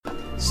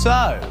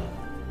So,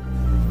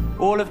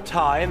 all of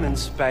time and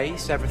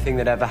space, everything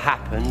that ever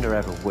happened or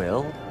ever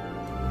will,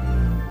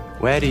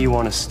 where do you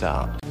want to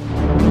start?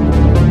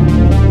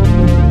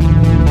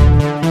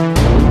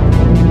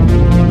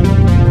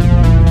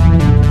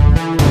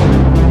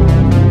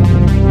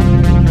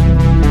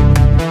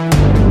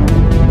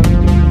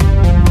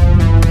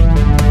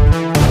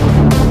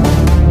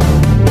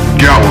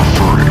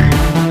 Gallifrey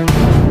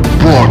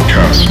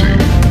Broadcasting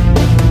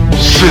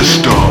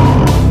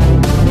System.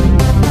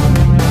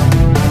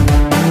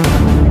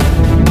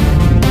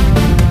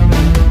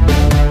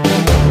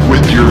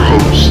 With your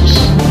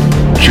hosts,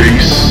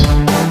 Jace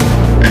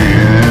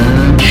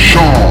and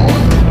Sean.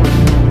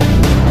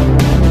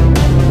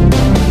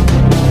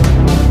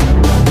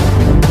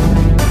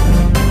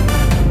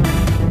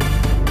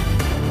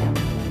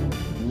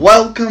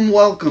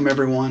 Welcome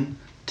everyone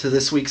to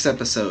this week's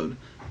episode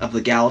of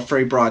the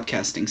Gallifrey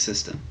Broadcasting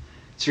System.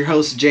 It's your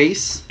host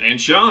Jace And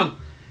Sean.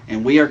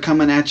 and we are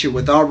coming at you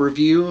with our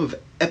review of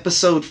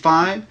episode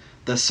 5,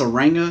 the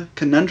Saranga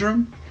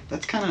Conundrum.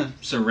 That's kind of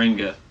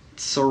Saranga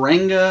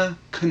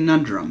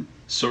Conundrum.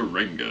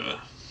 I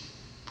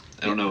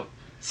don't know.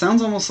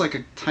 Sounds almost like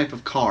a type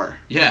of car.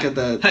 Yeah.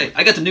 Like Hey,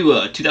 I got the new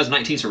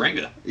 2019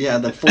 Saranga. Yeah,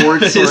 the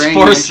Ford It's Saranga.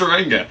 Ford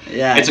Saranga.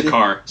 Yeah. It's a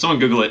car. Someone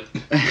Google it.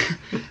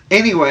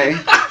 Anyway,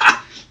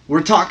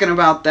 we're talking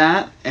about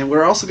that, and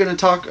we're also going to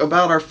talk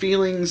about our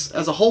feelings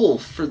as a whole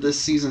for this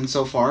season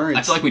so far.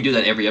 I feel like we do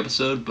that every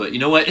episode, but you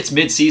know what? It's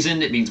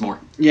mid-season. It means more.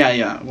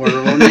 Yeah.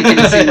 We're making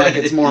it seem like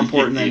it's more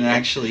important than it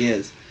actually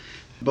is.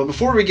 But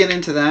before we get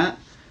into that,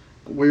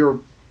 we're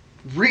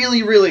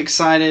really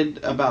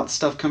excited about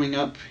stuff coming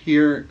up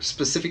here,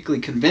 specifically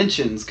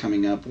conventions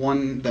coming up.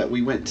 One that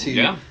we went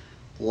to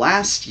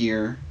last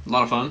year A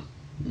lot of fun.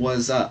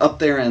 was up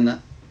there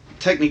in,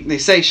 they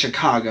say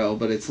Chicago,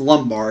 but it's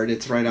Lombard.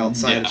 It's right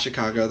outside of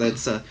Chicago.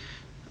 That's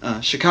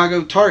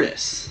Chicago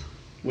TARDIS,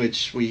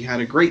 which we had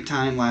a great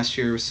time last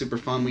year. It was super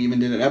fun. We even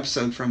did an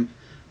episode from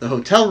the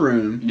hotel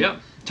room.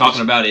 Yep.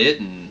 Talking about it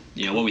and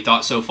what we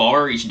thought so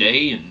far each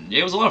day, and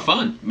it was a lot of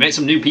fun. Met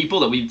some new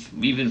people that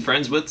we've been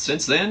friends with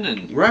since then,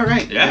 and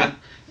Right. Yeah.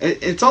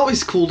 It's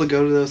always cool to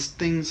go to those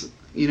things,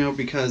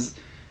 because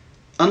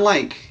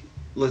unlike,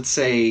 let's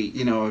say,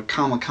 a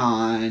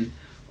Comic-Con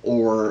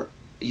or,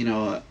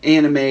 an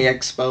anime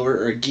expo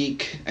or a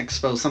geek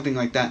expo, something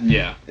like that.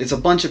 Yeah. It's a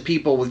bunch of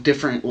people with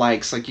different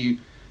likes. Like you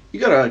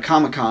go to a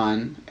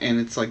Comic-Con and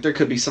it's like there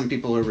could be some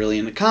people who are really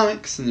into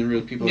comics and there are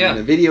really people who are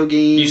into video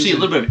games. You see a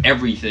little bit of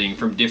everything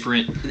from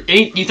different.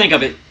 You think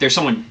of it, there's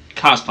someone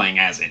cosplaying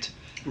as it.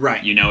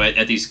 Right.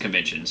 At these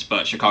conventions.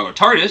 But Chicago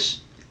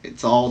TARDIS,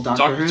 it's all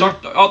Doctor Who. It's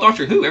all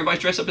Doctor Who.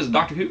 Everybody's dressed up as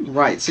Doctor Who.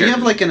 Right. So you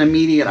have like an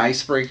immediate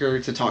icebreaker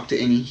to talk to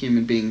any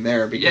human being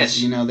there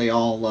because Yes. they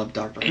all love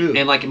Doctor Who.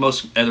 And like in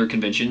most other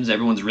conventions,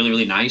 everyone's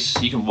really nice.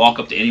 You can walk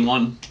up to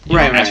anyone,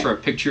 ask for a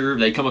picture.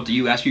 They come up to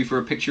you, ask you for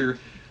a picture.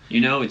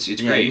 It's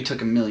great. You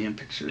took 1 million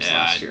pictures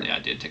last year. Yeah, I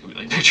did take 1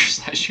 million pictures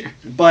last year.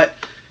 But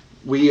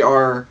we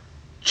are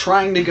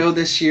trying to go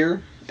this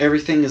year.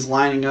 Everything is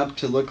lining up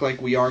to look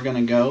like we are going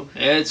to go.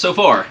 So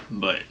far,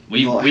 but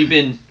we've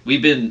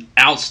been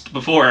ousted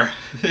before.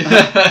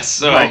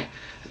 So right.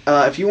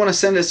 If you want to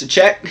send us a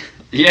check,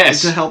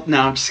 yes, to help.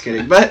 No, I'm just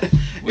kidding. But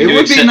it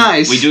would be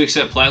nice. We do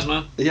accept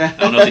plasma. Yeah.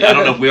 I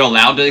don't know if we're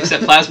allowed to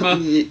accept plasma,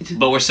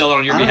 but we're selling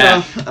on your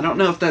behalf. I don't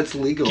know if that's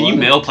legal. Can you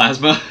mail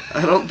plasma?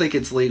 I don't think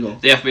it's legal.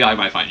 The FBI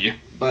might find you.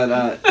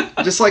 But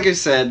just like I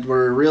said,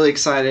 we're really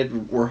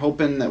excited. We're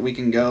hoping that we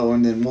can go,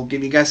 and then we'll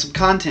give you guys some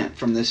content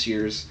from this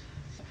year's.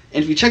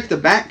 And if you check the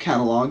back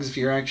catalogs, if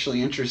you're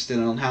actually interested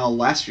on how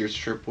last year's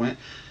trip went,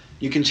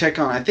 you can check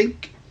on, I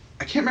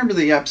can't remember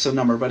the episode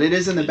number, but it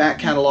is in the back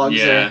catalogs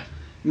there. It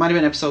might have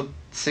been episode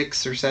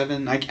 6 or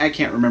 7. I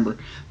can't remember.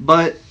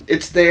 But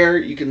it's there.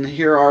 You can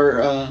hear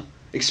our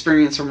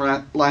experience from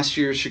last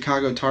year's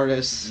Chicago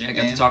TARDIS. Yeah, I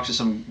got to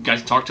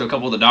talk to a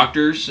couple of the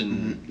doctors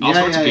and all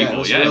sorts of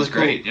people. It was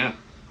great. Cool. Yeah.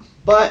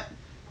 But,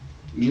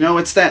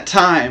 it's that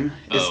time.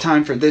 It's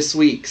time for this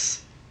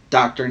week's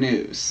Doctor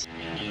News.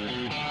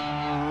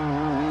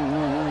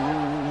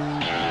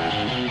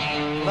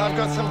 Well, I've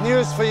got some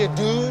news for you,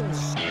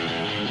 dudes.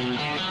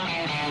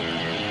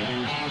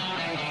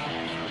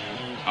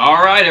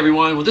 All right,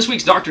 everyone. Well, this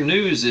week's Doctor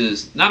News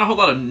is not a whole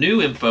lot of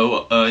new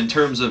info in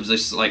terms of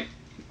just like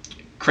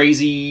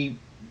crazy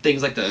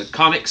things like the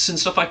comics and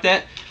stuff like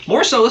that.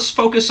 More so, let's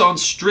focus on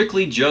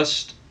strictly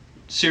just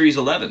Series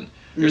 11.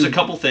 There's a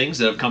couple things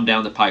that have come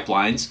down the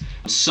pipelines.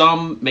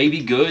 Some may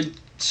be good.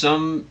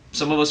 Some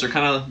of us are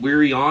kind of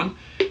weary on.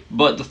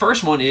 But the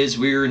first one is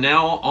we're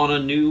now on a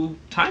new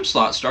time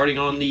slot starting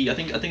on the I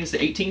think it's the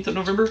 18th of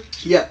November.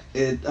 Yeah,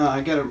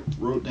 I got it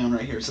wrote down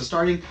right here. So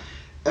starting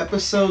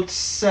episode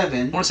 7.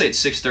 I want to say it's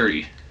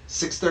 6:30.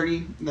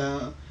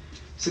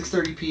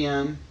 6:30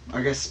 p.m.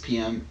 I guess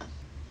p.m.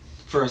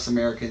 for us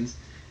Americans,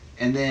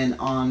 and then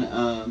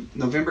on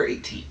November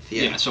 18th.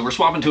 Yeah. So we're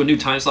swapping to a new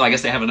time slot. I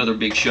guess they have another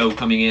big show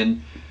coming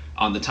in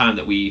on the time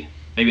that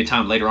maybe a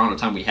time later on, a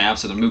time we have.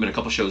 So they're moving a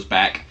couple shows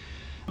back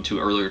to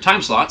earlier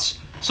time slots.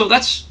 So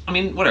that's,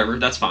 whatever,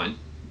 that's fine.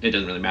 it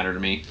doesn't really matter to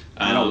me.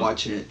 I don't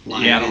watch it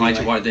live. Yeah, I don't like to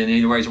anyway. watch it. Then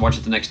anyways, watch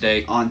it the next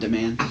day. On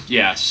demand.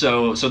 Yeah,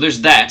 so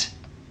there's that.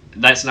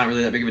 That's not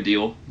really that big of a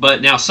deal.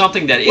 But now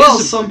something that Well,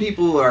 is some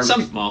people are.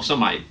 some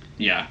might.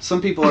 Yeah.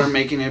 Some people are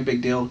making it a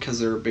big deal because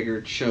they're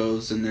bigger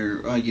shows, and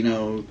they're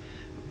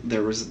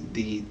there was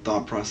the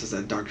thought process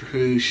that Doctor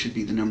Who should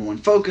be the #1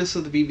 focus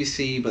of the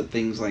BBC, but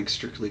things like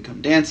Strictly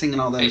Come Dancing and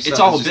all that It's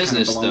stuff all is just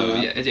business kinda blown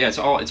though. up. Yeah,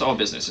 it's all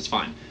business. It's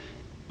fine.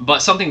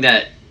 But something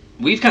that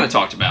we've kind of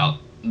talked about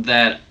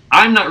that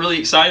I'm not really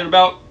excited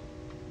about,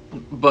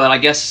 but I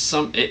guess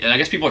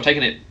people are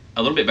taking it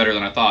a little bit better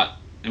than I thought.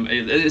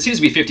 It seems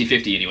to be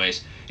 50-50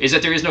 anyways. Is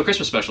that there is no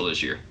Christmas special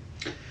this year?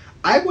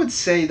 I would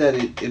say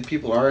that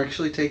people are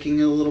actually taking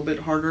it a little bit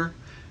harder.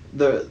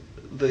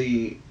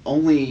 The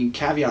only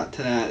caveat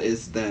to that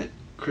is that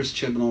Chris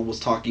Chibnall was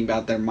talking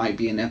about there might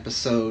be an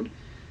episode,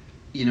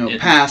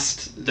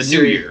 past the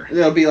new year.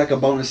 There'll be like a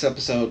bonus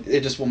episode.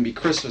 It just won't be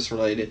Christmas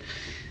related.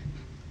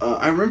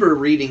 I remember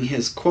reading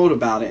his quote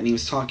about it, and he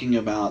was talking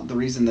about the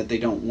reason that they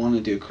don't want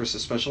to do a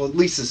Christmas special. At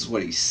least this is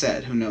what he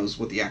said. Who knows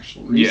what the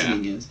actual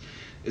reasoning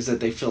is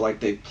that they feel like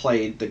they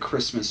played the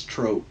Christmas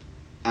trope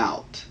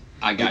out.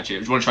 I got you. I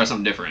just want to try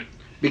something different.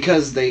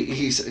 Because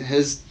this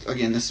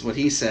is what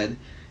he said,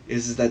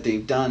 is that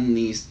they've done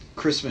these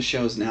Christmas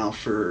shows now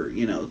for,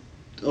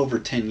 over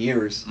 10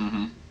 years,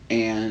 Mm-hmm.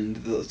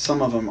 and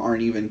some of them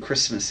aren't even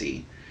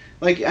Christmassy.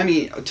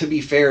 To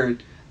be fair,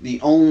 the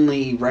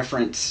only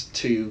reference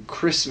to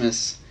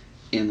Christmas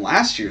in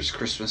last year's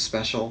Christmas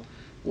special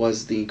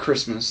was the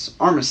Christmas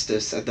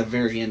armistice at the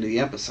very end of the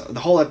episode. The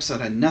whole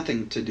episode had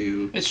nothing to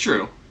do It's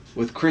true.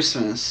 with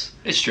Christmas.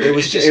 It's true. It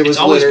was it's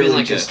always literally been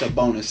like just a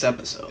bonus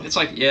episode. It's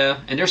like, yeah,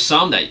 and there's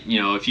some that,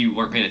 if you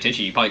weren't paying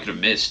attention, you probably could have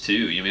missed,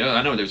 too. I mean,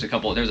 I know there's a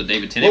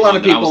David Tennant A lot one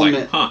of that I was people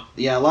like, huh.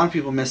 Yeah, a lot of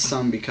people miss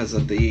some because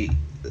of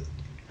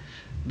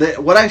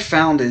what I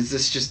found is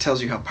this just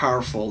tells you how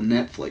powerful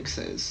Netflix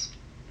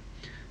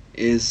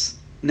is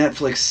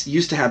Netflix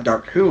used to have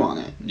Doctor Who on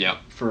it Yep.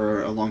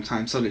 for a long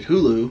time. So did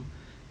Hulu.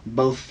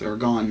 Both are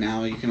gone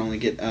now. You can only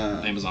get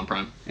Amazon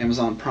Prime.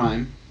 Amazon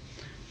Prime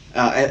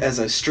as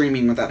a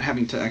streaming without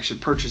having to actually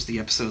purchase the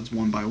episodes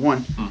one by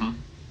one. Mm-hmm.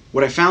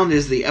 What I found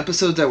is the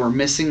episodes that were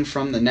missing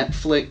from the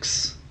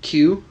Netflix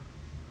queue,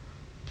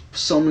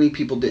 so many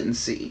people didn't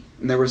see.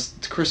 And there was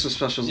Christmas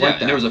specials Yeah, like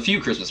that. and there was a few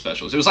Christmas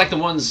specials. It was like the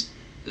ones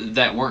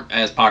that weren't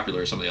as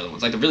popular as some of the other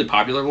ones. Like the really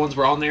popular ones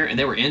were on there, and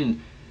they were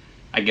in,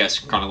 I guess,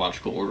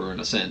 chronological order in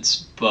a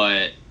sense.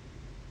 But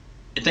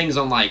things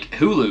on like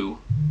Hulu,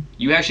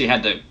 you actually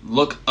had to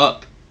look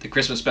up the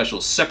Christmas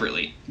specials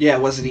separately. Yeah,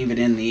 it wasn't even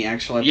in the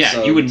actual episodes.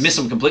 Yeah, you would miss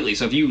them completely.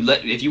 So if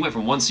you went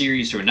from one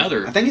series to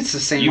another, I think it's the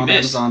same you on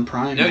missed. Amazon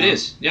Prime. No, it now.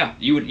 is. Yeah,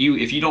 you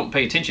if you don't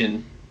pay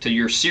attention to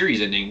your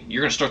series ending,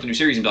 you're gonna start the new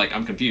series and be like,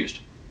 I'm confused.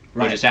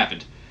 What Right. just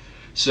happened?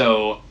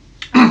 So.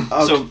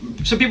 Okay.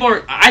 So people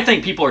are. I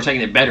think people are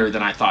taking it better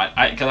than I thought.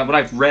 Because what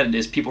I've read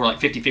is people are like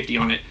 50-50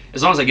 on it.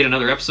 As long as I get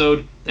another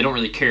episode, they don't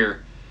really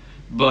care.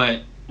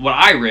 But what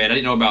I read, I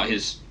didn't know about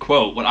his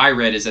quote. What I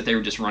read is that they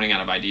were just running out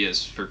of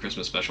ideas for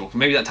Christmas special.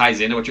 Maybe that ties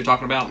into what you're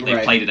talking about. They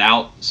Right. played it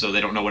out, so they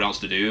don't know what else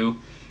to do.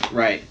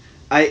 Right.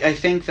 I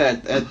think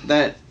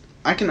that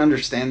I can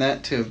understand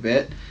that to a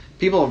bit.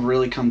 People have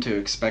really come to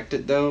expect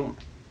it though,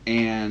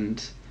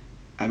 and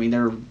I mean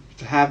there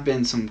have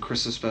been some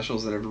Christmas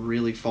specials that have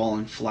really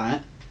fallen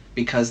flat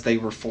because they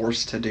were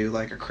forced to do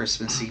like a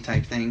Christmassy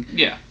type thing.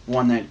 Yeah.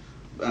 One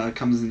that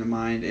comes into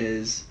mind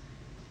is,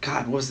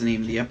 God, what was the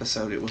name of the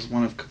episode? It was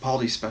one of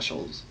Capaldi's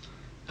specials.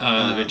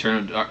 The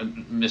Return of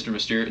Mr.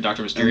 Mysterio,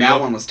 Dr. Mysterio. And that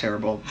one was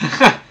terrible.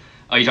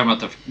 Oh, you're talking about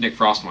the Nick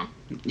Frost one,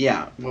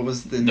 Yeah, what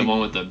was the one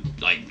with the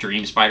like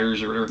dream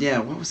spiders or whatever. Yeah,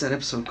 what was that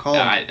episode called?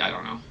 I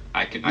don't know.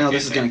 I can't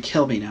this is say. gonna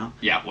kill me now.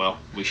 Yeah, well,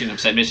 we shouldn't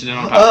have mentioned it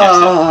on podcast.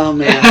 Oh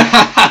man,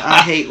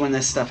 I hate when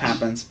this stuff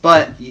happens.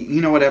 But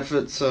you know what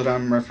episode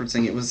I'm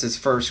referencing? It was his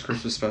first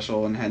Christmas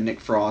special and had Nick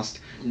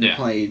Frost who Yeah.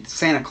 played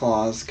Santa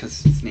Claus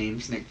because his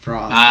name's Nick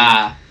Frost.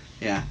 Ah,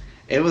 Yeah,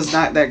 it was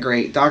not that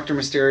great. Doctor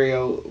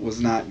Mysterio was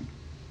not.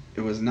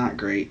 It was not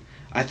great.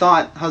 I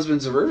thought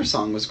Husbands of River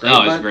Song was great.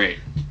 no, it was but great.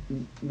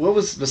 what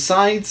was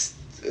besides?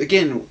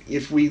 Again,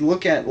 if we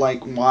look at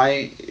like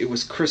why it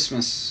was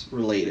Christmas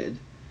related.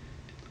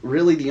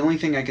 Really, the only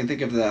thing I can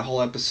think of that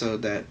whole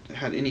episode that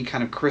had any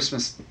kind of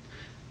Christmas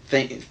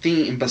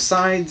theme,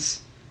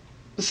 besides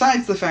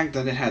the fact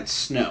that it had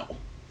snow,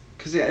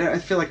 because I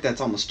feel like that's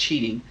almost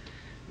cheating.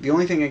 The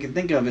only thing I can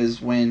think of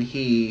is when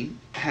he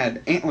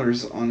had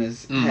antlers on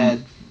his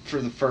head for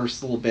the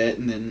first little bit,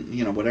 and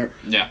then whatever.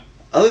 Yeah.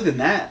 Other than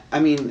that, I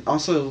mean,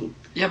 also.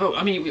 Yeah, but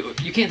I mean,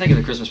 you can't think of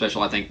the Christmas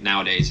special, I think,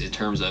 nowadays in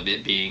terms of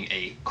it being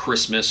a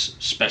Christmas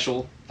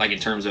special. Like, in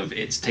terms of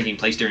it's taking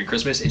place during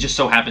Christmas. It just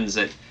so happens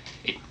that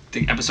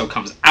the episode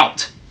comes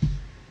out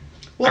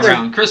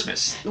around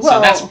Christmas.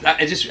 Well- So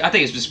I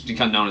think it's just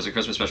become known as a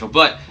Christmas special.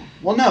 But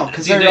Well, no,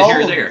 because it's either they're all.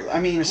 here or there. I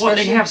mean, well,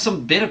 especially. they have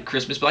some bit of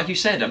Christmas, but like you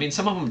said, I mean,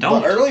 some of them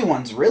don't. The early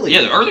ones really.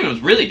 Yeah, the early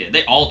ones really did.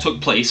 They all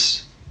took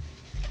place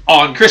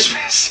on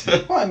Christmas.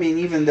 Well, I mean,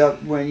 even though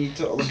when you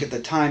look at the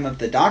time of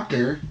the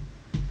Doctor,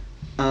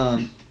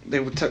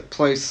 they took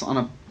place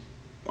on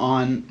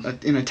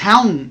in a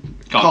town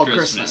called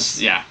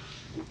Christmas. Yeah.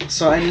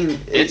 So I mean,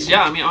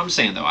 I'm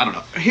saying though, I don't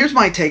know. Here's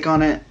my take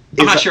on it.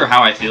 I'm not sure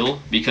how I feel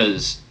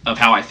because of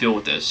how I feel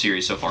with the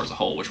series so far as a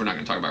whole, which we're not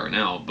going to talk about right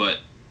now. But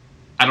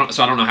I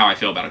don't know how I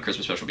feel about a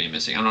Christmas special being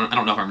missing. I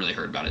don't know if I'm really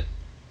heard about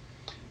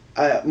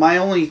it. My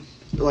only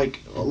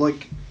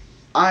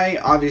I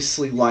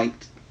obviously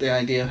liked the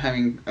idea of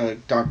having a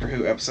Doctor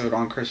Who episode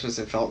on Christmas.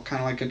 It felt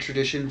kind of like a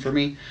tradition for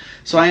me,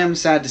 so I am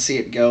sad to see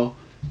it go.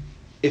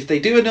 If they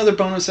do another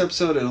bonus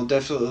episode, it'll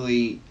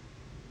definitely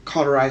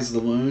cauterize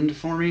the wound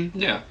for me.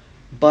 Yeah.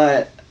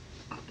 But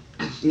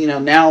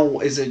now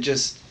is it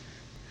just?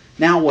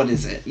 Now what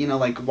is it?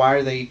 Why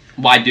are they?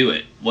 Why do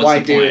it?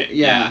 What's the point?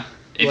 Yeah.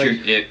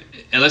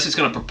 Unless it's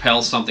going to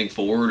propel something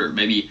forward or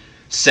maybe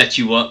set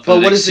you up for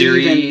the next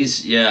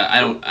series. I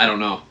don't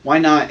know. Why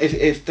not?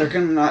 If they're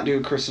going to not do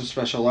a Christmas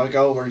special,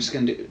 we're just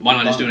going to do. Why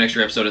not just do an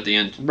extra episode at the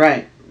end?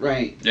 Right.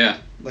 Yeah.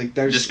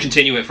 There's just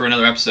continue it for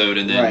another episode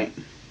and then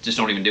just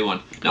don't even do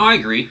one. No, I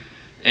agree.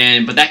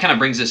 But that kind of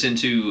brings us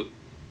into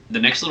the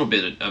next little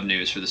bit of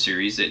news for the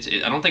series.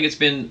 I don't think it's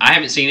been. I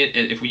haven't seen it.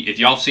 If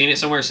y'all have seen it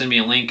somewhere, send me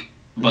a link.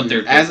 But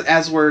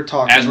as we're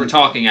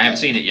talking, I haven't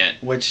seen it yet.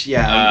 Which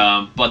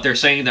but they're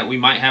saying that we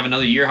might have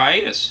another year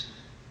hiatus.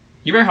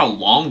 You remember how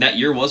long that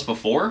year was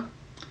before?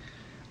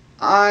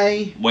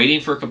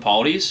 Waiting for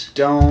Capaldi's?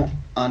 Don't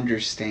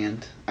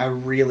understand. I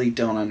really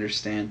don't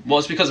understand. Well,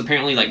 it's because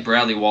apparently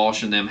Bradley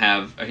Walsh and them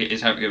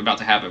is about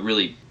to have a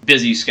really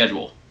busy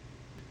schedule.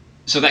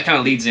 So that kind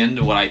of leads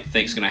into what I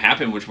think is going to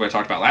happen, which we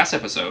talked about last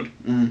episode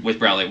with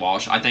Bradley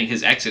Walsh. I think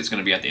his exit is going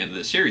to be at the end of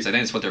the series. I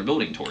think that's what they're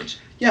building towards.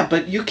 Yeah,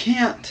 but you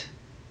can't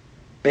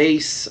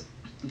base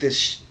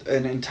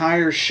an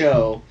entire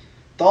show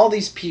with all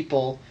these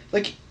people,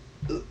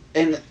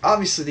 and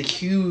obviously the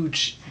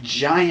huge,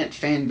 giant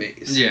fan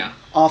base. Yeah.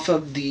 Off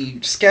of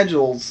the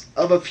schedules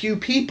of a few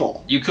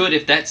people. You could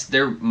if that's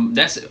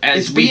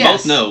as we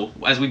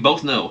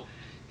both know,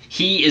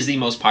 he is the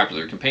most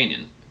popular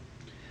companion.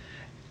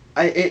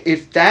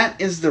 If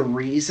that is the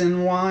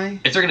reason why...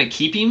 If they're going to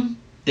keep him,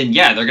 then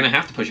they're going to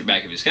have to push it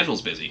back if his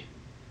schedule's busy.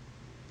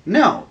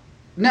 No.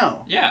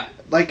 Yeah.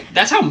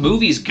 That's how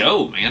movies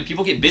go, man.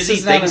 People get busy,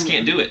 things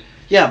can't do it.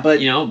 Yeah, but...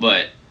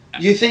 but...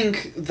 You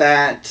think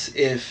that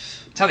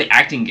if... That's how the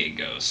acting gig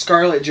goes.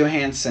 Scarlett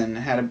Johansson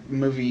had a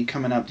movie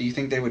coming up, do you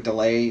think they would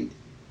delay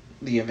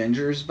the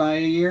Avengers by a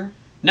year?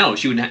 No,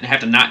 she would have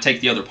to not take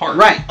the other part.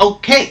 Right,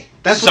 okay.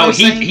 That's what I'm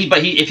saying.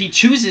 If he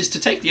chooses to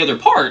take the other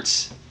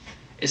parts...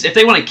 If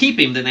they want to keep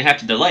him, then they have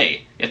to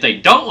delay. If they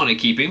don't want to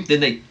keep him, then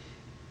they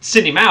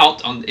send him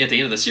out at the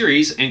end of the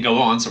series and go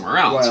on somewhere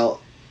else. Well,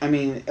 I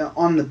mean,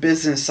 on the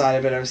business side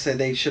of it, I would say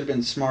they should have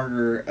been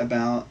smarter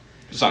about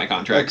signing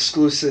contracts,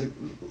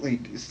 exclusively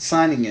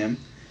signing him.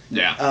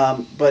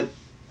 Yeah. But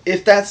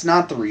if that's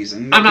not the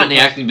reason, I'm not in the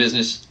acting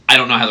business. I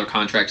don't know how their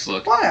contracts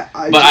look.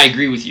 I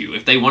agree with you.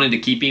 If they wanted to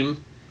keep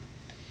him,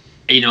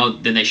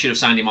 then they should have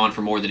signed him on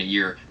for more than a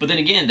year. But then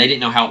again, they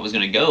didn't know how it was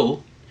going to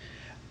go.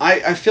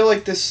 I feel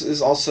like this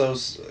is also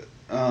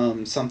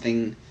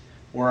something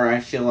where I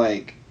feel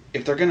like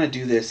if they're going to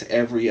do this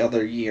every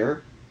other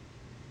year,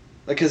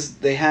 because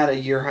they had a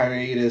year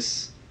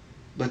hiatus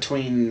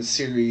between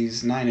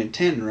series 9 and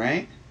 10,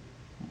 right?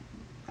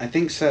 I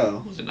think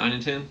so. Was it 9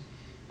 and 10?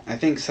 I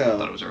think so. I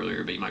thought it was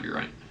earlier, but you might be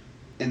right.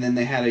 And then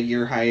they had a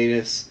year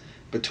hiatus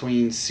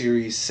between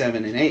series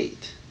 7 and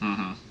 8.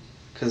 Mm-hmm.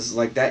 Because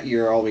that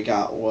year all we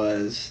got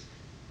was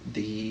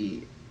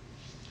the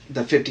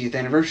 50th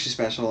anniversary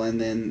special,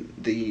 and then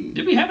the...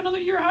 Did we have another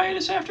year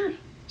hiatus after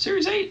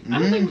Series 8? I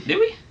don't think... Did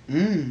we?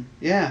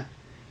 Yeah.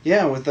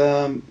 Yeah,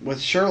 with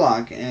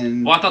Sherlock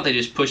and... Well, I thought they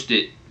just pushed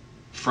it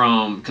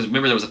from... Because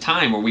remember there was a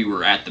time where we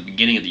were at the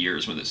beginning of the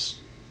years when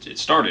it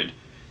started.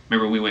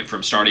 Remember we went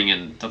from starting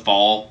in the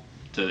fall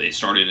to it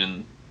started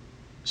in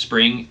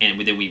spring, and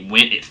then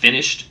it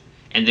finished,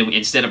 and then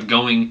instead of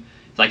going...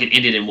 It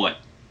ended in what?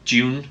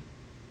 June?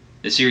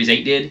 The Series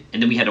 8 did?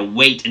 And then we had to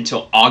wait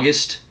until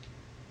August...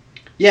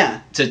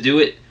 Yeah. To do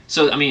it.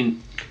 So, I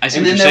mean, I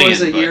see what you're saying.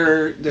 And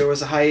then there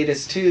was a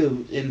hiatus,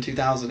 too, in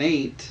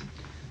 2008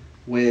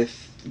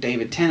 with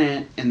David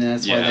Tennant, and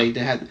that's why they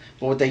had...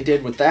 But what they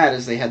did with that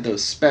is they had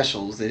those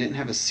specials. They didn't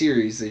have a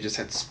series, they just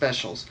had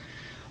specials.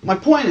 My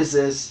point is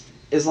this,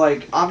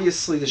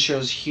 obviously the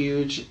show's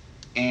huge,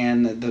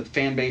 and the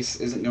fan base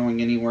isn't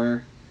going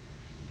anywhere,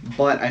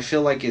 but I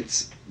feel like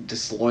it's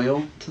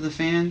disloyal to the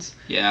fans.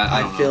 Yeah,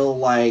 I feel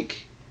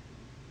like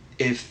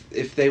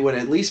if they would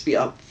at least be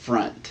up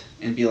front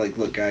and be like,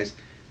 look guys,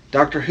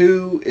 Doctor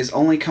Who is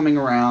only coming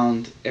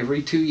around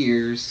every 2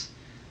 years,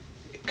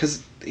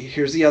 because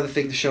here's the other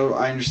thing, the show,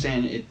 I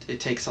understand it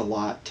takes a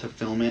lot to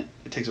film it.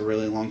 It takes a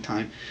really long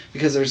time,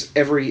 because there's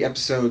every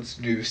episode's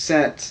new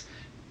sets.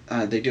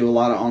 They do a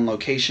lot of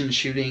on-location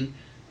shooting.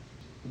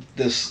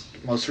 This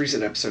most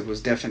recent episode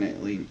was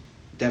definitely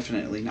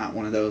not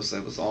one of those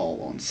that was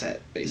all on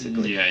set,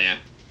 basically. Yeah.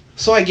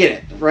 So I get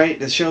it, right?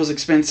 The show's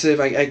expensive,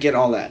 I get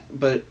all that,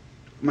 but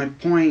my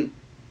point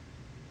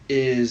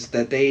is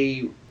that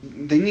they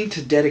need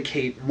to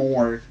dedicate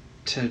more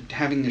to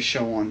having the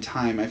show on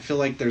time. I feel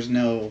like there's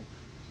no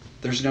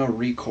there's no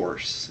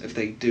recourse if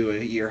they do a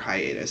year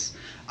hiatus.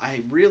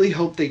 I really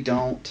hope they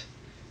don't.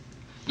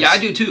 Yeah, I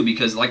do too,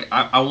 because like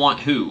I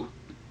want Who,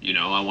 you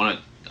know, I want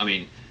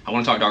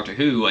to talk Doctor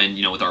Who, and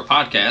you know, with our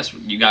podcast,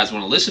 you guys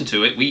want to listen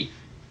to it. We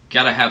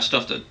gotta have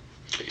stuff to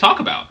talk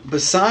about.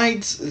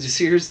 Besides,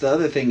 here's the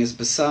other thing: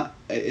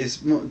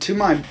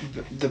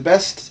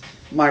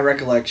 my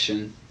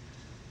recollection,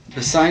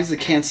 besides the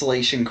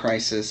cancellation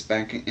crisis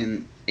back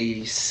in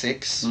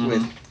 '86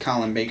 with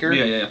Colin Baker,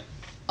 Yeah.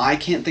 I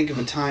can't think of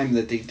a time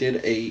that they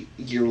did a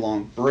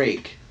year-long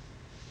break.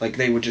 Like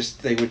they would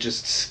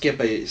just skip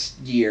a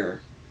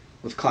year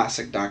with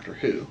classic Doctor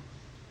Who.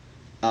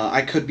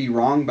 I could be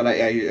wrong, but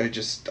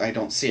I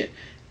don't see it.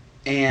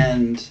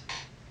 And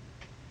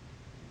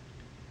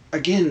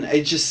again,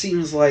 it just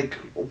seems like,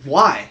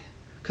 why?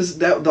 Because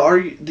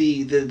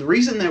the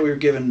reason that we were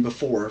given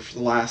before for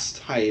the last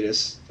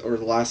hiatus or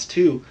the last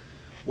two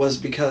was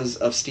because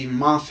of Stephen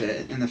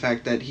Moffat and the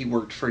fact that he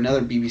worked for another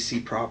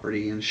BBC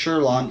property in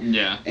Sherlock,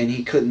 and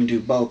he couldn't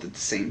do both at the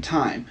same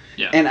time.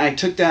 Yeah. And I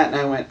took that and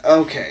I went,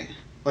 okay.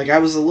 Like, I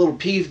was a little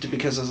peeved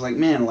because I was like,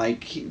 man,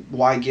 like,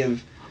 why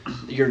give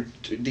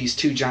these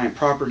two giant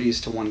properties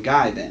to one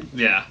guy then?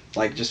 Yeah.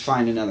 Like, just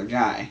find another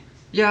guy.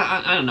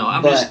 Yeah, I don't know.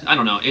 I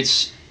don't know.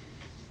 It's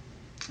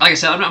like I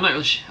said, I'm not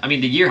really. I mean,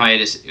 the year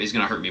hiatus is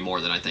gonna hurt me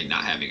more than I think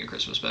not having a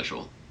Christmas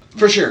special.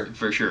 For sure.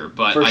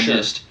 But For I sure.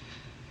 just.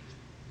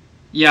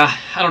 Yeah,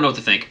 I don't know what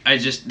to think.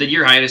 The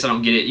year hiatus, I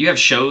don't get it. You have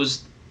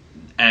shows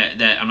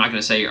that I'm not going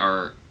to say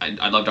are...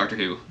 I love Doctor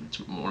Who. It's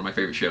one of my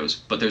favorite shows.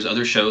 But there's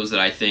other shows that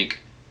I think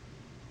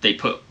they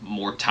put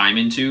more time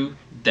into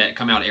that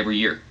come out every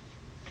year.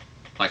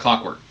 Like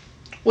Clockwork.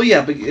 Well,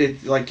 yeah, but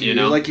like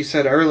you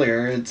said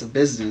earlier, it's a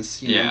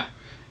business. You know?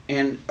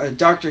 And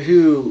Doctor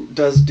Who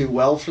does do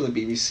well for the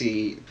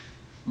BBC.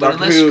 But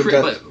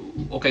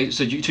okay,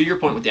 so to your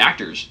point with the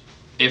actors,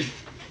 if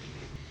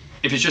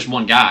it's just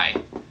one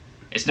guy...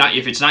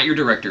 If it's not your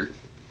director,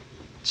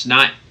 it's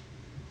not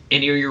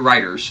any of your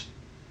writers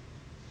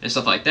and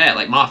stuff like that,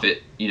 like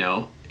Moffat, you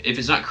know, if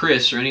it's not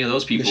Chris or any of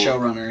those people, the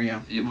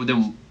showrunner,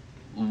 then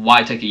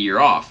why take a year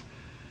off?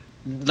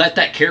 Let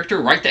that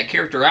character write that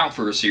character out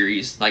for a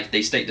series. Like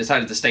they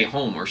decided to stay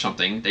home or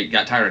something. They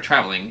got tired of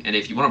traveling, and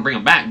if you want to bring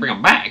them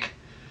back,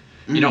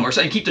 you know, or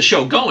keep the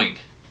show going.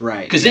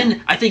 Right. Because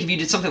then I think if you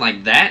did something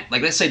like that,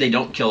 like let's say they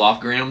don't kill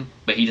off Graham,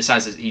 but he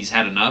decides that he's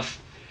had enough.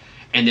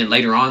 And then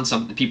later on,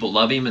 some people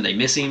love him and they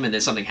miss him, and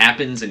then something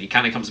happens and he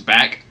kind of comes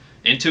back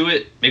into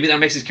it. Maybe that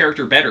makes his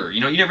character better.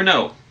 You know, you never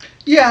know.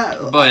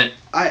 Yeah, but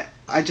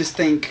I just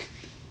think,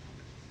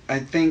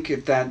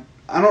 if that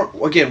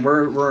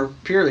we're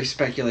purely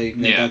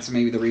speculating that that's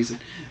maybe the reason.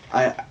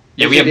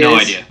 We have no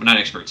idea. We're not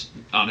experts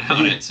on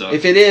it. So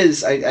if it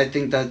is, I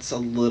think that's a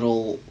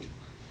little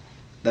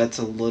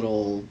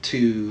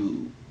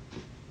too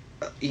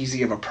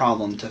easy of a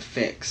problem to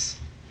fix.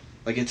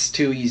 Like it's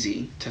too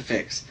easy to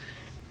fix.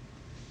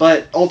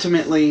 But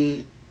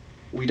ultimately,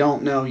 we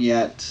don't know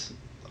yet.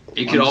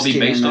 It could all be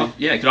based off.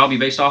 Yeah, it could all be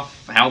based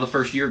off how the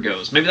first year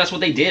goes. Maybe that's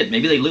what they did.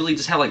 Maybe they literally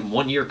just had like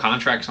 1 year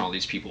contracts on all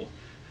these people.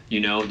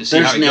 You know, to see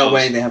how it goes. There's no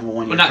way they have a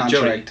 1 year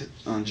contract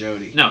Jodie. on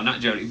Jodie. No,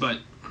 not Jodie, but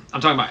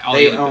I'm talking about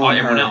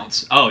everyone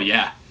else. Oh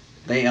yeah.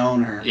 They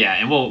own her. Yeah,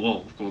 and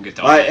we'll get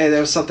to all that. There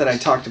was something I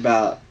talked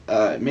about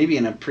maybe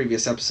in a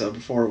previous episode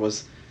before.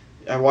 Was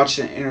I watched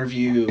an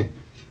interview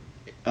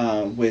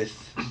with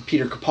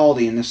Peter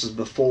Capaldi, and this was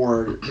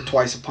before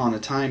Twice Upon a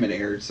Time it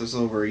aired, so it was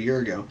over a year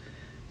ago.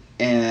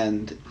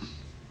 And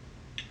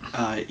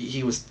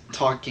he was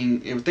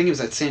talking, I think it was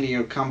at San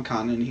Diego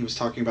Comic-Con, and he was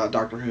talking about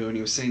Doctor Who, and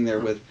he was sitting there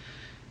with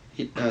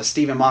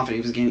Stephen Moffat.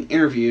 He was getting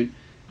interviewed,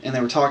 and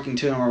they were talking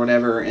to him or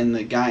whatever, and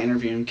the guy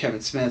interviewing,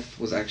 Kevin Smith,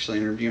 was actually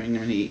interviewing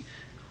him, and he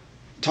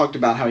talked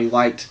about how he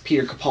liked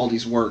Peter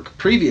Capaldi's work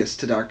previous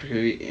to Doctor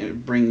Who,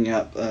 bringing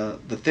up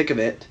The Thick of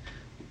It,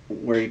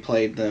 where he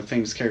played the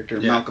famous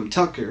character Malcolm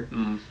Tucker.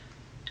 Mm-hmm.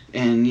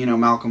 And, you know,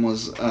 Malcolm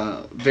was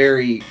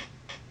very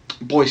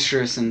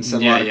boisterous and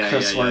said a lot of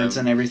cuss words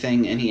and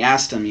everything. And he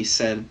asked him, he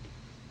said,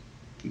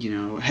 you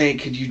know, hey,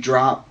 could you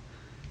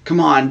come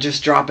on,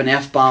 just drop an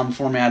F-bomb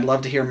for me. I'd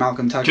love to hear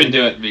Malcolm Tucker. Couldn't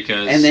do it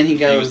because and then he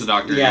was the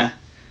doctor. Yeah.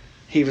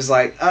 He was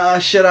like,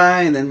 should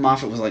I? And then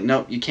Moffat was like,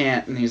 nope, you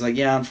can't. And he was like,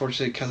 yeah,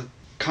 unfortunately, because of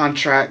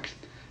contract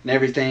and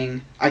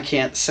everything, I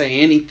can't say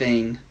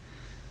anything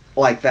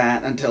like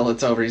that until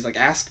it's over. He's like,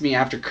 ask me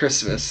after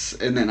Christmas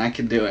and then I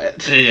can do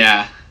it.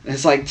 Yeah. And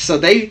it's like, so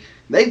they've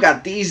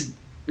got these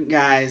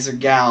guys or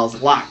gals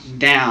locked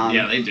down.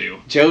 Yeah, they do.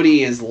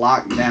 Jodie is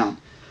locked down.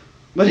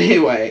 But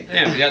anyway.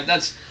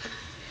 That's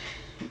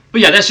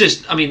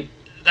just, I mean,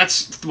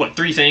 that's what,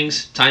 3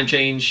 things: time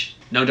change,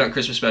 no Dark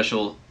Christmas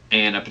special,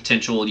 and a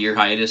potential year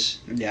hiatus.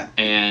 Yeah.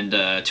 And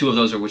 2 of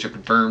those which are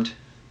confirmed.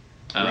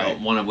 Right.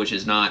 1 of which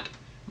is not.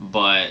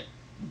 But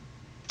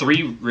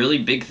 3 really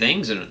big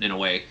things in a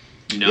way,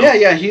 you know?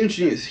 Yeah, huge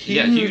news.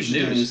 Huge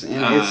news.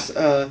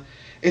 And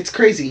it's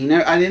crazy. You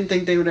know, I didn't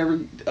think they would ever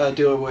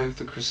do away with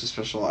the Christmas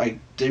special. I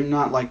do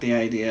not like the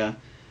idea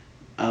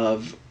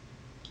of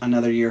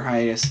another year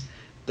hiatus.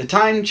 The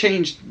time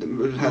change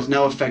has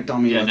no effect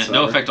on me whatsoever.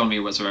 No effect on me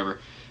whatsoever.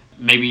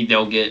 maybe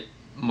they'll get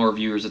more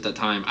viewers at that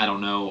time. I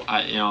don't know.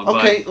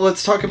 Okay,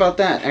 let's talk about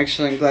that.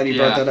 Actually, I'm glad you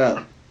brought Yeah. that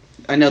up.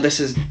 I know this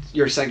is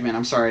your segment.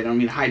 I'm sorry, I don't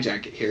mean to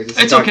hijack it here. This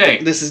It's is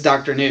okay. This is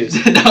Dr. News.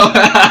 No.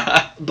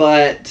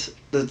 But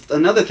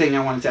another thing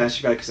I wanted to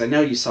ask you about, because I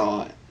know you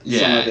saw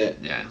some of it,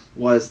 Yeah.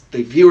 was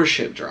the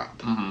viewership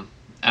drop. hmm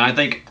And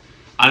I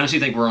honestly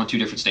think we're on two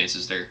different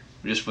stances there.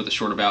 Just with the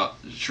short amount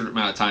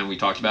of time we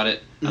talked about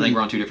it, I think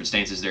we're on two different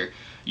stances there.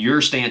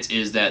 Your stance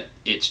is that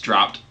it's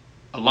dropped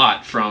a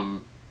lot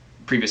from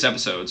previous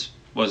episodes.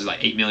 Was it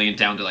like 8 million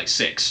down to like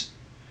 6?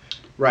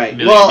 Right.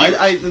 Million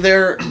Well, viewers.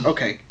 they're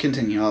okay.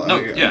 Continue. No,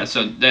 yeah.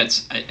 So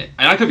that's, and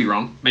I could be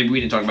wrong. Maybe we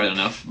didn't talk about it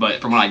enough.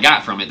 But from what I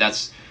got from it,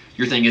 that's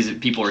your thing is that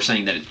people are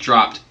saying that it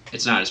dropped.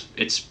 It's not as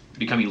it's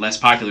becoming less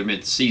popular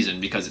mid-season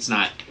because it's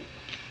not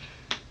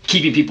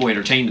keeping people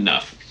entertained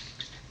enough.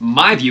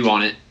 My view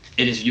on it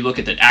is if you look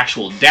at the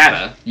actual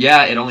data,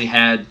 yeah, it only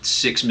had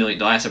 6 million.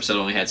 The last episode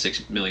only had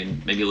 6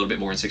 million, maybe a little bit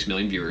more than 6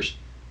 million viewers,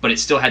 but it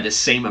still had the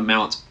same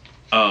amount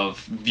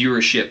of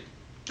viewership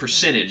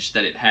percentage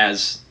that it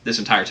has this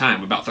entire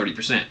time, about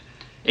 30%.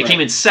 It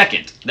came in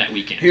second that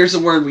weekend. Here's a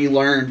word we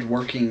learned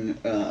working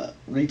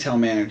retail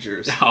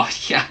managers, Oh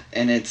yeah,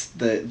 and it's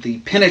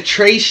the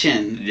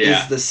penetration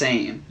Yeah. is the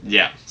same.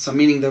 yeah, So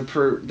meaning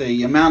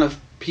the amount of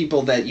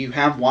people that you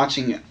have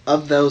watching,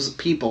 of those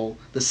people,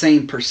 the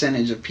same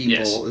percentage of people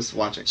Yes. is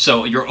watching.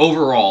 So your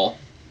overall,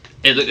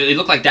 it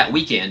looked like that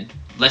weekend,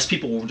 less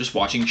people were just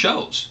watching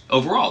shows.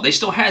 Overall, they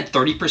still had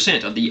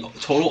 30% of the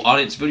total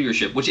audience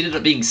viewership, which ended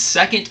up being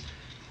second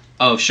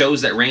of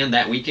shows that ran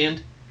that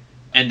weekend,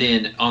 and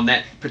then on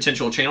that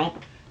potential channel,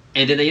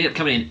 and then they ended up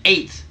coming in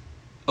 8th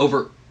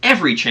over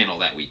every channel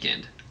that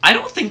weekend. I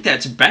don't think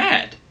that's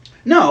bad.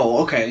 No,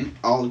 okay,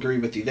 I'll agree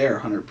with you there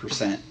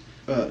 100%.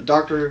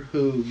 Doctor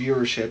Who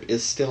viewership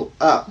is still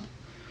up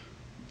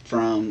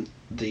from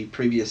the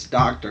previous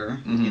Doctor,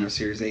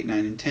 series 8, 9,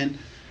 and 10.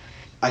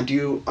 I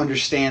do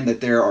understand that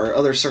there are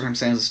other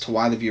circumstances to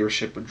why the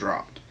viewership would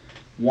drop.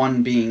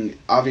 One being,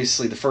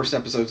 obviously, the first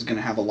episode is going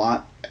to have a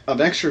lot of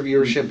extra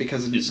viewership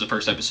because It's the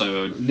first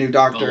episode. new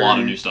Doctor, A lot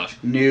of new stuff.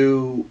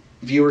 new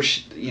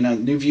viewers,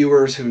 new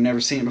viewers who've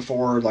never seen it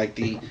before. Like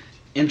the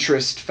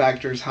interest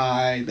factor's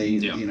high.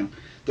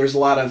 There's a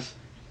lot of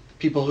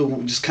people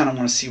who just kind of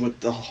want to see what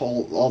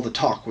all the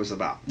talk was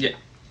about. Yeah.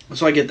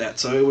 So I get that.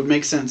 So it would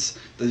make sense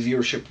the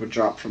viewership would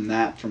drop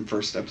from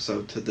first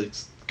episode to the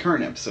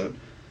current episode.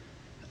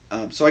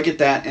 So I get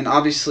that, and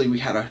obviously we've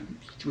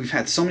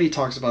had so many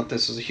talks about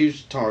this. There's a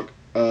huge talk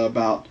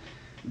about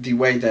the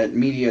way that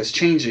media is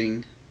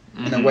changing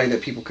and the way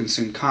that people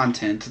consume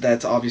content.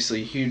 That's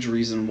obviously a huge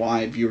reason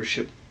why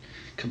viewership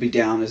could be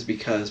down, is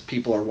because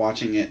people are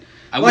watching it.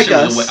 I wish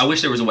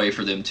us. there was a way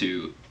for them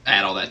to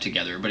add all that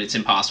together, but it's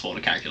impossible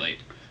to calculate.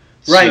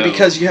 Right, So,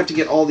 because you have to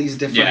get all these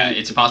different... yeah,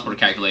 it's impossible to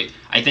calculate.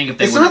 I think if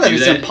they It's were not to that do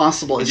it's that,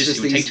 impossible, it it's just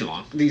would these, take too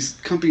long. these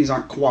companies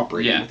aren't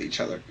cooperating Yeah. with each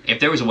other. If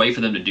there was a way for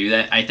them to do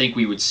that, I think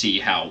we would see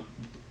how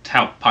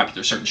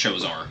popular certain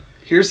shows are.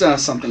 Here's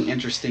something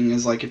interesting,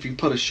 is like if you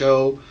put a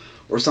show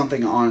or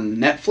something on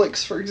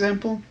Netflix, for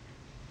example,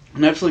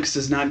 Netflix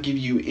does not give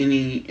you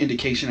any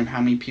indication of how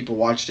many people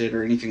watched it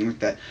or anything like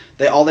that.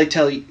 All they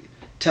tell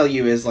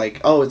you is like,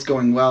 oh, it's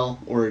going well,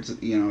 or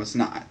it's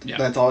not. Yeah.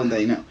 That's all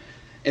they know.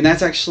 And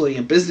that's actually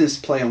a business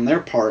play on their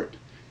part,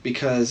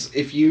 because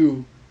if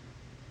you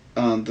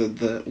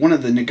the one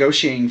of the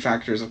negotiating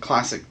factors of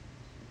classic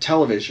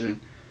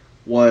television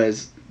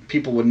was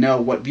people would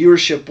know what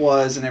viewership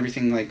was and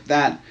everything like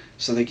that,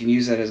 so they can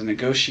use that as a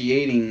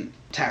negotiating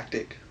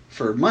tactic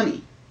for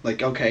money.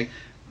 Like, okay,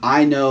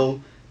 I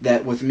know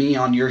that with me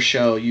on your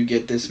show, you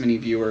get this many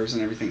viewers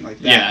and everything like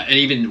that. Yeah, and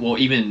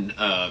even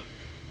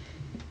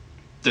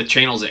the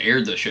channels that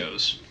aired the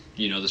shows,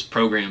 those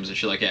programs and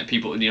shit like that.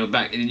 People,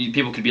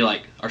 people could be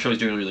like, our show's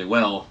doing really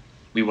well.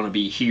 We want to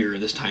be here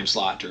this time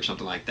slot or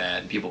something like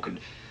that, and people could.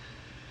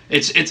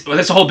 It's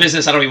that's a whole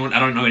business I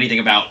don't know anything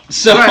about.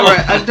 So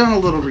Right. I've done a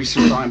little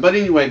research on it, but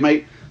anyway,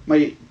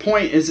 my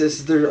point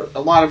is there are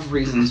a lot of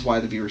reasons why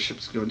the viewership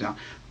is going down.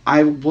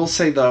 I will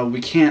say though,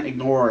 we can't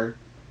ignore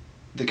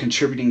the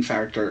contributing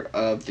factor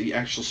of the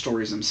actual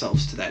stories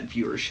themselves to that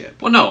viewership.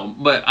 Well, no,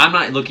 but I'm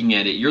not looking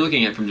at it. You're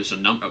looking at it from just a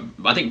number.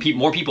 I think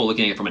more people are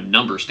looking at it from a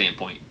number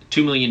standpoint.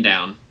 2 million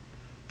down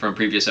from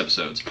previous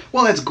episodes.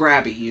 Well, that's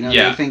grabby,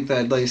 Yeah. They think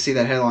that they see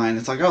that headline,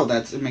 it's like, oh,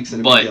 it makes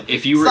it a But big deal.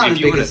 if you were- it's not if as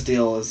you big were a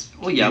deal as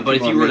Well, yeah, many but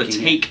if people you are were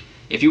to making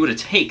it.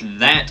 take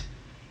that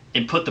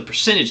and put the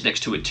percentage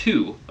next to it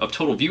too of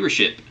total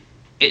viewership,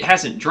 it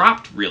hasn't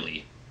dropped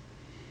really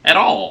at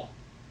all.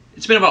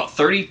 It's been about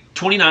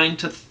 29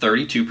 to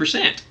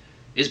 32%.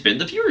 It's been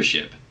the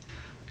viewership.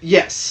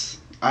 Yes,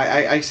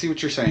 I see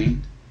what you're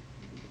saying.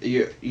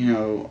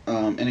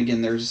 And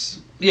again, there's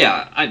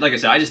Yeah, like I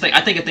said,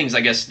 I think of things, I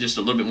guess, just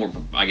a little bit more,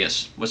 I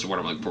guess, what's the word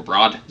I'm looking for?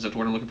 Broad? Is that the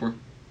word I'm looking for?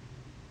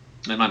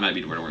 That might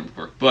be the word I'm looking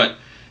for. But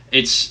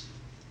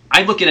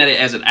I look at it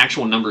as an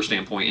actual number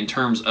standpoint in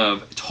terms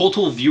of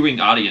total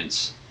viewing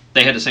audience.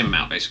 They had the same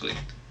amount, basically.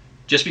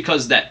 Just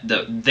because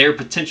their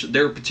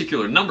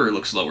particular number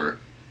looks lower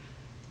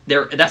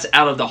that's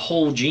out of the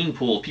whole gene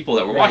pool of people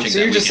that were Right, watching. so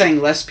that you're just weekend.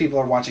 saying less people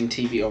are watching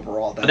TV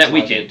overall. That's that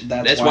why weekend.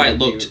 they- That's why it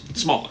they looked do-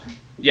 smaller.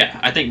 Yeah,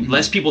 I think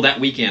less people that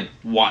weekend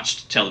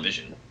watched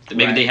television.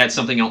 Maybe Right. they had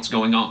something else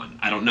going on.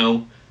 I don't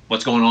know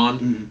what's going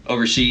on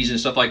overseas and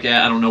stuff like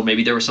that. I don't know.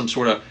 Maybe there was some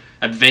sort of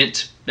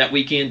event that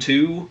weekend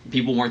too.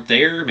 People weren't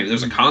there. Maybe there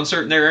was a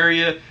concert in their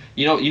area.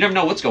 You know, you never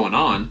know what's going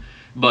on.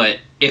 But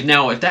if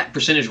that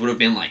percentage would have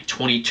been like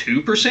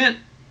 22%,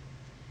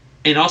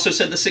 and also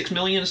said the 6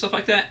 million and stuff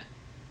like that,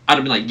 I'd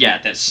have been like, yeah,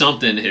 that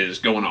something is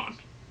going on,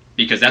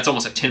 because that's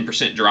almost a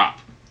 10% drop,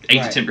 8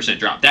 Right. to 10%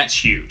 drop. That's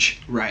huge.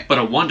 Right. But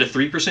a 1 to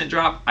 3%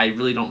 drop, I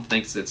really don't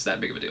think it's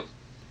that big of a deal.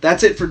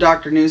 That's it for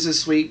Dr. News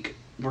this week.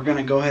 We're going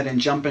to go ahead and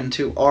jump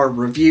into our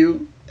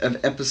review of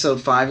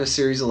episode 5 of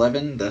series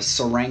 11, the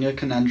Saranga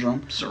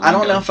Conundrum. I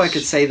don't know if I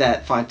could say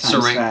that 5 times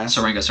fast.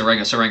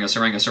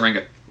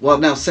 Saranga. Well,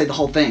 no, say the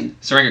whole thing.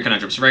 Saranga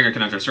Conundrum.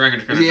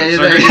 Yeah,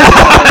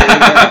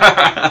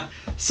 Saranga.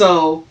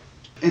 So,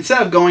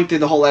 instead of going through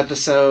the whole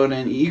episode,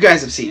 and you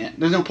guys have seen it,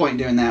 there's no point in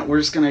doing that. We're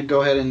just going to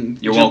go ahead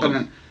and You're jump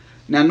welcome. in.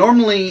 Now,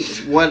 normally,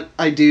 what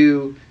I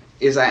do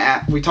is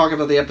we talk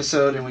about the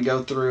episode, and we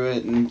go through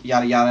it, and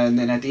yada yada, and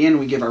then at the end,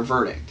 we give our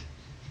verdict.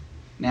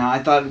 Now, I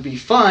thought it would be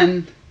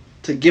fun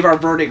to give our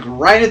verdict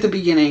right at the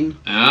beginning,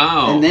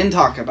 Oh. and then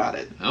talk about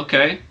it.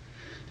 Okay.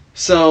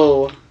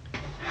 So,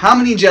 how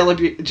many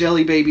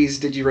jelly babies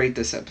did you rate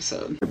this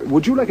episode?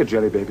 Would you like a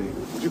jelly baby?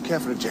 Would you care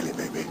for a jelly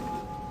baby?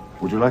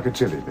 Would you like a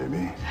jelly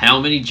baby?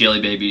 How many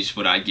jelly babies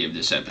would I give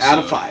this episode? Out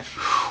of 5.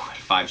 Whew, out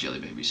of 5 jelly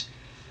babies.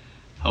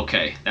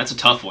 Okay, that's a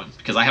tough one,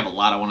 because I have a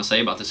lot I want to say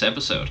about this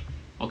episode.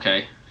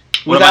 Okay.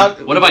 What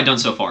have I done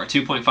so far?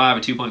 2.5, a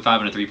 2.5,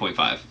 and a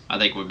 3.5. I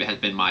think has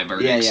been my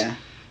verdicts. Yeah.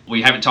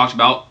 We haven't talked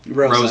about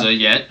Rosa. Rosa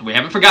yet. We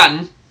haven't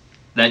forgotten.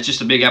 That's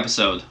just a big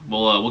episode.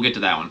 We'll get to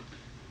that one.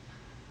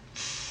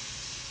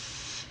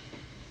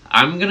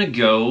 I'm gonna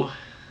go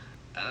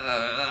with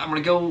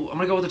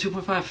a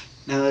 2.5.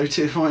 Another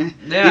 2 point.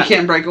 Yeah. You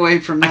can't break away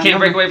from that. I can't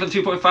break number? away from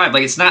the 2.5.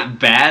 Like, it's not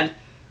bad,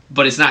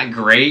 but it's not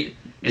great.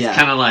 It's Yeah.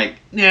 kind of like,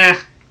 yeah.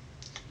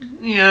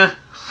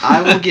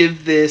 I will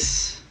give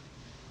this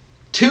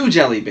 2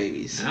 jelly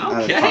babies. out of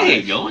Okay,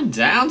 5. going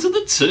down to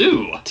the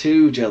 2.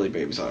 2 jelly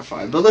babies out of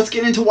 5. But let's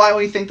get into why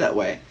we think that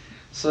way.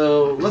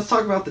 So let's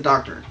talk about the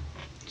doctor.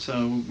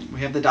 So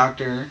we have the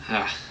doctor.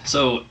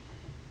 So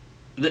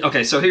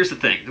here's the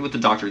thing with the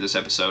doctor of this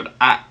episode.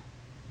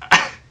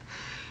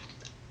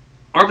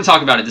 I've been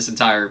talking about it this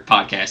entire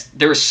podcast.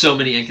 There are so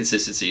many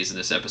inconsistencies in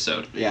this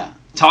episode. Yeah.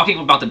 Talking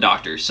about the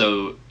doctor,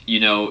 so,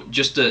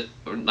 just to,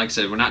 like I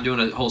said, we're not doing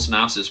a whole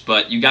synopsis,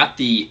 but you got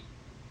the,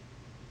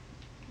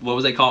 what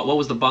was they called? What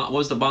was the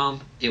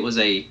bomb? It was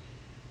what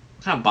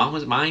kind of bomb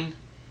was it? Mine?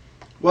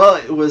 Well,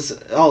 it was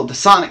the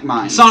sonic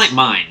mine. Sonic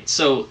mine.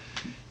 So,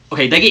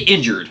 okay, they get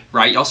injured,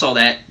 right? Y'all saw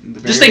that. The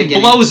This very thing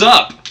beginning. blows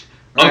up.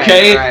 Right,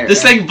 Okay? right,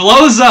 This right. thing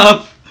blows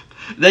up.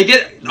 They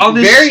get on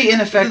this Very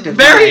ineffective.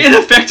 very mine.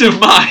 ineffective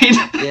mine.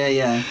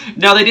 Yeah.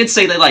 Now, they did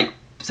say they, I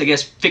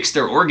guess, fixed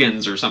their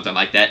organs or something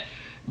like that.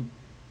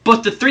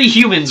 But the 3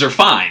 humans are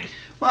fine.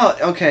 Well,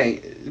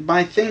 okay.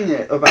 My thing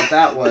about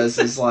that is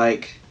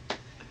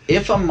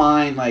if a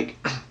mine,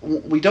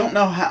 we don't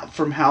know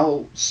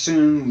how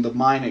soon the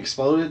mine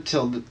exploded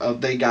till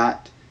they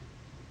got.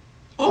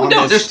 Oh, On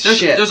no, this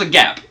ship. there's a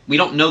gap. We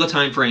don't know the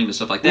time frame and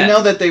stuff like that. We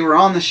know that they were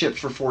on the ship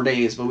for 4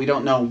 days, but we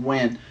don't know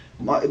when.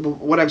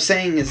 What I'm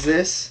saying is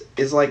this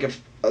is like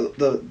if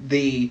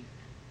the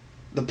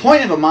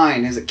point of a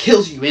mine is it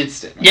kills you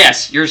instantly.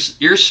 Yes,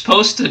 you're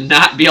supposed to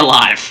not be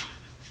alive.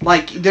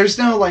 Like there's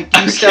no you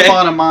Okay. step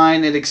on a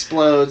mine, it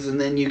explodes, and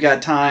then you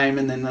got time,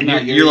 and then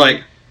You're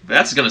like,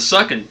 that's gonna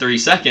suck in 3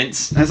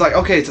 seconds. And it's like,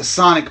 okay, it's a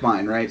sonic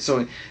mine, right?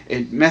 So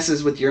it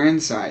messes with your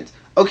insides.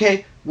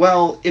 Okay,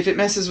 well, if it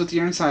messes with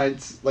your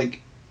insides,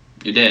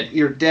 You're dead.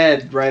 you're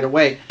dead right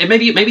away. And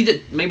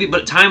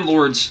but Time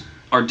Lords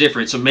are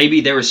different, so maybe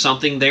there was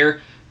something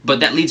there. But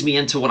that leads me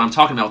into what I'm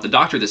talking about with the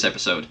Doctor this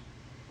episode.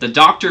 The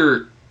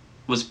Doctor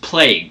was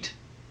plagued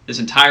this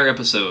entire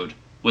episode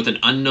with an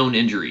unknown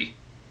injury,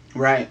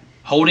 Right.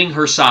 holding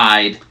her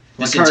side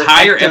this Like her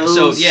entire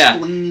episode. Yeah,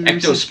 ectospleen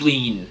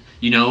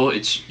or ectospleen.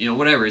 It's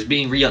whatever. It's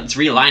it's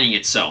realigning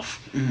itself.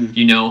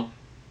 Mhm.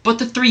 But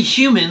the 3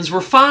 humans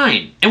were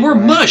fine, and we're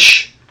Right.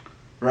 mush.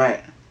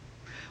 Right.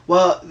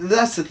 Well,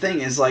 that's the thing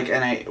is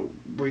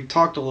we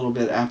talked a little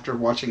bit after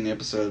watching the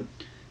episode.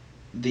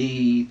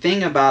 The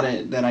thing about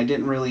it that I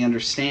didn't really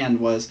understand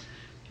was,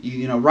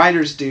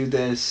 writers do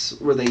this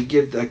where they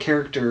give the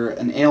character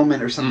an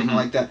ailment or something Mhm.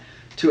 like that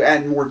to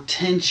add more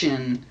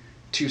tension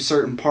to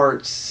certain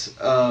parts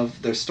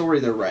of the story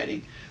they're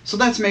writing. So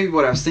that's maybe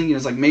what I was thinking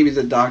is maybe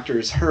the doctor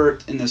is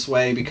hurt in this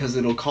way because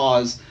it'll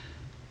cause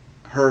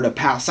her to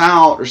pass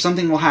out or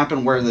something will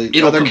happen where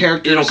the other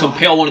characters It'll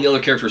compel one of the other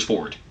characters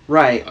forward.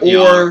 right, Yeah,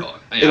 or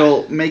yeah.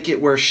 it'll make it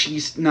where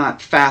she's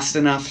not fast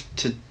enough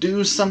to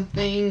do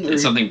something, or, And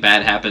something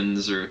bad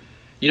happens, or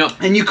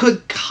and you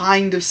could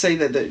kind of say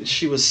that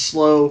she was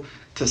slow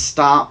to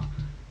stop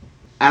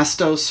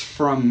Astos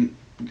from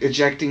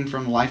ejecting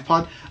from the life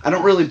pod. I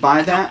don't really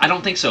buy that. I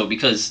don't think so,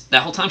 because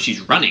that whole time she's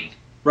running.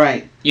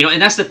 Right. You know,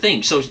 and that's the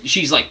thing. So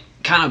she's like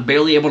kind of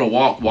barely able to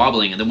walk,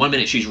 wobbling, and then 1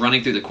 minute she's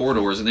running through the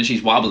corridors, and then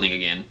she's wobbling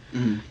again.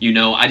 Mm-hmm. You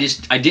know, I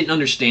didn't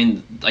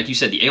understand, like you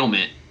said, the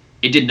ailment.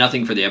 It did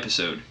nothing for the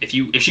episode. If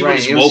she would have Right,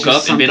 just it was woke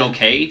just up and been something-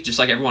 okay, just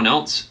like everyone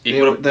else, it It-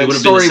 would have the been the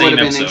story same would have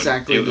been episode.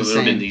 exactly It the would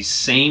have been same. the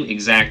same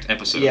exact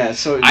episode. Yeah,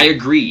 so- I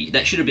agree.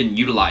 That should have been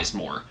utilized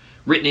more.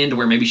 Written into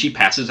where maybe she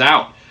passes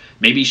out.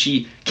 Maybe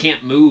she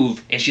can't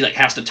move and she like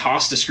has to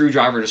toss the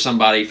screwdriver to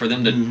somebody for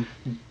them to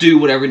Mm-hmm. do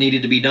whatever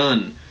needed to be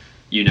done,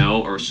 you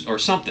know, or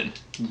something.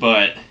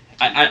 But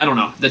I don't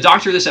know. The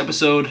doctor this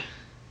episode,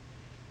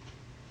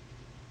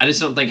 I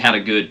just don't think had a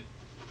good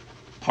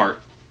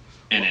part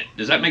in it.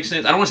 Does that make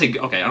sense? I don't want to say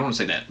okay. I don't want to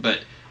say that,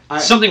 but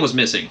something was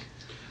missing,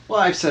 Well,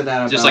 I've said that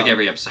about... just like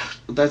every episode.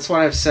 That's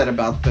what I've said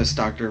about this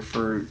Doctor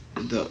for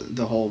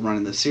the whole run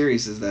of the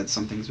series, is that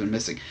something's been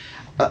missing.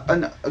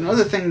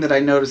 Another thing that I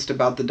noticed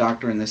about the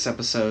Doctor in this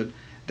episode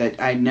that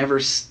I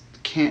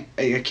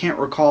can't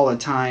recall a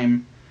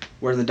time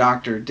where the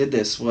Doctor did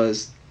this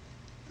was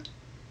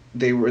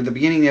they were at the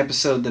beginning of the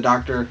episode. The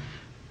Doctor,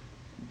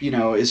 you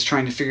know, is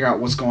trying to figure out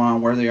what's going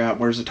on, where they're at,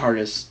 where's the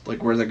TARDIS,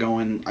 like where they're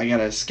going. I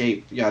gotta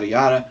escape, yada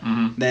yada.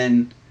 Mm-hmm.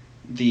 Then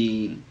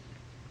the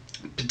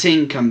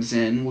Pating comes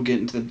in. We'll get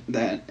into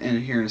that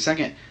here in a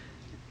second.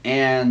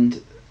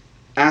 And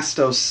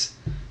Astos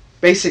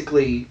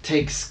basically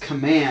takes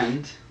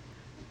command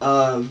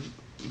of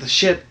the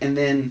ship and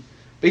then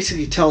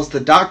basically tells the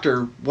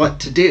Doctor what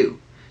to do.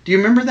 Do you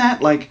remember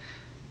that? Like,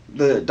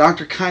 the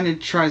Doctor kind of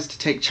tries to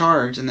take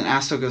charge, and then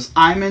Astos goes,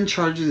 I'm in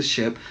charge of the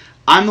ship.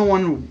 I'm the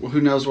one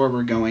who knows where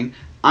we're going.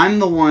 I'm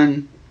the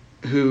one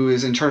who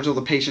is in charge of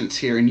the patients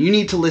here, and you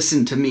need to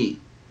listen to me.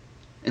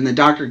 And the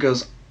Doctor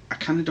goes, I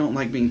kind of don't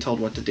like being told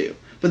what to do.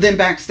 But then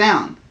backs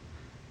down.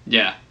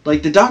 Yeah,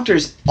 Like, the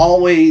Doctor's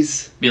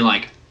always... being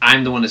like,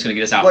 I'm the one that's going to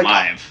get us out Like-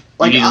 live.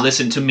 like, you need to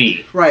listen to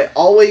me. Right,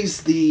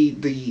 always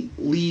the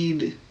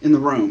lead in the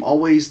room.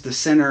 Always the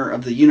center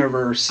of the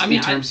universe I mean,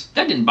 in terms...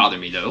 that didn't bother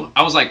me though.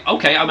 I was like,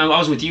 okay. I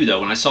was with you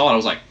though when I saw it. I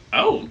was like,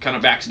 oh, kind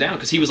of backs down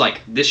because he was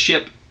like, this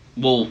ship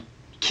will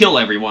kill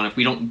everyone if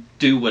we don't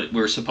do what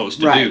we're supposed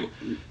to Right.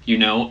 do, you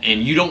know.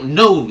 And you don't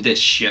know this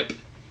ship.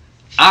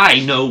 I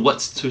know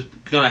what's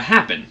gonna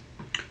happen,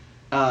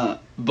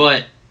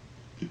 but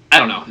I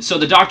don't know. So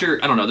the Doctor,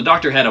 I don't know. The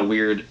Doctor had a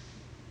weird.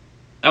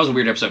 That was a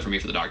weird episode for me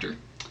for the Doctor.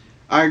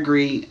 I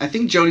agree. I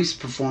think Jodie's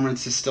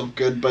performance is still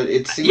good, but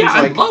it seems Yeah,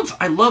 like...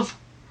 I love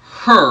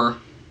her,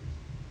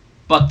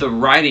 but the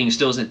writing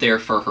still isn't there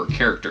for her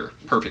character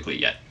perfectly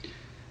yet.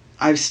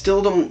 I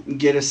still don't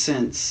get a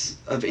sense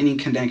of any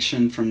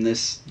connection from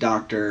this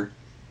Doctor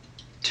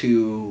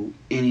to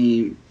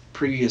any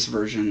previous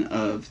version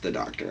of the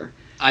Doctor.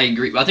 I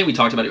agree. I think we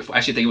talked about it before.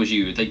 Actually, I think it was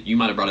you. I think you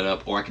might have brought it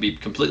up, or I could be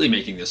completely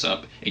making this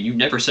up, and you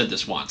never said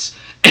this once.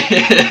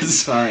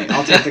 Sorry,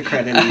 I'll take the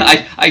credit.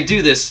 I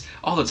do this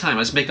all the time.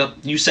 I just make up.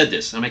 You said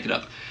this. I make it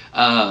up.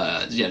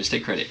 Yeah, just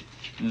take credit.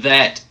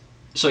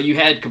 So you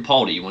had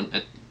Capaldi when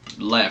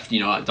left. You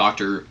know,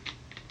 Doctor,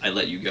 I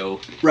let you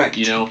go. Right.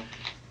 You know,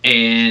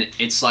 and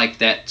it's like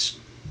that.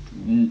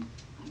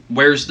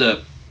 Where's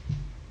the?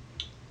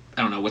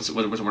 I don't know what's the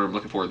word I'm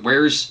looking for.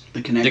 Where's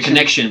The connection? The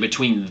connection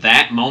between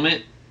that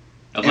moment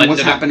of And letting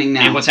what's happening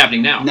now. and what's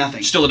happening now.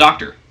 Nothing. Still a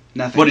Doctor.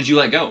 Nothing. What did you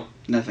let go?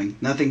 Nothing.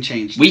 Nothing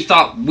changed. We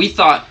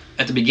thought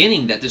at the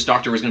beginning that this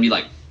Doctor was going to be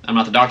like, I'm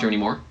not the Doctor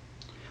anymore.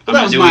 I'm that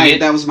not was doing it.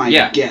 That was my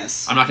Yeah.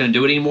 guess. I'm not going to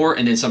do it anymore.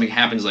 And then something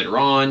happens later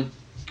on.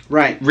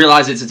 Right.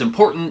 Realizes it's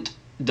important.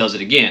 Does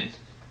it again.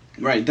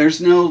 Right.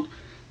 There's no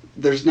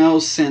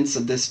sense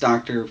of this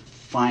Doctor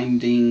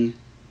finding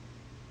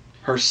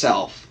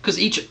herself. Because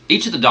each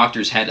of the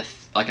Doctors had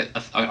I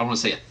don't want to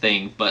say a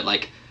thing, but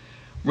like,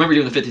 remember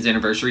doing the 50th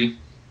anniversary,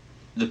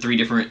 the 3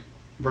 different.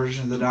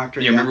 Version of the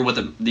Doctor. You remember what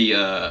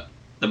the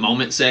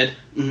moment said?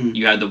 Mhm.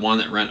 You had the one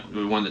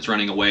that's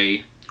running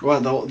away. Well,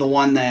 the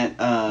one that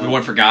The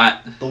one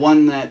forgot. the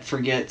one that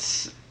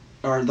forgets,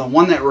 or the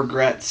one that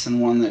regrets,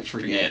 and one that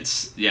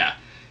forgets. Yeah.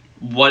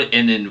 What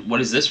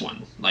is this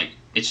one? Like,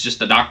 it's just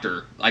the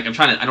Doctor. Like,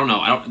 I don't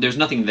know. There's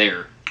nothing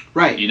there.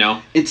 Right. You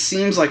know? It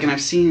seems like, and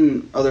I've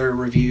seen other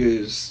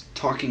reviews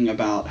talking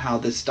about how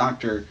this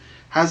Doctor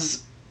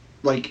has,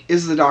 like,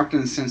 is the Doctor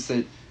in the sense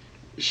that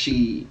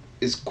she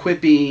is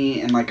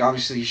quippy and, like,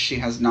 obviously she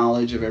has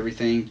knowledge of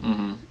everything,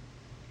 Mm-hmm.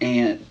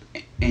 and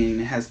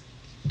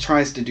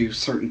tries to do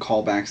certain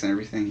callbacks and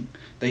everything.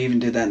 They even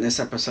did that in this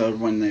episode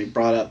when they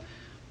brought up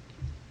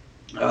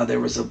there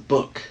was a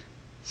book,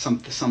 some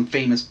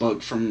famous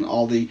book from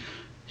all the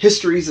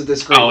histories of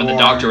this great war. Oh, and the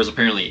Doctor was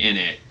apparently in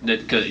it.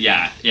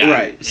 Yeah.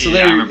 Right. So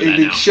yeah, I remember that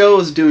the now. show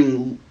is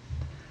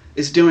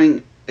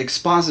doing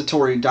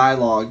expository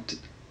dialogue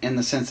in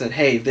the sense that,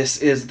 hey, this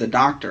is the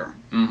Doctor.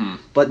 Mm-hmm.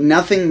 But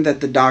nothing that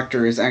the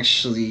Doctor is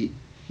actually,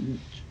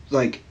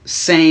 like,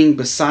 saying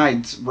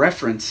besides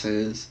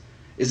references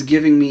is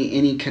giving me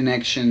any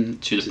connection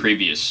To the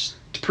previous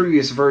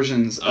previous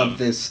versions of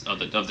this. of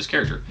this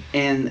character.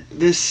 And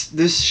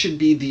this should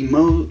be the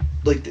most,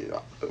 like,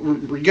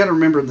 we got to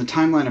remember the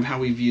timeline of how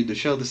we viewed the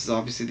show. This is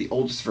obviously the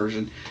oldest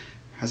version.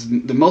 has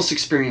the most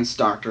experienced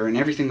doctor and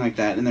everything like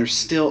that, and there's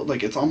still,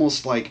 like, it's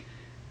almost like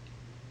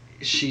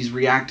she's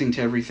reacting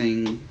to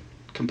everything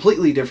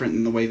completely different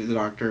than the way that the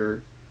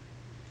doctor...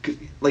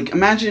 Like,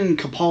 imagine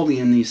Capaldi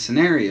in these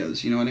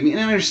scenarios, you know what I mean? And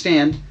I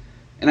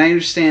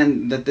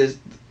understand that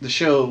the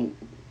show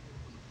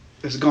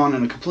has gone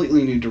in a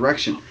completely new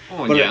direction.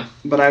 Oh, but, yeah.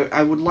 But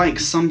I would like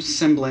some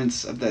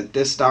semblance of that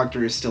this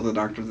doctor is still the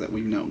doctor that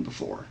we've known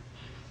before.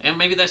 And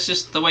maybe that's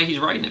just the way he's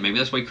writing it. Maybe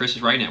that's the way Chris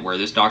is writing it, where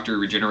this doctor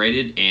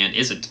regenerated and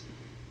isn't.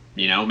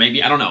 You know,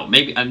 maybe, I don't know.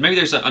 Maybe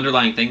there's an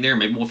underlying thing there.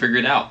 Maybe we'll figure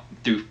it out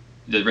through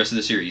the rest of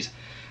the series.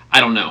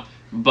 I don't know.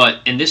 But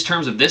in this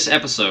terms of this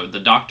episode, the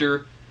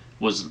doctor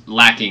was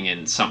lacking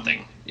in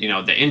something. You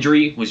know, the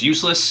injury was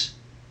useless.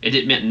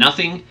 It meant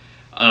nothing.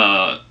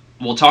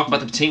 We'll talk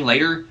about the Pating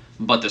later,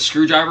 but the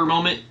screwdriver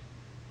moment,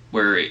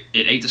 where it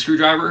ate the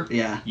screwdriver,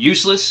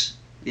 useless.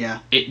 Yeah.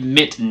 It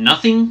meant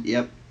nothing.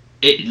 Yep.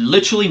 It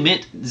literally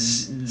meant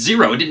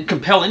zero. It didn't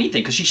compel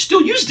anything because she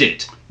still used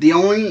it. The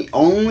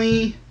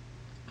only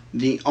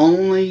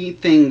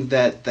thing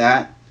that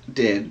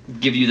did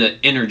Give you the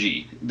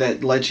energy.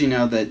 that let you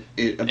know that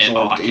it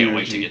absorbed I can't energy.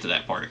 wait to get to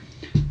that part.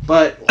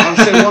 But I'll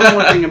say one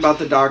more thing about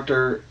the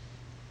Doctor,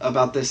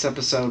 about this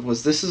episode,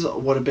 was this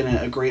would have been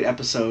a great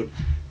episode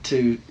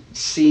to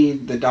see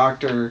the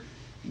Doctor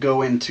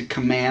go into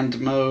command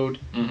mode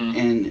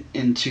and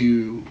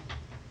into,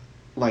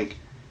 like,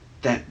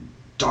 that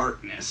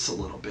darkness a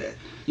little bit.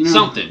 You know?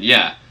 Something,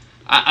 yeah.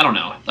 I don't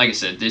know. Like I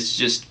said,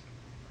 it's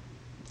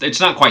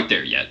not quite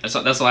there yet. That's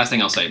the last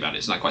thing I'll say about it.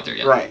 It's not quite there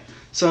yet. Right.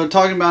 So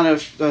talking about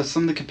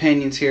some of the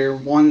companions here,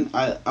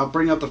 I'll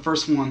bring up the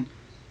first one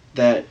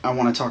that I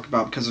want to talk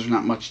about because there's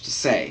not much to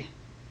say,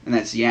 and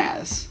that's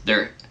Yaz.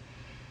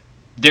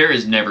 There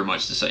is never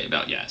much to say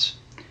about Yaz.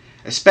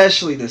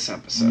 Especially this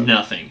episode.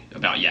 Nothing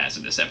about Yaz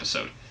in this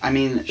episode. I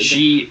mean...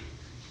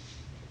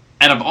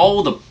 out of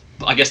all the,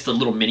 I guess, the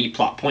little mini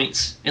plot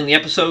points in the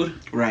episode...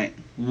 Right.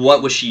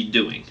 What was she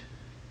doing?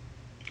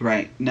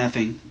 Right.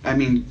 Nothing. I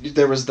mean,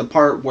 there was the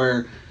part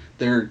where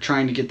they're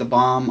trying to get the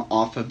bomb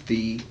off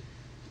the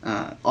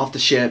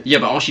ship. Yeah,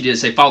 but all she did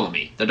is say, "Follow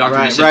me." The doctor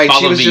just said, right.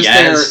 "Follow She was me." just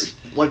Yaz.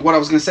 there. Like, what I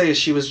was going to say is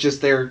she was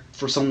just there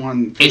for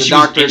someone, for And the she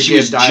doctor was, to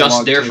give dialogue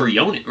just there to. for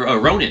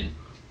Ronan.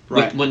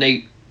 Right. When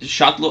they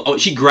shot the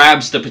she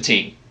grabs the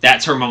Pating.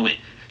 That's her moment.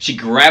 She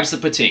grabs the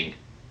Pating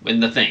in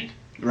the thing.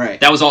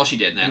 Right. That was all she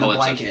did in that In the whole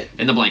blanket. episode.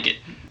 In the blanket.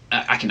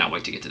 I cannot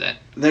wait to get to that.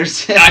 I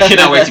I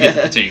cannot wait to get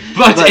to the Pating.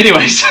 But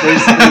anyways.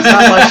 there's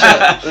not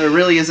much. There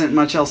really isn't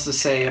much else to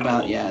say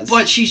about Yaz.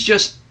 But she's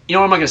just, you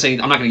know, I'm not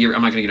gonna get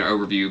an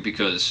overview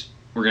because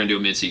we're gonna do a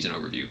mid-season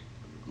overview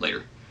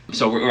later.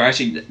 So we're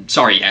actually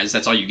sorry, Yaz.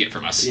 That's all you get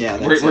from us. Yeah,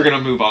 we're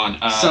gonna move on.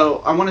 So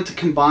I wanted to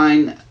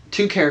combine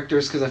two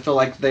characters because I feel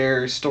like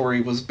their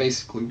story was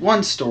basically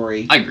one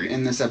story. I agree.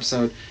 In this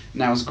episode,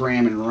 and that was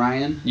Graham and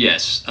Ryan.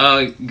 Yes,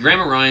 Graham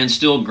and Ryan.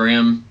 Still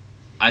Graham.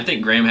 I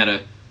think Graham had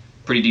a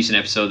pretty decent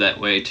episode that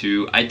way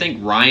too. I think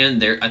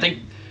Ryan. I think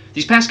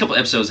these past couple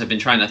episodes have been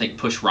trying to, I think,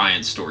 push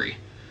Ryan's story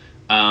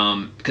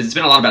because it's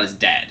been a lot about his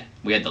dad.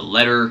 We had the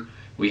letter.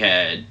 We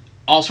had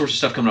all sorts of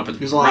stuff coming up with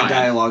There's a lot of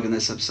dialogue in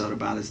this episode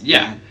about his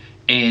dad.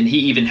 And he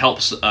even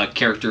helps a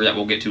character that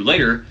we'll get to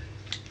later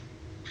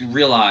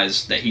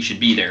realize that he should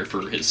be there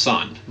for his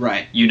son.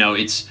 Right. You know,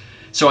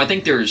 so I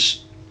think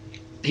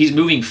he's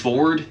moving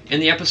forward in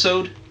the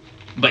episode,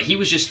 but he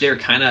was just there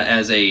kind of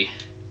as a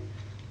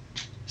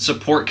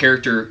support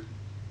character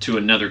to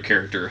another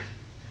character.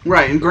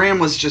 Right, and Graham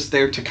was just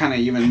there to kind of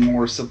even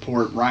more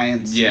support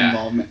Ryan's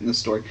involvement in the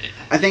story.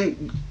 I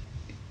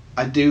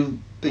do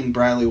think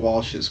Bradley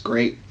Walsh is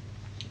great.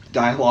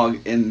 Dialogue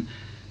in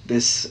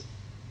this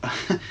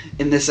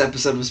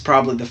episode was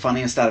probably the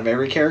funniest out of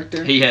every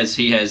character. He has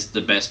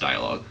the best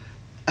dialogue.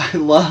 I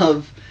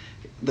love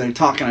they're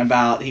talking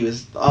about he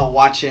was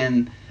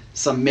watching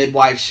some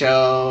midwife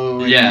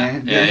show. Yeah.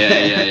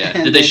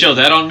 Did they show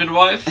that on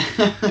Midwife?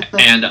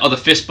 And the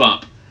fist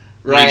bump.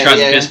 When Right, he tries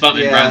to fist bump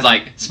and yeah. Brian's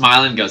like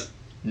smiling, goes,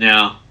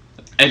 "No,"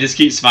 and just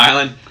keeps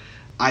smiling.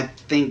 I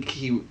think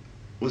he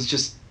was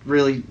just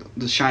really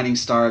the shining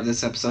star of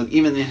this episode,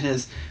 even in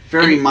his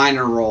very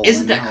minor role.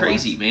 Isn't that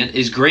crazy, man?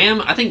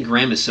 I think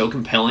Graham is so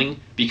compelling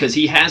because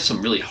he has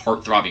some really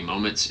heart-throbbing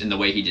moments in the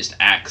way he just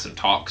acts and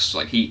talks.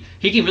 Like he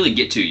can really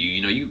get to you.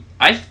 You know,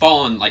 I've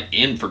fallen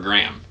in for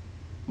Graham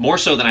more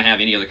so than I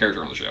have any other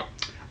character on the show.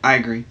 I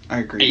agree.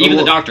 Even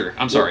the Doctor.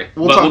 I'm sorry,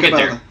 we'll but talk we'll get about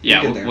there. it.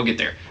 Yeah, we'll get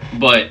there.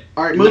 But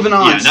all right, moving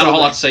on. Yeah, not a whole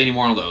lot to say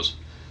anymore on those.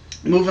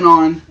 Moving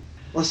on.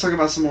 Let's talk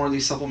about some more of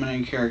these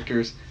supplementary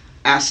characters.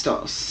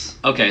 Astos.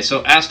 Okay,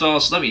 so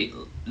Astos. Let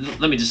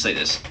me just say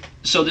this.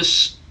 So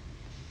this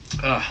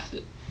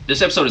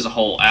episode as a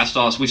whole,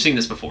 Astos, we've seen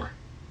this before,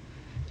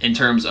 in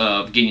terms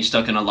of getting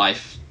stuck in a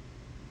life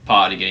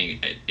pod and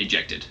getting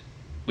ejected.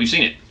 We've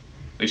seen it.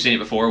 We've seen it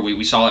before.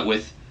 We saw it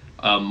with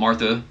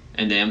Martha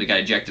and them. They got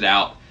ejected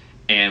out,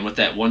 and with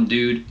that one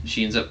dude,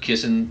 she ends up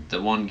kissing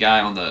the one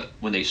guy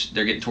when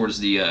they're getting towards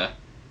the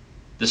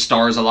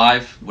stars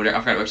alive. Whatever, I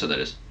forgot what episode that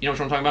is. You know which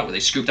one I'm talking about? Where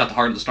they scooped out the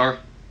heart of the star.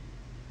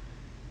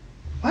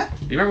 What?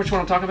 Do you remember which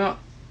one I'm talking about?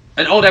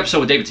 an old episode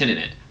with David Tennant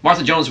in it.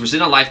 Martha Jones was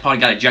in a life pod,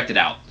 got ejected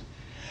out,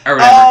 or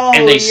whatever,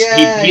 and he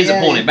ends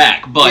up pulling it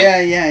back. But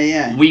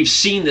we've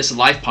seen this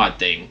life pod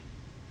thing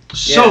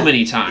so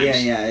many times.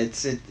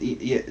 It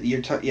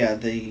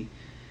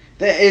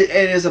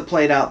is a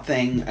played out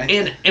thing.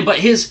 But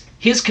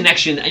his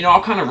connection,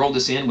 I'll kind of roll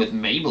this in with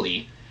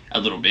Mabley a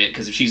little bit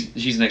because she's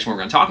the next one we're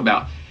going to talk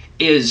about.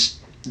 Is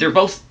they're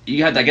both,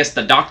 you had, I guess,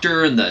 the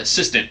doctor and the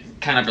assistant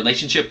kind of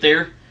relationship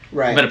there.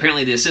 Right. But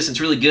apparently the assistant's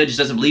really good, just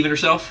doesn't believe in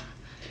herself.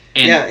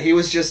 And he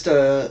was just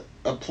a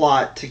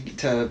plot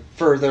to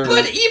further.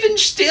 But even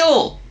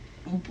still,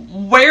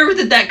 where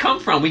did that come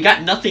from? We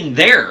got nothing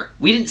there.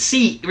 We didn't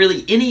see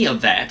really any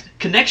of that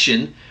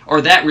connection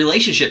or that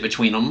relationship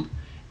between them.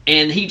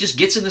 And he just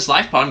gets in this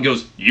life pod and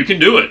goes, "You can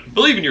do it.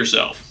 Believe in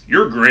yourself.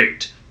 You're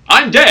great.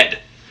 I'm dead."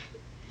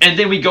 And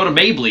then we go to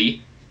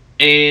Mabley,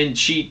 and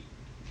she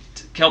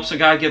helps a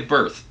guy give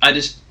birth.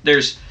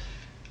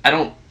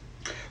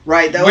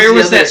 Right. Where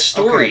was that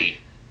story? Okay.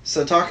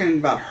 So talking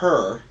about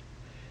her,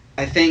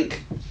 I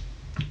think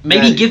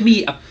maybe give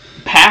me a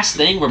past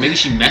thing where maybe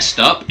she messed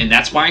up, and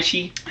that's why I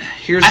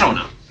don't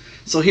know.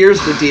 So here's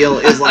the deal: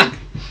 is like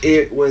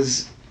the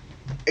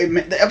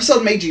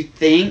episode made you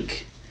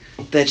think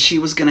that she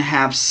was going to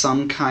have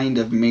some kind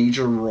of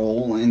major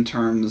role in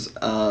terms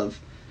of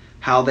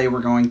how they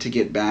were going to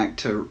get back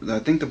to, I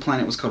think the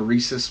planet was called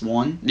Rhesus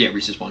 1. Yeah,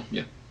 Rhesus 1,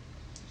 yeah.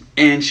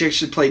 And she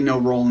actually played no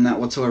role in that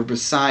whatsoever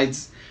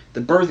besides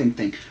the birthing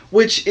thing,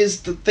 which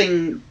is the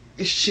thing,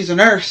 she's a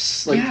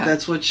nurse.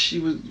 That's what she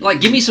was...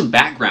 give me some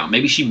background.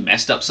 Maybe she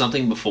messed up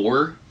something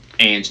before,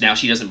 and now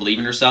she doesn't believe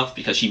in herself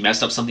because she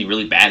messed up something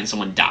really bad and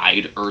someone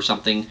died or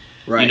something.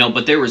 Right.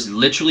 But there was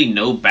literally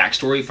no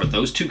backstory for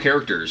those two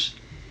characters.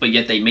 But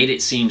yet they made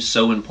it seem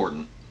so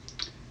important.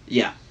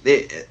 Yeah.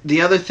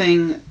 The other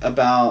thing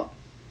about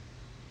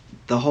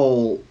the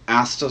whole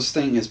Astos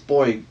thing is,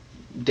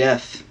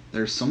 death.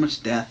 There's so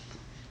much death.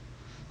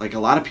 A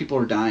lot of people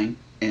are dying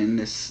in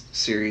this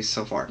series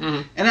so far.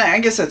 Mm-hmm. And I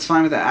guess that's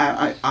fine with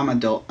that. I'm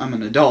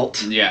an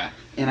adult. Yeah.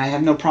 And I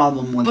have no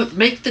problem with... But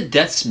make the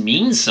deaths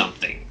mean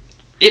something.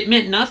 It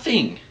meant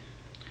nothing.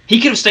 He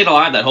could have stayed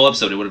alive that whole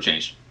episode. It would have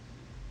changed.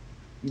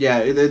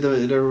 Yeah,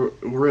 there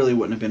really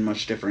wouldn't have been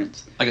much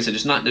difference. Like I said,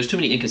 there's too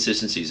many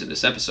inconsistencies in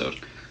this episode.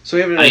 So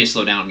we have I need to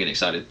slow down. I'm getting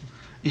excited.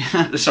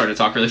 Yeah. Let's start to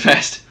talk really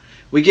fast.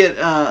 We get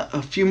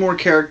a few more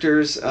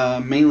characters.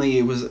 Mainly,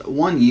 it was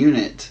one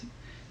unit.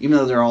 Even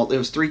though there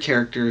was 3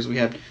 characters. We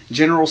have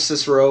General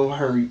Cicero,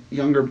 her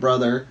younger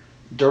brother,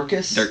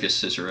 Durkis. Durkis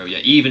Cicero, yeah.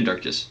 Even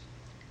Durkis.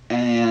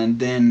 And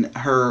then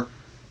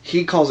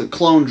he calls it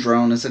clone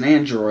drone. It's an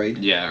android.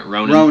 Yeah,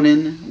 Ronan.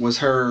 Ronan was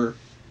her...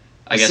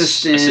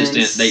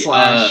 assistant. They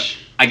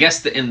I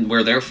guess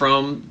where they're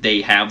from,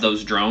 they have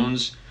those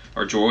drones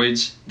or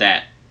droids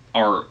that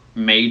are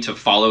made to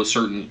follow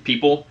certain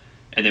people,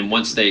 and then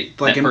once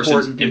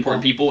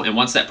important people, and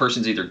once that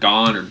person's either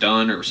gone or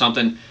done or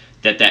something,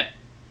 that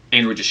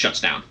android just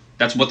shuts down.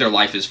 That's what their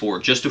life is for,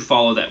 just to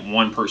follow that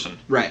one person.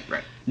 Right.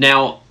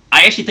 Now,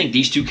 I actually think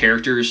these 2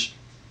 characters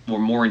were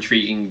more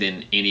intriguing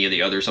than any of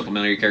the other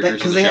supplementary characters.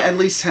 Because they at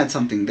least had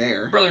something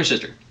there. Brother and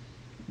sister.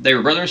 They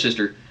were brother and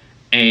sister.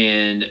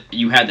 And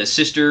you had the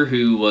sister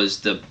who was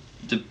the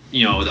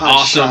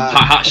awesome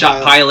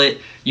hotshot pilot,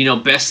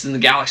 best in the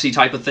galaxy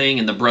type of thing,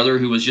 and the brother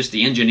who was just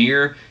the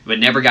engineer but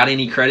never got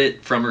any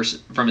credit from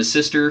his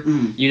sister.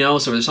 Mm-hmm.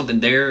 So there's something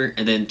there.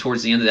 And then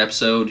towards the end of the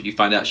episode, you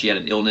find out she had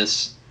an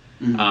illness.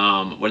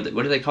 Mm-hmm. What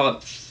do they call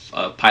it?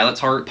 Pilot's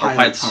heart.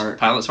 Pilot's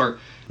heart.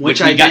 Which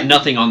we got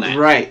nothing on that.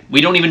 Right.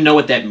 We don't even know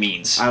what that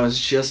means. I was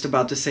just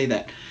about to say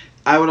that.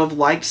 I would have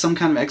liked some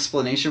kind of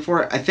explanation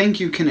for it. I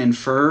think you can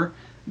infer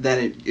that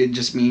it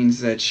just means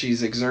that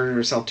she's exerted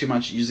herself too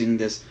much using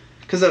this,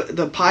 because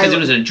the pilot. Because it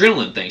was an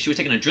adrenaline thing. She was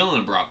taking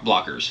adrenaline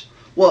blockers.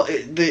 Well,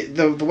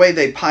 the way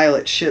they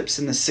pilot ships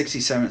in the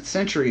 67th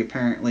century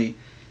apparently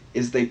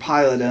is they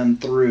pilot them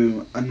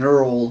through a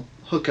neural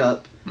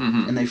hookup,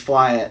 mm-hmm. and they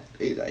fly it.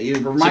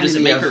 It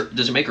reminded me of,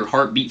 does it make her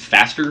heart beat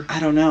faster? I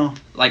don't know.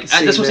 That's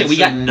what I'm saying. We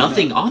got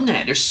nothing on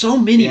that. There's so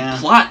many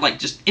plot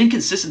just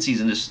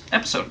inconsistencies in this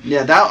episode.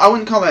 Yeah, I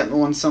wouldn't call that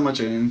one so much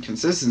an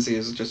inconsistency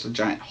as just a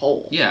giant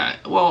hole. Yeah,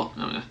 well,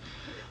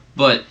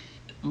 but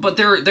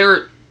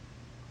they're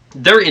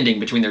ending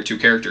between their 2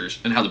 characters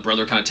and how the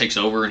brother kind of takes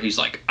over and he's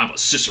like, I'm a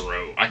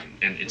Cicero,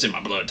 and it's in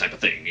my blood type of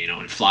thing,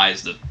 and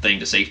flies the thing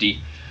to safety.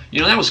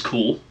 That was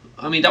cool.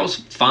 I mean, that was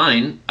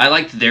fine. I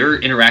liked their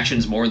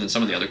interactions more than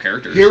some of the other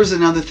characters. Here was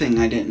another thing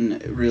I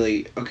didn't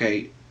really...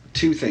 Okay,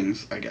 2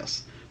 things, I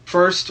guess.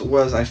 First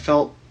was I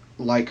felt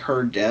like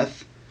her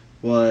death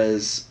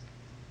was,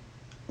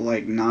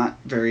 not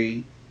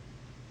very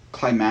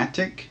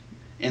climactic.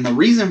 And the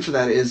reason for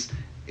that is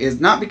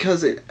not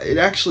because it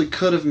actually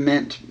could have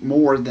meant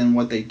more than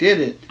what they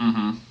did it.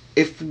 Mm-hmm.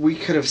 If we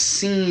could have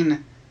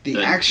seen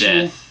the actual...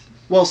 Death.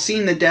 Well,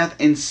 seen the death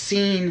and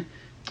seen...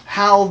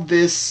 how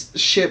this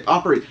ship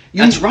operates.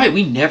 That's right.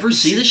 We never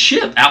see the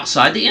ship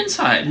outside the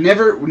inside.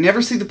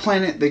 Never see the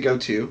planet they go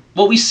to.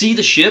 Well, we see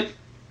the ship,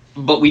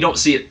 but we don't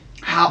see it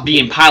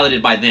being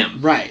piloted by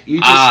them. Right.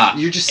 You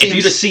just see if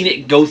you'd have seen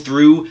it go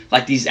through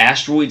like these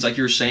asteroids, like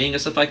you were saying,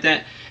 and stuff like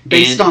that,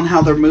 based on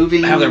how they're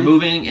moving,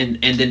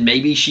 and then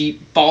maybe she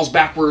falls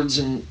backwards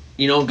and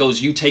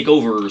goes, "You take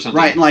over" or something.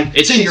 Right, like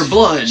it's in your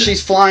blood.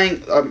 She's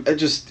flying.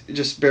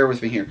 Just bear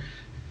with me here.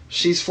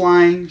 She's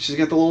flying. She's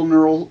got the little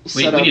neural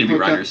setup. We need to be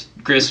writers,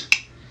 Chris.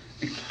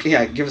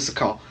 Yeah, give us a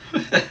call.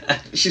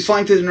 She's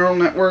flying through the neural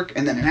network,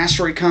 and then an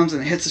asteroid comes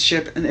and it hits the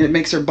ship, and it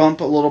makes her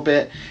bump a little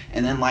bit,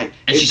 and then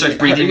she starts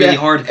breathing really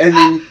hard, and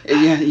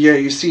then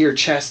you see her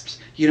chest,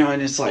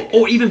 and it's like,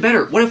 or even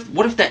better,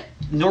 what if that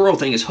neural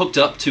thing is hooked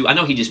up to? I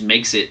know he just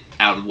makes it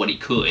out of what he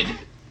could,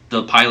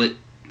 the pilot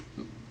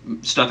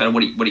stuff out of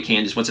what he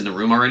can, just what's in the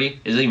room already.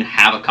 It doesn't even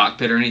have a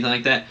cockpit or anything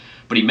like that,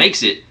 but he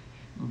makes it.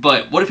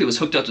 But what if it was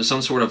hooked up to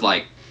some sort of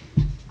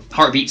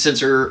heartbeat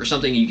sensor or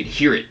something, and you could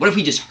hear it? What if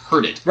we just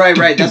heard it?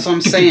 Right. That's what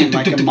I'm saying,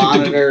 like a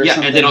monitor or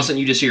something. And then all of a sudden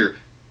you just hear...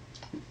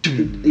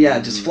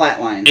 Yeah, just flat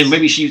lines. And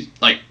maybe she's,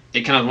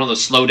 it kind of one of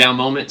those slow down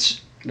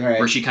moments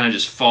where she kind of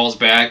just falls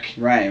back.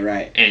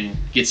 Right. And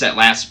gets that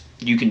last,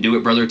 "You can do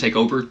it, brother, take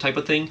over" type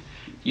of thing.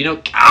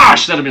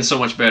 Gosh, that'd have been so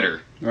much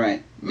better.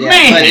 Right. Yeah,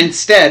 Man! But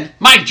instead...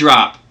 Mic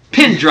drop.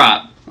 Pin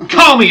drop.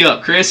 Call me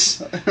up,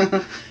 Chris.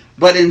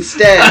 But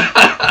instead,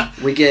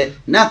 we get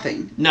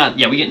nothing.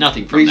 We get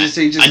nothing from that.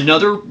 Just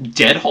another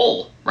dead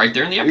hole right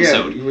there in the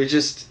episode. Yeah, we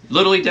just...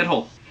 Literally dead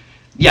hole.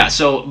 Yeah,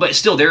 but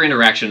still, their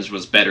interactions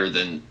was better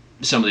than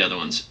some of the other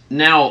ones.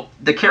 Now,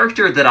 the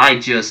character that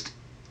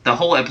the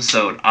whole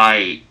episode,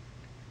 I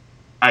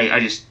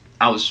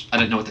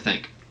didn't know what to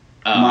think.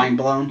 Mind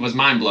blown? Was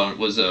mind blown.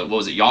 Was, what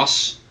was it,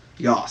 Yoss?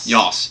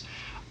 Yoss.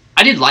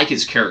 I did like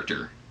his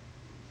character,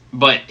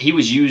 but he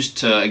was used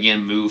to,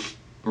 again, move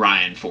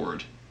Ryan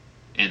forward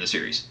in the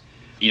series.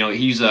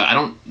 He's I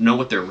don't know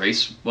what their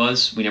race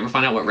was. We never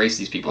find out what race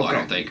these people are, I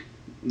don't think.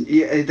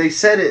 Yeah, they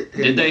said it.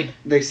 Did they?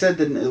 They said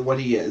what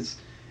he is,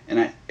 and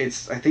I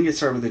think it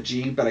started with a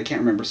G, but I can't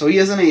remember. So he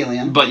is an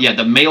alien. But yeah,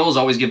 the males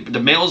give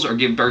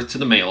birth to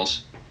the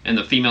males, and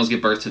the females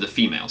give birth to the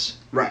females.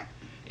 Right.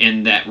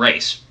 In that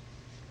race,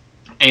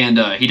 and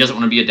he doesn't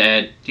want to be a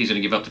dad. He's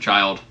going to give up the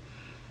child,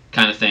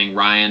 kind of thing.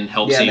 Ryan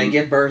helps him. Yeah, they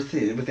give birth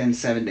within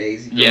 7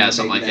 days. Yeah,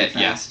 something like that.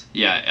 Fast.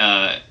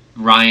 Yeah.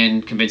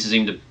 Ryan convinces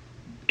him to.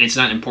 It's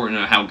not important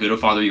how good a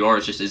father you are.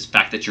 It's just the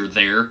fact that you're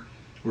there.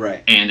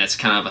 Right. And that's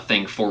kind of a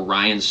thing for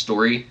Ryan's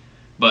story.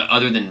 But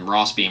other than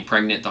Ross being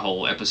pregnant, the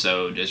whole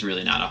episode is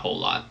really not a whole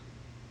lot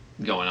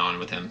going on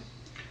with him.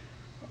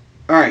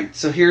 All right,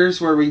 so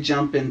here's where we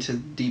jump into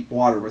deep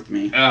water with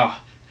me. Oh.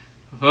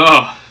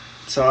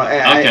 So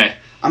okay.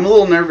 I'm a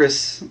little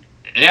nervous.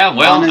 Yeah,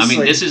 well, honestly. I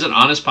mean, this is an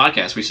honest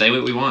podcast. We say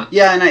what we want.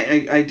 Yeah, and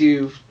I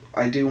do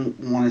want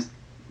to,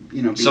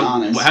 be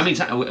honest. How many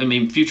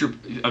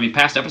times?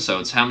 Past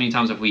episodes. How many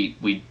times have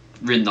we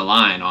ridden the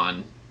line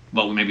on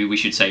what maybe we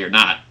should say or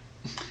not?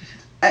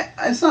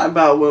 It's not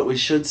about what we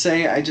should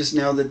say. I just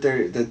know that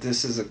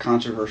this is a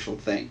controversial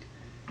thing.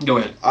 Go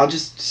ahead. I'll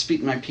just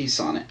speak my piece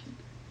on it.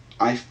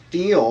 I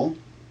feel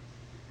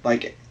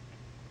like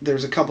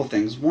there's a couple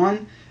things.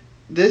 One,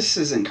 this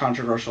isn't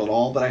controversial at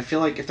all, but I feel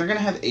like if they're going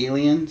to have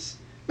aliens,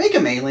 make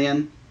them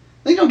alien.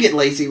 They don't get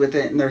lazy with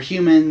it, and they're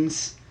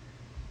humans.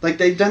 Like,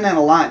 they've done that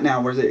a lot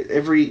now, where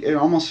it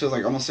almost feels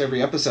like almost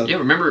every episode. Yeah,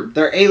 remember...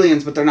 They're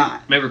aliens, but they're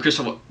not. Remember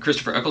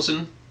Christopher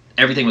Eccleston?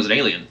 Everything was an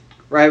alien.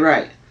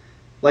 Right.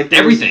 Like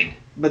everything.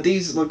 But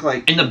these look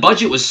like... And the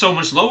budget was so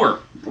much lower.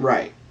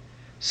 Right.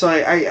 So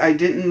I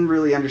didn't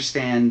really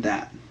understand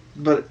that.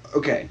 But,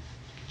 okay.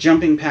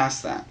 Jumping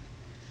past that.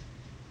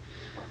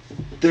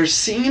 There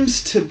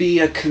seems to be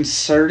a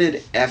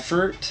concerted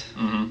effort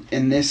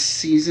in this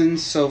season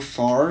so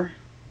far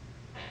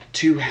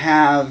to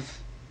have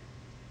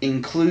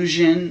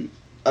inclusion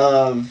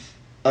of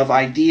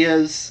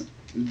ideas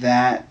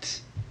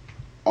that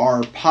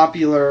are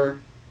popular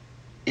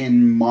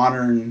in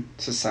modern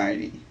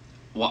society.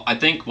 Well, I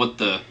think what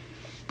the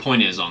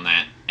point is on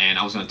that, and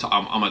I'm going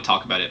to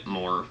talk about it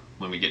more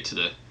when we get to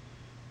the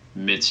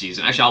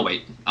mid-season.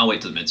 Actually, I'll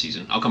wait till the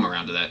mid-season. I'll come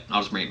around to that.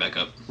 I'll just bring it back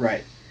up.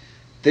 Right.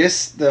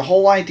 The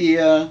whole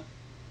idea,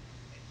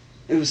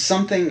 it was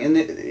something, and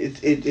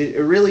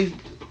it really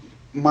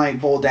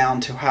might boil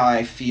down to how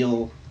I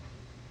feel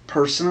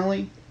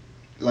personally,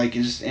 like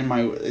just in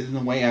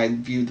the way I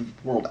view the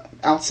world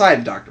outside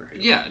of Doctor Who.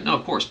 Yeah, no,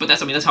 of course, but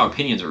that's how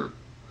opinions are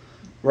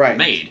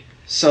made.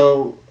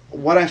 So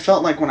what I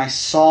felt like when I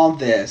saw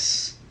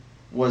this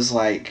was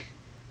like,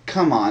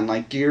 come on,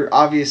 like you're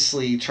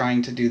obviously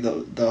trying to do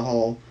the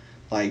whole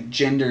like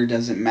gender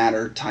doesn't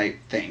matter type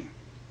thing.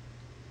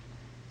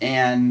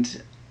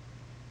 And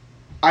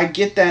I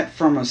get that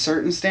from a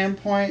certain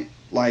standpoint,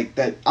 like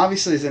that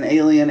obviously as an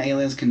alien,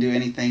 aliens can do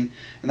anything,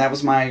 and that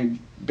was my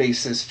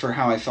basis for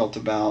how I felt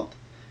about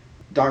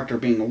Doctor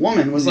being a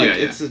woman, was like,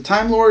 it's a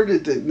Time Lord,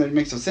 it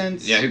makes no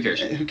sense. Yeah, who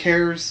cares? Who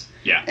cares?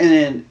 Yeah. And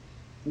then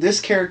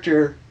this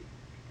character,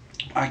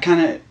 I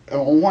kind of,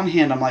 on one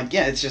hand, I'm like,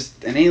 yeah, it's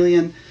just an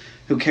alien,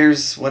 who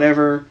cares,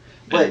 whatever.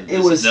 But And it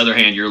was on the other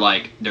hand, you're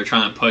like they're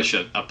trying to push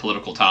a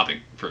political topic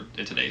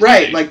in today's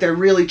right. day. Like they're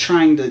really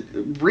trying to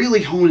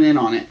really hone in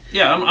on it.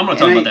 Yeah, I'm going to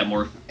talk about that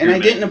more. And here I in a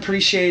minute. didn't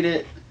appreciate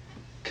it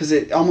because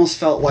it almost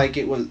felt like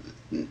it was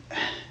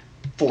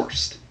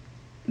forced.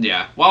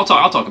 Yeah, well,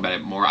 I'll talk about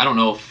it more. I don't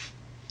know if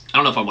I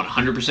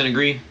 100%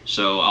 agree,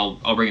 so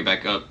I'll bring it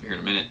back up here in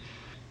a minute.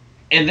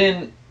 And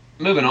then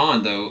moving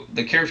on, though,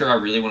 the character I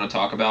really want to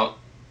talk about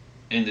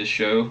in this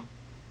show,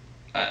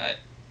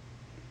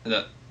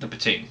 the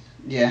Pating,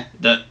 Yeah.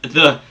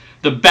 the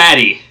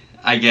baddie,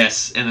 I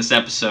guess, in this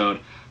episode.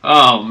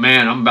 Oh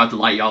man, I'm about to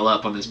light y'all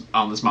up on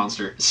this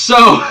monster. So,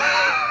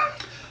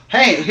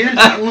 Hey,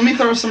 let me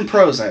throw some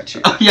pros at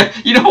you. yeah,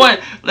 you know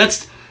what?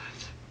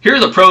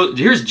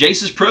 Here's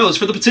Jace's pros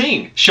for the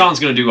Pating. Sean's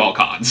gonna do all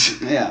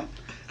cons. Yeah.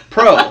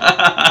 Pro.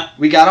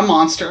 We got a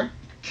monster.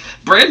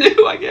 Brand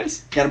new, I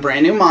guess. Got a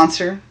brand new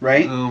monster,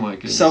 right? Oh my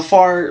goodness. So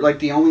far, like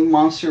the only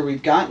monster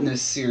we've got in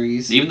this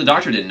series Even the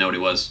doctor didn't know what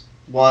it was.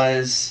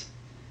 was,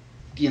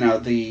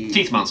 the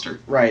Teeth monster.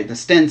 right, the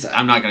Stenza.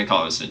 I'm not gonna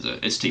call it a Stinza.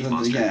 It's teeth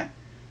monster. Yeah,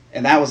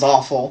 and that was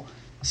awful.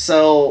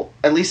 So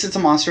at least it's a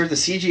monster. The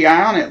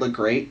CGI on it looked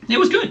great. It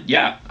was good.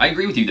 Yeah, I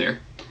agree with you there.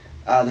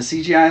 The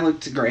CGI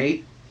looked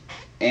great.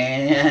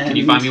 And Can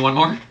you find me one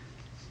more?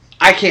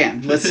 I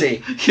can. Let's see.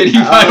 Can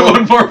you find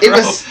one more? Bro?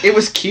 It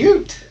was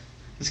cute.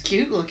 It was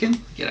cute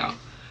looking. Get out.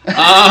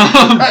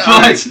 All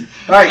But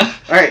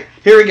right.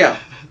 Here we go.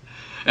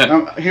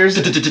 Here's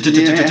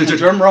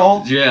drum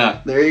roll.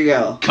 yeah, There you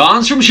go.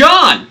 cons from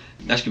Sean.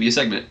 That should be a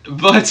segment.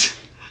 But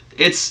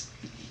it's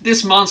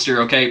this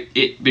monster.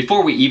 Okay,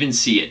 before we even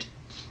see it,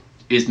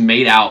 is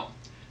made out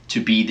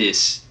to be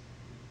this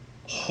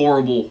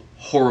horrible,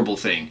 horrible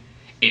thing.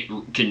 It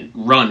can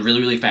run really,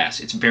 really fast.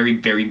 It's very,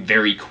 very,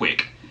 very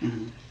quick.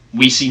 Mm-hmm.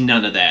 We see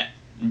none of that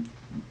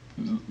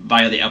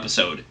via the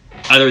episode,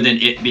 other than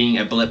it being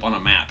a blip on a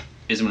map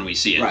is when we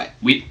see it. Right.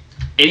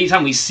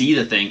 Anytime we see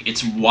the thing,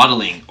 it's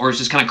waddling or it's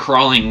just kind of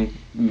crawling,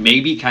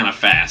 maybe kind of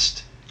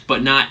fast,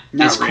 but not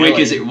as quick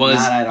really. as it was.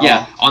 Not at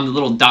yeah, all. on the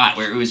little dot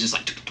where it was just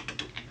like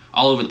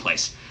all over the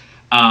place.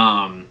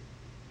 So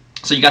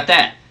you got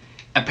that.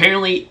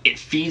 Apparently, it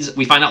feeds.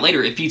 We find out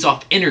later it feeds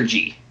off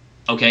energy.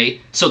 Okay,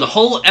 so the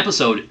whole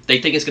episode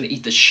they think it's going to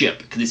eat the ship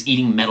because it's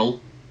eating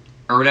metal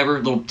or whatever,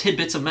 little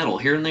tidbits of metal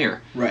here and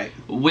there. Right.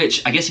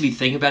 Which I guess if you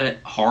think about it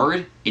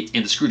hard,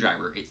 in the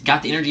screwdriver, it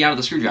got the energy out of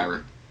the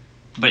screwdriver,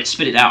 but it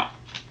spit it out.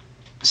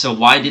 So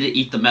why did it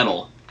eat the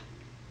metal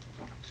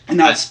And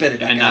not spit it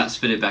back and out. not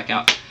spit it back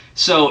out?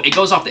 So it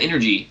goes off the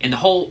energy, and the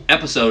whole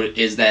episode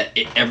is that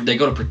they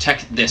go to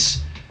protect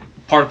this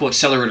particle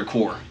accelerator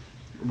core.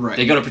 Right.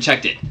 They go to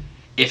protect it.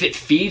 If it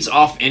feeds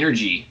off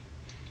energy,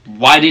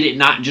 why did it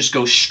not just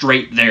go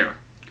straight there?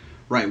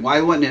 Right.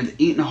 Why wouldn't it have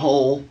eaten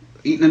another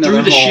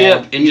Through the hole,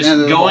 ship and eaten just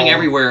another going hole,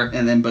 everywhere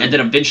and then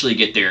eventually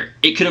get there?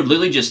 It could have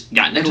literally just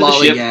gotten into the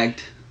ship. lollygagged.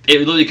 It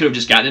literally could have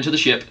just gotten into the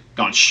ship,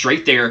 gone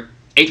straight there,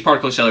 ate the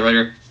particle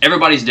accelerator,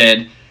 everybody's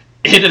dead,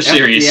 end of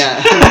series.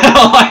 Yeah.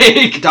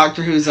 Like,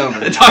 Doctor Who's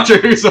over. Doctor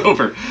Who's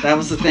over. That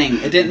was the thing.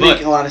 It didn't But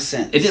make a lot of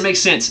sense. It didn't make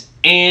sense.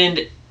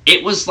 And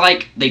it was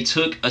like they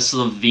took a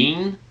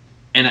Slovene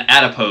and an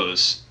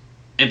adipose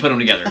and put them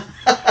together.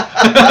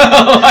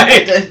 It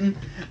like, didn't.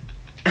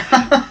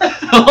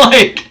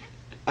 like,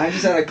 I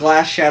just had a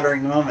glass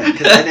shattering moment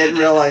because I didn't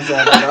realize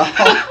that at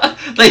all.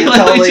 they It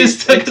literally totally,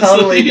 just took it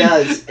totally a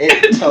Slovene does.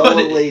 It and put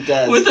totally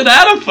does. with an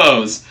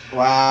adipose.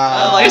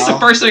 Wow. Like, it's the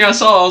first thing I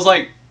saw. I was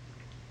like,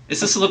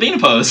 it's a Slovene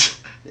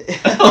pose.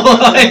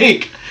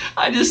 Like,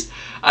 I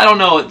don't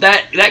know.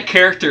 That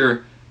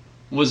character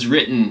was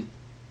written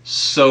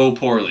so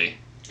poorly.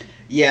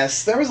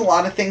 Yes, there was a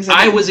lot of things. That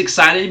I was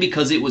excited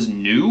because it was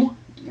new.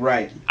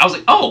 right. I was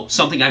like, oh,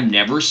 something I've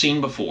never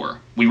seen before.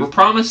 We were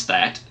promised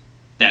that.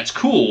 That's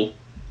cool.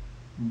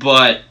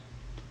 But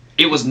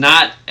it was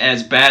not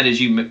as bad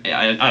as you...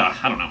 I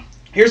don't know.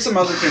 Here's some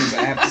other things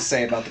I have to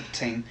say about the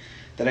Pating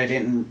that I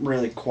didn't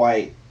really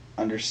quite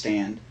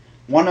understand.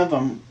 One of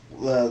them,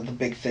 the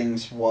big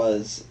things,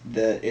 was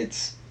that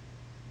its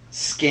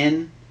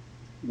skin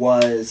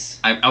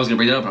was... I was going to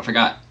bring that up, but I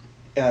forgot.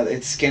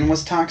 its skin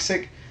was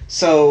toxic.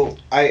 So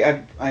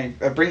I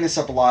bring this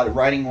up a lot.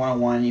 Writing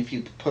 101, if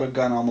you put a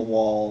gun on the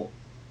wall,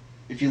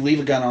 if you leave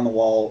a gun on the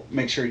wall,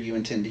 make sure you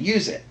intend to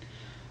use it.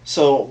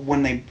 So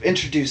when they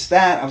introduced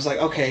that, I was like,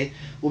 okay,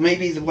 well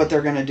maybe what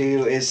they're going to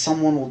do is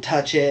someone will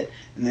touch it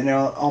and then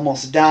it'll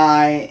almost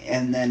die,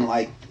 and then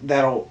like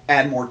that'll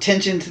add more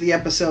tension to the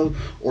episode.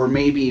 Or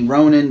maybe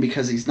Ronan,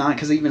 because he's not,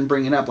 because they even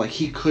bring it up, like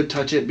he could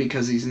touch it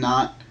because he's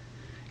not.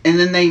 And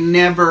then they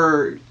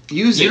never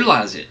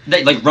Utilize it.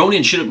 Like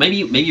Ronan should have...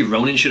 Maybe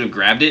Ronan should have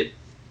grabbed it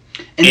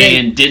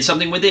and did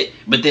something with it,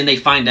 but then they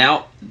find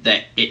out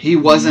that he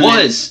wasn't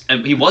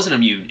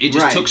immune. It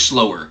just took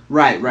slower.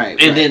 Right.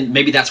 And then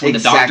maybe that's when the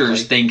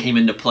doctor's thing came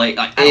into play.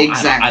 Like,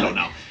 I don't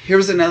know.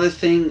 Here's another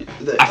thing.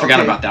 I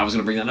forgot about that. I was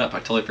going to bring that up. I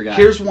totally forgot.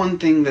 Here's one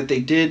thing that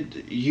they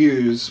did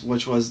use,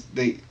 which was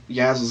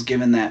Yaz was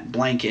given that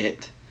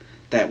blanket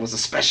that was a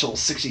special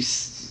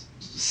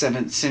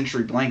 67th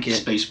century blanket.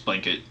 Space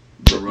blanket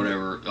or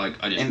whatever. Like,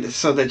 and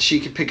so that she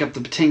could pick up the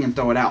Pating and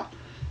throw it out.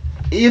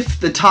 if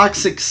the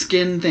toxic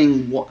skin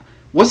thing,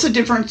 what's the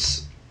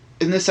difference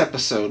in this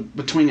episode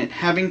between it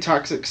having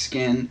toxic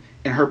skin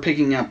and her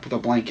picking up the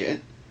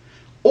blanket?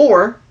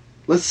 Or,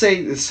 let's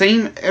say the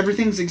same,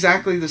 everything's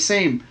exactly the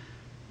same.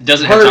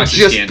 Doesn't have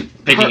toxic skin,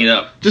 picking it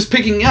up. Just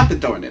picking it up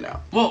and throwing it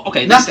out. Well,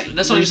 okay, Nothing.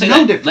 That's what I'm There's saying.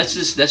 no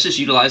difference. Let's just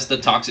utilize the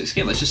toxic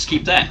skin. Let's just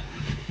keep that.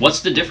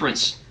 What's the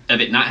difference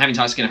of it not having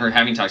toxic skin and her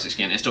having toxic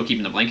skin and still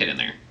keeping the blanket in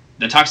there?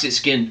 The toxic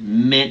skin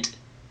meant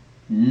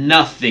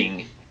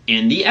nothing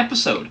in the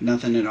episode.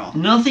 Nothing at all.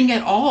 Nothing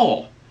at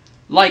all.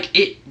 Like,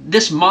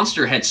 this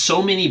monster had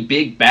so many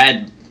big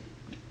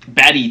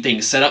baddie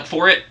things set up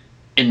for it,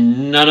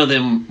 and none of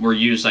them were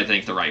used, I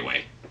think, the right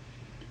way.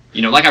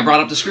 You know, like I brought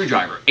up the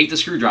screwdriver. Ate the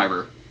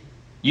screwdriver.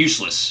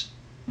 Useless.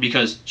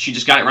 Because she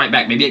just got it right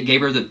back. Maybe it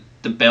gave her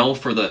the bell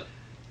for the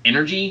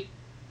energy,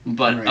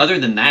 but Right. other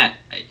than that,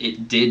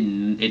 it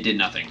did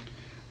nothing.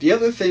 The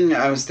other thing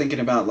I was thinking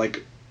about,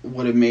 like,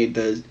 would have made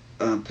the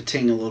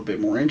Pating a little bit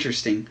more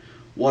interesting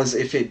was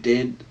if it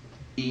did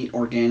eat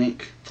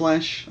organic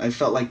flesh. I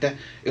felt like that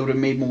it would have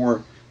made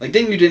more, like,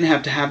 then you didn't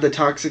have to have the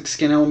toxic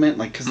skin element,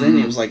 like, because then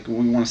it was like, we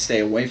want to stay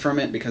away from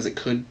it because it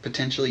could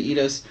potentially eat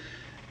us.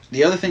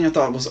 The other thing I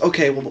thought was,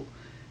 okay, well,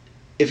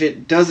 if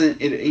it doesn't,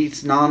 it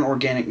eats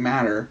non-organic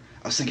matter.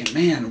 I was thinking,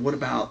 man, what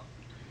about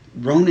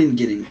Ronan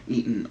getting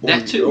eaten? Or,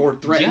 That too. Or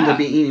threatened Yeah. to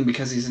be eaten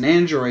because he's an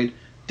android.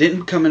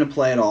 Didn't come into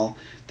play at all.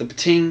 The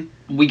Pating,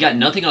 We got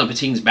nothing on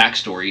Pating's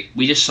backstory.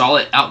 We just saw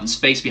it out in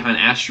space behind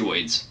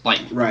asteroids. Like,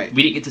 Right.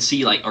 we didn't get to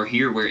see, like, or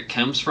hear where it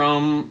comes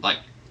from. Like,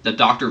 the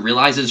doctor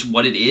realizes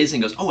what it is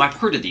and goes, "Oh, I've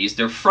heard of these.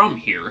 They're from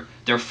here.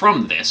 They're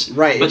from this."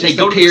 Right, But it they just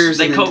go appears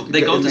to and then-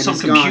 they go and to then some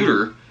it's gone.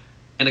 computer,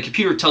 and the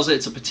computer tells it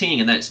it's a Pating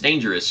and that it's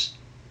dangerous.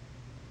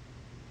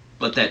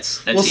 But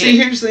that's well, it. see,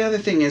 here's the other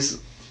thing is,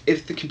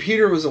 if the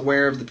computer was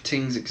aware of the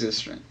Pating's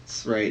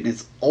existence, right, and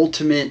its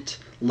ultimate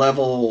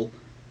level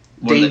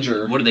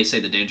danger, What did they say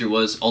the danger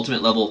was?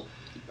 Ultimate level.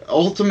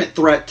 ultimate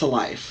threat to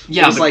life.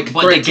 Yeah, it was like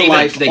but threat they to gave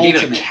life. they gave it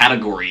a ultimate.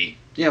 category.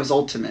 Yeah, it was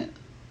ultimate.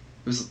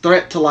 It was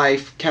threat to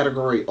life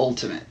category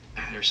ultimate.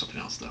 There's something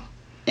else though.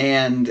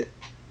 And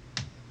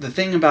the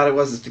thing about it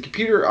was, is the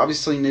computer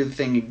obviously knew the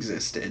thing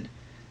existed.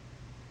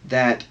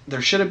 That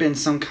there should have been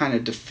some kind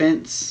of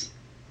defense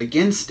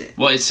against it.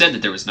 Well, it said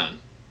that there was none.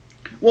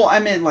 Well, I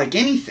meant like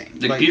anything.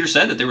 The like, computer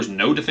said that there was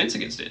no defense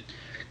against it.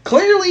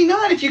 Clearly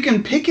not. If you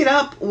can pick it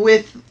up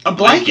with a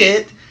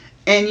blanket,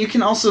 and you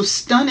can also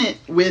stun it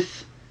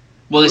with.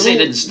 Well, they say it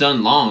little- didn't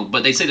stun long,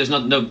 but they say there's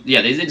no.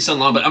 Yeah, they didn't stun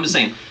long, but I'm just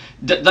saying.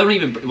 Don't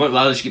even. Well,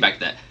 I'll just get back to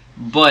that.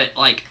 But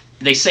like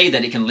they say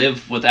that it can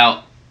live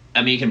without.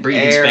 I mean, it can breathe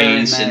Air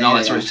in space and and all that,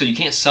 that sort of. yeah. So you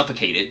can't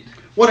suffocate it.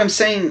 What I'm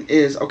saying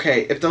is,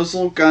 okay, if those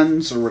little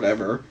guns or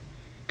whatever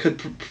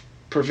could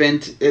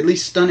prevent, at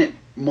least stun it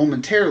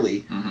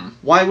momentarily,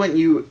 why wouldn't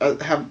you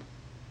have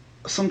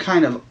some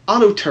kind of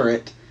auto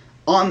turret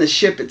on the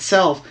ship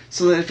itself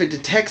so that if it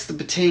detects the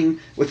Pating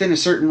within a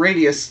certain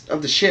radius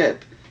of the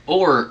ship.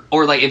 Or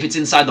like if it's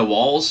inside the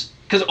walls,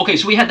 because okay,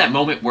 so we had that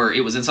moment where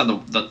it was inside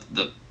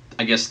the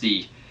I guess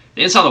the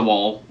inside the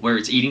wall where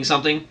it's eating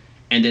something,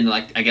 and then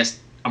like I guess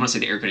I'm gonna say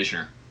the air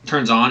conditioner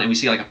turns on and we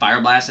see like a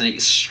fire blast and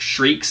it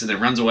shrieks and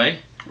then runs away.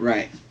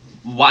 Right.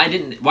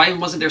 Why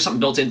wasn't there something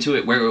built into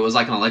it where it was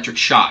like an electric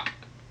shock,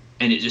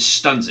 and it just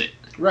stuns it?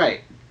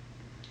 Right.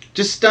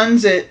 Just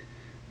stuns it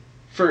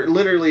for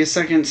literally a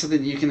second so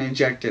that you can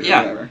eject it or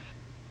Yeah. whatever.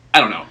 I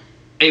don't know.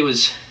 It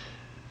was.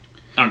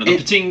 I don't know.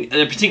 It-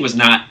 The Pating was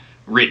not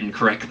written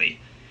correctly.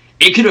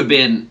 It could have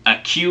been a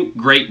cute,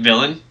 great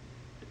villain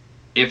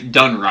if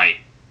done right.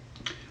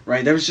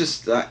 Right, there was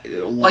just a lot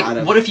Like,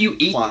 of what if you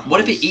eat? plot What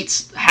if it holes.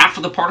 eats half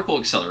of the particle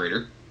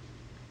accelerator?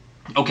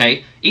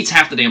 Okay, eats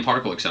half the damn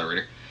particle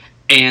accelerator,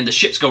 and the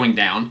ship's going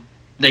down.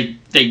 They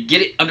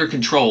get it under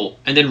control,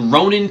 and then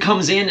Ronan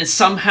comes in and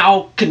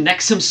somehow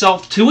connects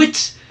himself to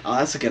it Oh,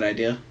 that's a good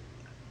idea.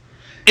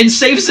 and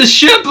saves the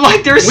ship.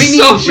 Like there's We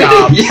so need many.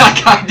 jobs.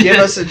 Yeah, God Give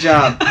damn. us a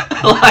job.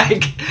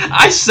 Like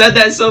I said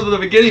that stuff at the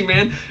beginning,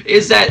 man.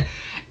 Is that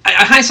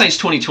hindsight's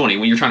 20/20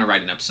 when you're trying to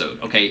write an episode?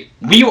 Okay,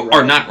 we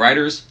are not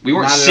writers. We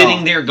weren't Not at sitting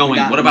all. there going,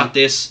 Not- "What about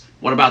this?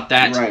 What about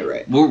that?"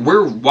 Right.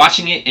 We're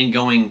watching it and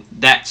going,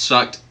 "That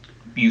sucked.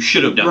 You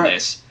should have done Right.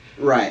 this."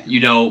 Right. You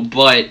know,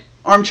 but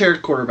Armchair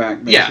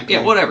quarterback, basically.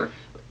 yeah, whatever.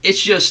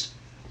 It's just,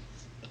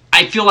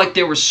 I feel like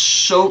there was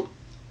so.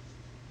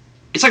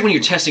 It's like when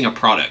you're testing a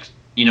product.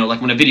 You know,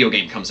 like when a video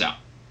game comes out.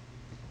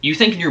 You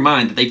think in your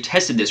mind that they've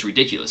tested this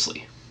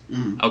ridiculously.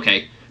 Mhm.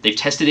 Okay, they've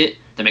tested it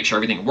to make sure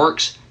everything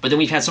works, but then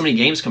we've had so many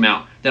games come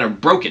out that are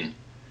broken.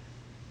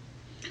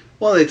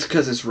 Well, it's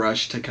because it's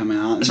rushed to come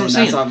out. That's and what I'm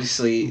then that's saying.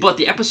 obviously. But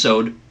the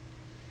episode,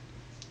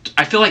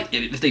 I feel like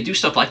if they do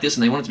stuff like this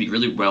and they want it to be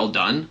really well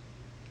done,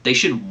 they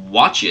should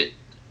watch it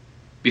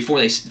before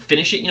they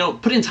finish it. You know,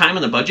 put in time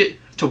in the budget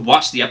to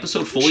watch the episode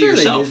I'm fully sure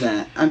yourself. they do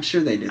that. I'm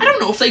sure they do that. I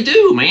don't know if they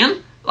do,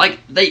 man. Like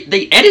they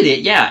edit it,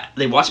 yeah.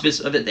 They watch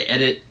bits of it, they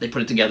edit, they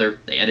put it together,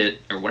 they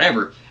edit or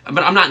whatever.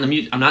 But I'm not in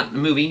the I'm not in the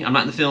movie, I'm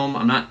not in the film,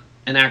 I'm not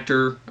an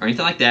actor or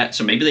anything like that.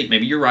 So maybe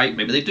you're right,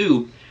 maybe they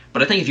do.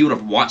 But I think if you would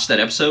have watched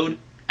that episode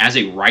as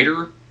a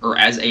writer or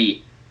as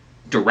a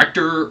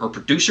director or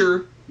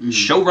producer,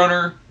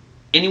 showrunner,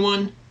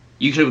 anyone,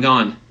 you could have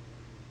gone,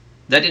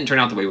 that didn't turn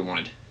out the way we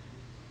wanted.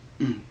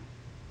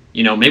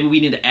 You know, maybe we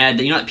need to add,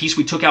 that piece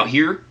we took out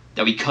here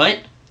that we cut,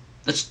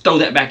 let's throw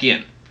that back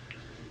in.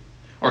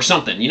 Or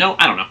something, you know?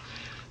 I don't know.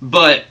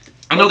 But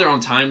I know they're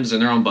on times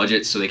and they're on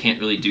budgets, so they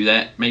can't really do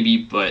that, maybe,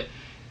 but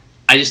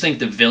I just think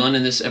the villain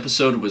in this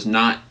episode was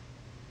not...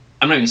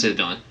 I'm not even going to say the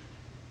villain.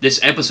 This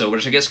episode,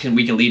 which I guess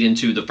we can lead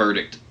into the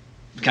verdict.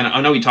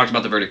 I know we talked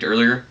about the verdict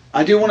earlier.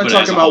 I do want to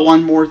talk about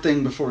one more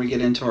thing before we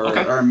get into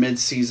our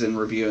mid-season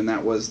review, and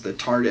that was the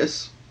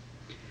TARDIS.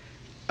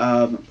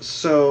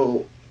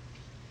 So,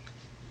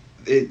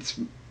 it's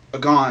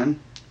gone.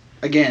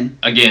 Again.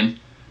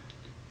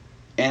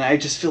 And I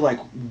just feel like,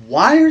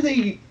 why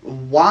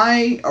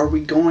are we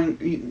going...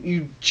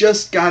 You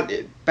just got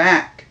it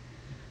back.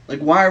 Like,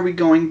 why are we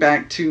going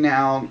back to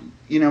now...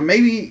 You know,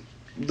 maybe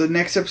the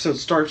next episode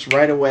starts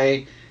right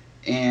away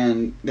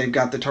and they've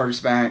got the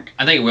TARDIS back.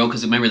 I think it will,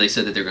 because remember they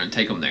said that they're going to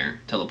take them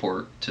there,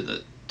 teleport to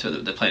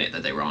the planet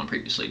that they were on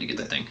previously to get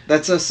the thing.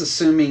 That's us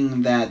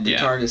assuming that the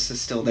TARDIS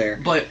is still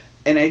there.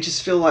 And I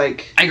just feel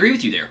like... I agree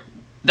with you there.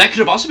 That could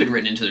have also been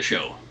written into the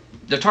show.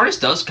 The TARDIS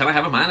does kind of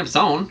have a mind of its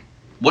own.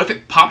 What if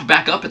it popped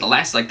back up at the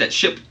last, like that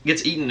ship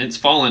gets eaten and it's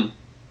fallen,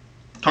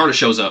 TARDIS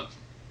shows up.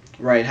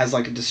 Right, has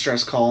like a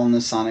distress call in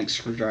the sonic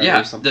screwdriver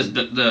or something.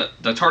 The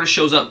TARDIS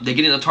shows up, they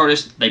get in the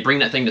TARDIS, they bring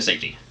that thing to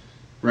safety.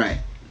 Right.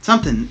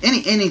 Something,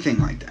 anything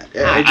like that.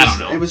 I don't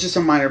know. It was just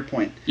a minor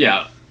point.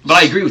 Yeah, but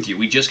I agree with you.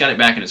 We just got it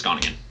back and it's gone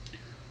again.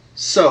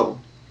 So,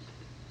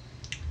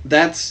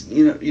 that's,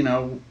 you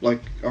know,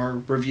 like our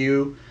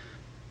review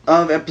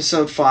of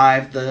episode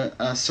 5, the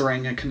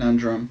Saranga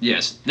Conundrum.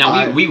 Yes.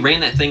 Now, we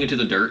ran that thing into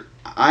the dirt.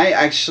 I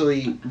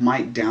actually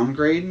might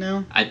downgrade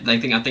now. I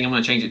think I'm going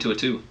to change it to a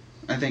 2.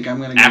 I think I'm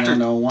going to go down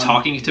to a 1. After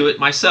talking to it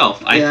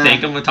myself, I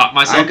think I'm going to talk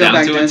myself down to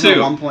a 2. I go back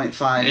down to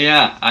 1.5.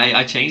 Yeah,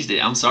 I changed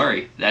it. I'm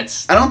sorry. I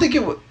don't think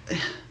it would...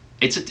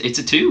 It's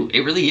a 2.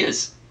 It really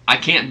is. I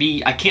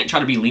can't try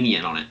to be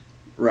lenient on it.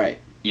 Right.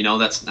 You know,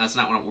 that's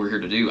not what we're here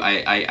to do.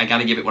 I got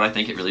to give it what I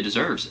think it really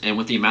deserves. And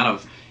with the amount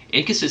of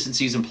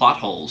inconsistencies and plot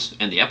holes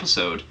in the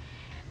episode,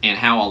 and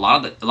how a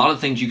lot of the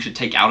things you could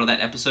take out of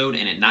that episode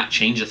and it not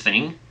change a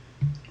thing.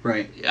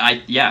 Right.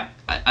 I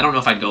don't know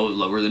if I'd go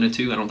lower than a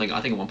 2. I think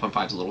a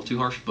 1.5 is a little too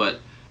harsh, but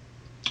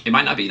it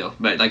might not be though.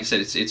 But like I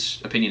said,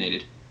 it's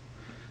opinionated.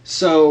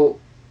 So,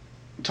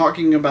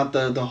 talking about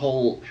the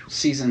whole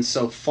season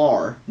so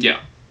far.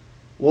 Yeah.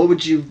 What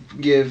would you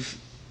give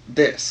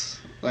this?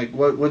 Like,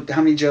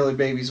 how many Jelly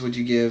Babies would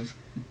you give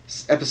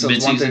episodes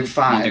Mid-season, 1 through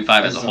 5? 1 through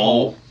 5 as a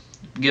whole.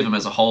 Give them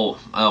as a whole.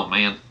 Oh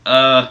man.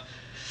 Like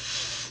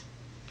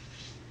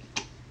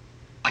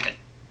a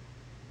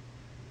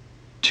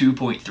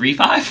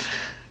 2.35.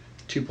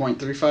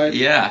 2.35.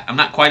 Yeah, I'm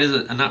not quite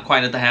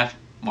at the half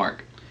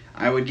mark.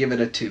 I would give it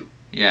a 2.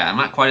 Yeah, I'm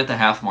not quite at the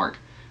half mark.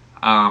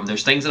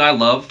 There's things that I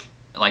love.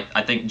 Like,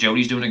 I think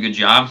Jodie's doing a good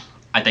job.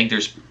 I think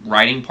there's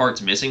writing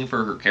parts missing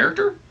for her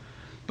character,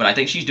 but I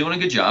think she's doing a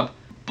good job.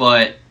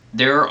 But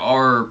there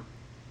are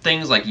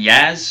things like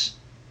Yaz,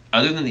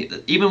 other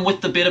than even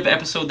with the bit of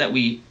episode that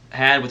we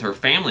had with her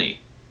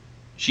family,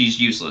 she's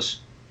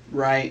useless.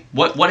 Right.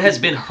 What has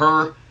been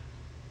her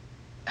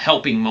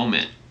helping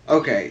moment?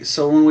 Okay,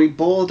 so when we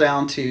boil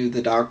down to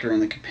the Doctor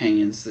and the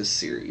companions this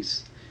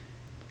series,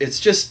 it's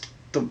just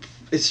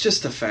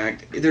a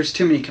fact. There's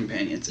too many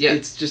companions. Yeah.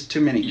 It's just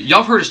too many. Y'all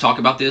have heard us talk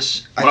about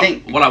this.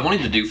 What I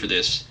wanted to do for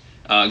this,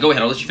 go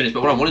ahead, I'll let you finish,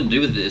 but what I wanted to do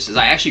with this is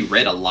I actually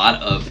read a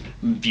lot of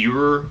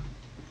viewer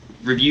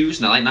reviews,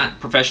 not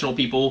professional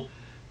people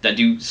that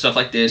do stuff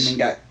like this. I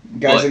mean,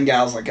 guys and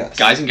gals like us.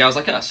 Guys and gals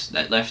like us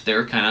that left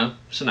their kind of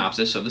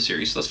synopsis of the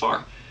series thus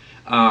far.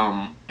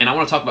 And I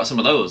want to talk about some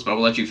of those, but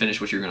I'll let you finish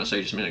what you were going to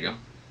say just a minute ago.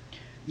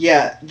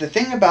 Yeah, the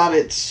thing about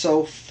it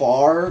so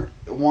far,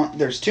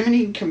 there's too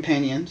many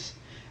companions.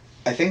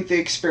 I think the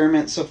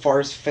experiment so far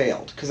has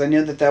failed, because I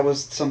knew that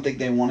was something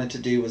they wanted to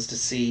do, was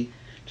to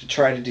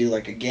try to do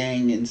like a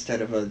gang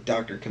instead of a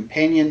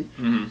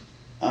doctor-companion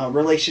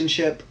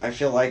relationship. I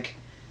feel like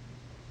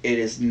it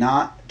is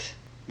not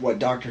what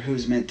Doctor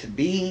Who's meant to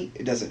be.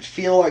 It doesn't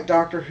feel like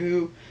Doctor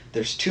Who.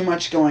 There's too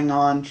much going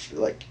on.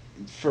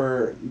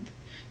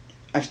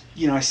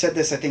 I said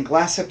this I think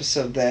last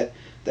episode, that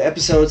the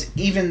episodes,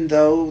 even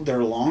though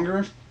they're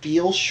longer,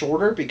 feel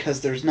shorter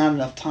because there's not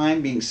enough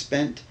time being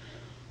spent.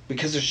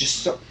 Because there's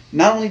just so.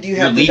 Not only do you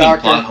have the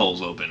Doctor, plot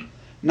holes open.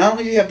 Not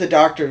only do you have the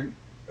Doctor,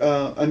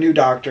 a new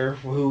Doctor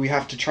who we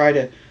have to try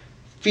to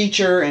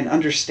feature and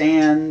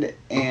understand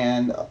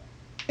and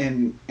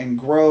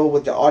grow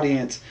with the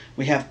audience.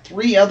 We have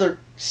 3 other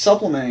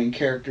supplementing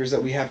characters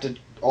that we have to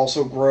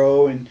also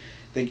grow, and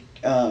the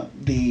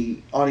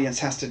audience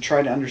has to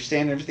try to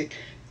understand everything.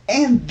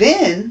 And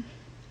then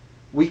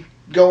we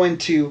go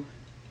into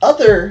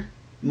other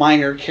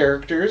minor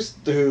characters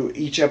who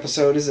each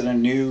episode is in a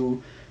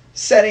new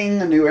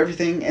setting, a new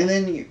everything, and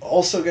then you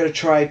also got to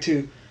try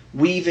to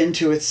weave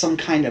into it some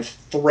kind of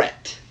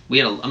threat. We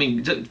had,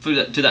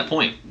 to that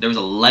point, there was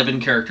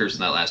 11 characters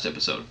in that last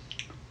episode.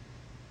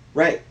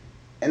 Right.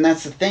 And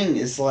that's the thing,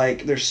 is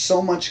like there's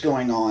so much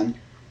going on.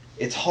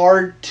 It's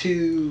hard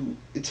to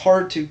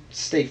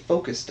stay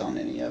focused on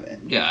any of it.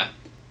 Yeah.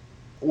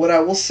 What I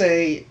will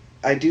say,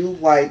 I do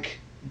like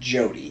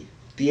Jodie,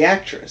 the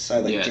actress. I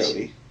like Yes.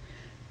 Jodie.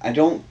 I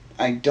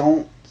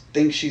don't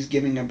think she's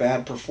giving a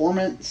bad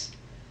performance.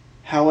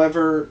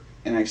 However,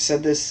 and I've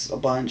said this a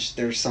bunch,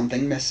 there's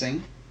something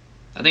missing.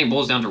 I think it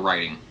boils down to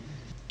writing.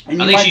 And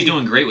I you think might she's be-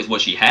 doing great with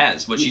what she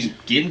has. What she's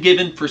getting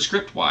given for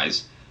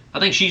script-wise, I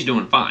think she's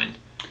doing fine.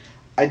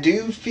 I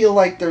do feel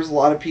like there's a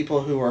lot of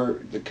people who are,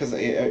 because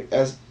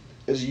as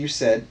you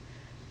said,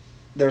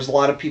 there's a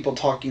lot of people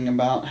talking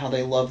about how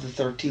they love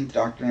the 13th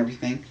Doctor and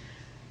everything.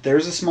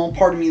 There's a small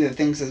part of me that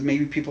thinks that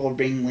maybe people are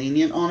being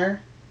lenient on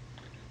her,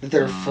 that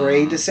they're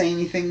afraid to say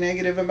anything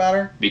negative about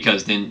her.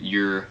 Because then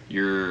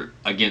you're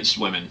against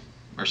women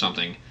or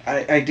something.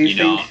 I do You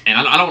know, think... and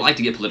I don't like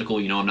to get political.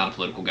 You know, I'm not a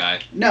political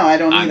guy. No, I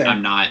don't either.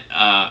 I'm not,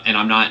 and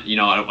I'm not. You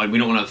know, we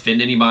don't want to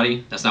offend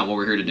anybody. That's not what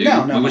we're here to do.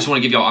 No, we just want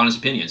to give y'all honest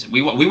opinions.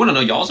 We want to know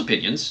y'all's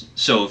opinions.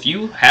 So if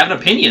you have an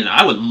opinion,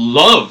 I would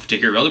love to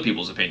hear other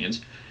people's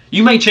opinions.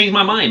 You may change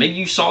my mind. Maybe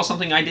you saw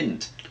something I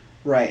didn't.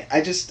 Right.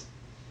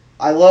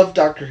 I love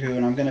Doctor Who,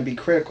 and I'm going to be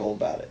critical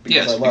about it.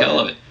 Because Yes, I we gotta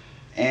love it.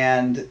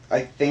 And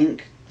I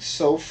think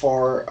so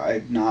far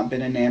I've not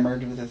been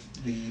enamored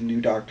with the new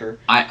Doctor.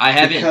 I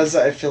haven't. Because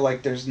I feel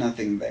like there's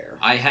nothing there.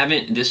 I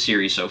haven't this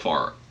series so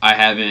far. I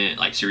haven't,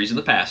 like series in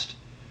the past,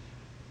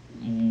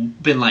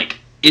 been like,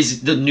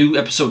 is the new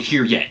episode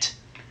here yet?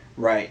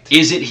 Right.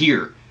 Is it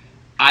here?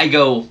 I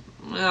go,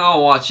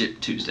 I'll watch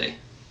it Tuesday.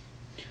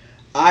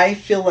 I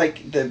feel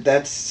like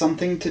that's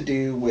something to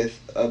do with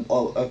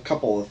a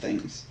couple of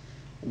things.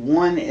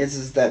 One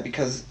is that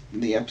because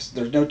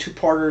there's no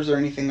two-parters or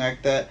anything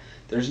like that,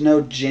 there's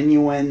no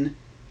genuine,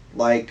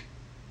 like,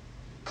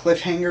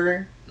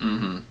 cliffhanger.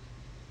 Mm-hmm.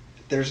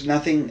 There's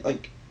nothing,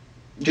 like...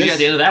 At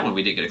the end of that one,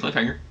 we did get a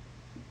cliffhanger.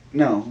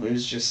 No, it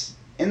was just...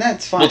 And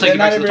that's fine. We'll take you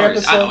Not back to the every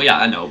TARDIS. episode,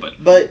 I know,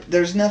 but... But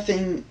there's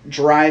nothing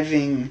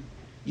driving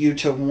you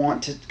to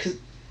want to... Cause,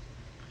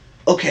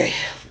 okay,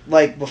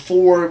 like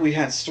before we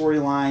had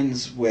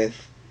storylines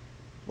with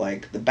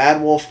like the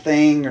Bad Wolf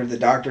thing or the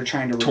Doctor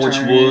trying to return.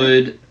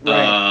 Torchwood,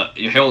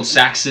 Right. Harold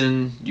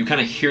Saxon. You kind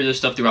of hear this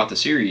stuff throughout the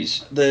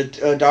series.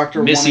 The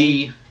Doctor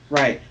Missy. wanting,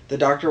 right, the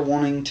Doctor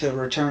wanting to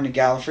return to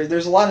Gallifrey.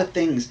 There's a lot of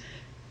things.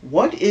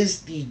 What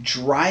is the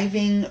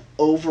driving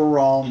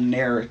overall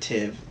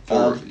narrative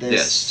For of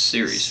this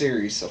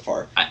series so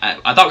far?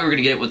 I thought we were going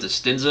to get it with the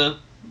Stinza.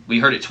 We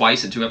heard it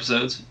twice in 2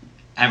 episodes.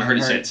 Haven't heard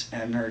it since.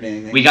 Haven't heard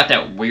anything. We got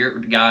that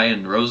weird guy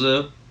in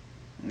Rosa.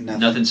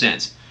 Nothing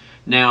since.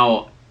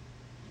 Now,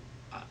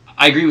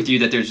 I agree with you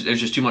that there's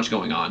just too much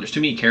going on. There's too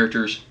many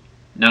characters,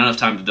 not enough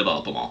time to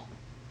develop them all.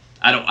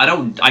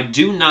 I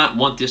do not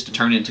want this to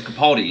turn into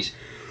Capaldi's,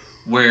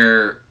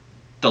 where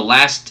the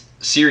last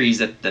series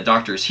that the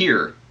Doctor is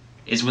here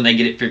is when they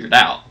get it figured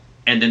out,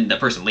 and then the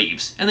person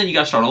leaves, and then you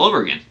got to start all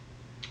over again.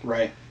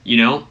 Right. You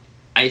know,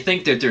 I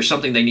think that there's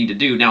something they need to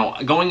do. Now,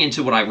 going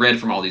into what I read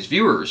from all these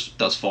viewers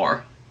thus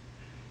far,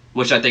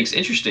 which I think is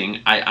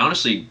interesting, I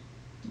honestly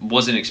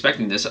wasn't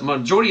expecting this. A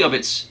majority of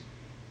it's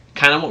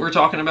kind of what we're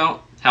talking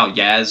about, how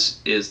Yaz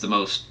is the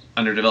most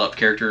underdeveloped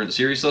character in the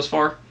series thus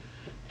far.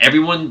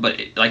 Everyone,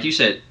 but like you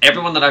said,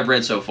 everyone that I've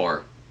read so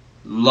far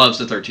loves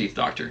the 13th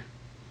Doctor.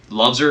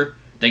 Loves her,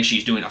 thinks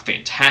she's doing a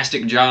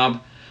fantastic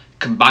job.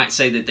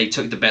 Say that they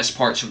took the best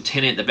parts from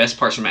Tennant, the best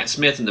parts from Matt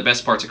Smith, and the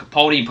best parts of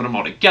Capaldi and put them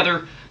all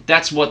together.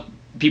 That's what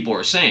people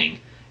are saying.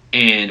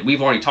 And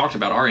we've already talked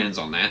about our ends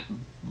on that.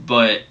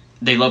 But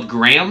they love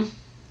Graham.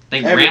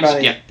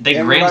 Everybody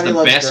Graham's the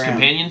loves best Graham.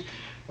 companion.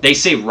 They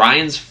say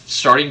Ryan's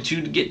starting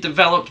to get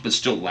developed, but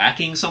still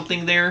lacking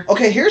something there.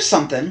 Okay, here's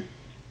something.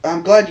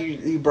 I'm glad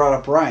you brought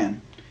up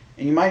Ryan.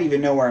 And you might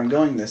even know where I'm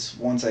going this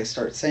once I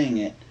start saying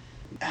it.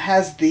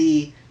 Has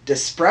the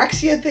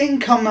dyspraxia thing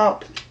come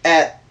up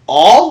at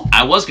all?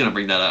 I was going to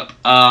bring that up.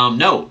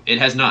 No, it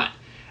has not.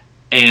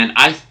 And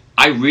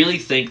I really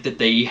think that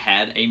they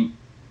had a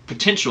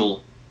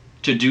potential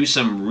to do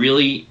some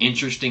really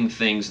interesting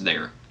things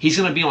there. He's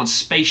going to be on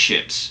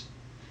spaceships.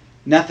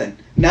 Nothing.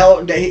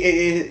 No,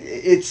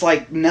 it's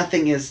like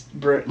nothing is...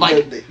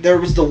 There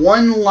was the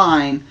one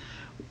line,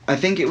 I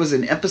think it was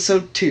in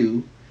episode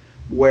 2,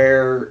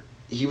 where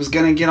he was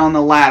going to get on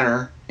the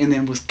ladder and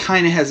then was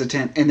kind of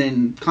hesitant and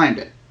then climbed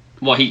it.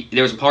 Well,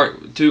 there was a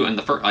part too in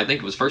the first. I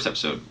think it was first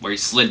episode where he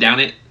slid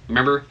down it.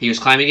 Remember, he was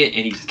climbing it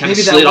and he kind of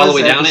slid all the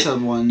way down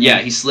it. Yeah,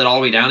 he slid all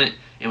the way down it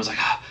and was like,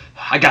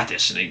 "I got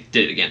this," and he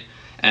did it again.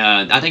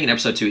 I think in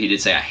episode 2 he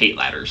did say, "I hate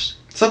ladders."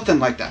 Something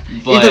like that.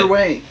 But either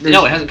way,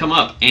 no, it hasn't come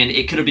up, and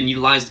it could have been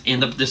utilized in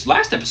this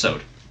last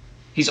episode.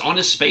 He's on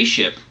a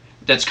spaceship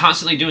that's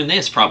constantly doing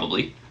this.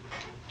 Probably,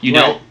 you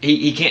know,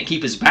 he can't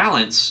keep his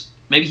balance.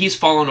 Maybe he's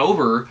fallen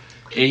over.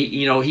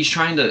 He's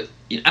trying to.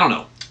 I don't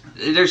know.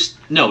 It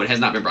has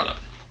not been brought up.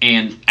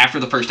 And after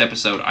the first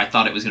episode, I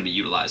thought it was going to be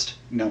utilized.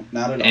 No,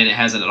 not at all. And it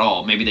hasn't at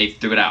all. Maybe they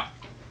threw it out.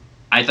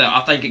 I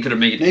think it could have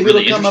made it Maybe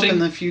really it'll come up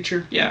interesting. in the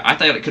future. Yeah, I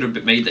thought it could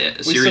have made the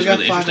We series still got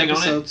really 5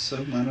 interesting episodes,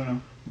 on it. so I don't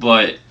know.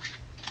 But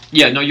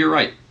yeah, no, you're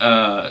right.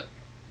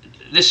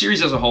 this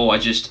series as a whole,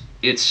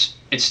 it's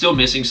still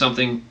missing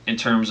something in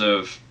terms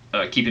of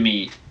keeping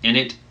me in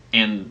it,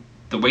 and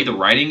the way the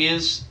writing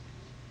is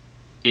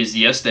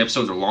yes, the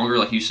episodes are longer,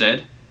 like you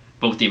said,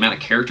 but with the amount of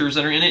characters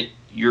that are in it,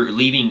 you're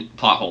leaving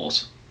plot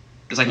holes.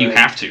 It's like you Right.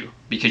 have to,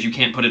 because you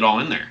can't put it all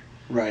in there.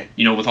 Right.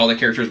 You know, with all the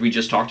characters we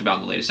just talked about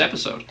in the latest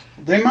episode.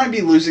 They might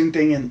be losing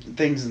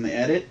things in the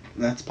edit.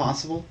 That's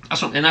possible.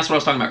 That's what I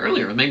was talking about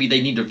earlier. Maybe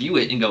they need to view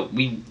it and go,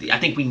 I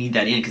think we need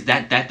that in, because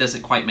that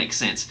doesn't quite make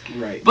sense.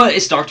 Right. But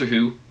it's Doctor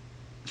Who,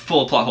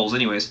 full of plot holes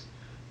anyways.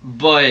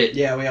 But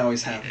Yeah, we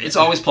always have. it's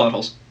always plot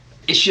holes.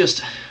 It's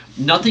just,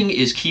 nothing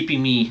is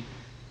keeping me...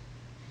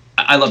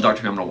 I love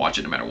Doctor Who, I'm going to watch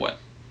it no matter what.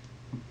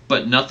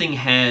 But nothing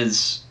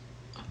has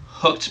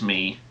hooked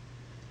me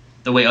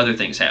the way other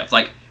things have.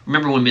 Like,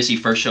 remember when Missy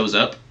first shows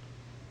up?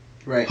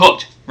 Right.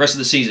 Hooked. Rest of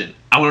the season.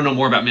 I want to know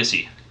more about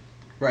Missy.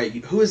 Right.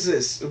 Who is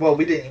this? Well,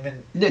 we didn't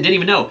even. Didn't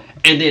even know.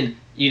 And then,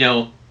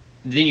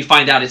 then you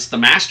find out it's the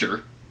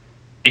Master,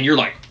 and you're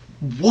like,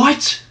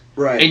 what?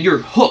 Right. And you're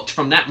hooked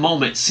from that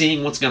moment,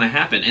 seeing what's going to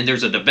happen. And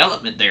there's a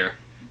development there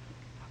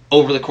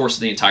over the course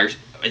of the entire,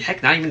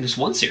 heck, not even just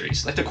one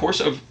series, like the course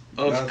of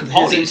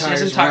Capaldi's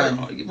his entire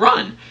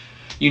run.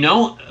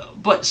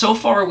 But so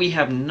far we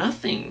have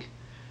nothing,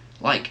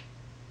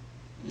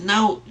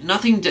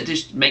 nothing that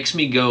just makes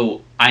me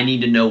go, I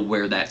need to know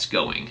where that's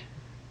going.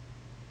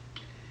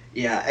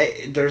 Yeah,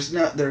 there's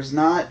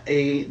not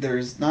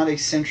a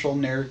central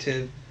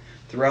narrative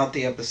throughout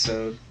the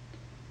episode,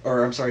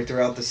 or I'm sorry,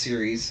 throughout the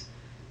series.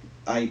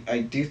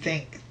 I do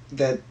think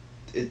that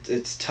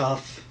it's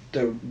tough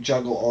to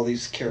juggle all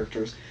these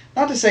characters.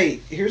 Not to say,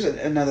 here's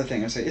another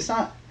thing I say, it's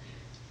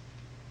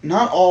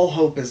not all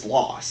hope is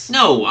lost.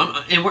 No,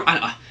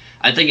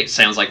 I think it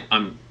sounds like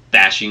I'm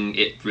bashing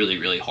it really,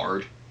 really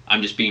hard.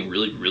 I'm just being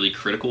really, really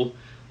critical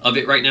of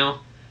it right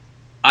now.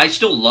 I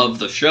still love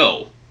the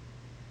show.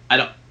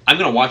 I'm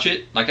gonna watch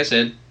it. Like I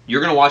said,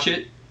 you're gonna watch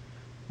it.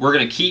 We're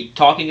gonna keep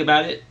talking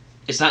about it.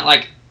 It's not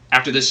like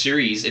after this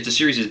series, if the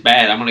series is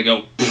bad, I'm gonna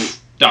go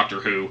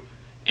Doctor Who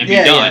and be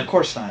done. Yeah, of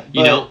course not.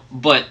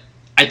 But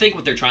I think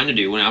what they're trying to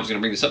do, when I was gonna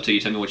bring this up to you,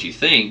 tell me what you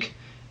think,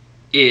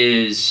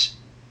 is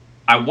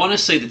I want to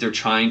say that they're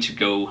trying to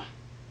go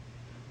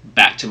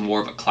back to more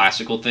of a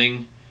classical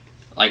thing,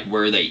 like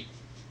where they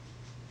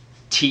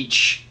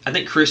teach. I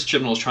think Chris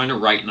Chibnall is trying to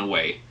write in a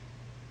way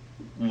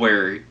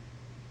where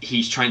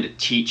he's trying to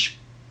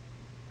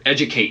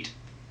educate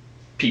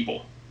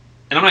people.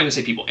 And I'm not going to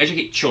say people,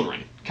 educate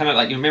children. Kind of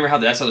like, you remember how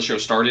that's how the show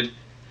started?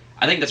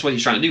 I think that's what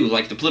he's trying to do,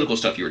 like the political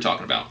stuff you were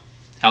talking about.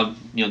 How,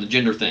 the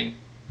gender thing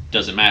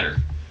doesn't matter.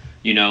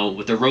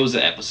 With the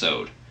Rosa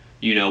episode.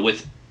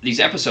 With these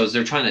episodes,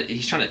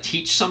 he's trying to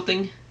teach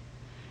something.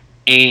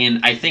 And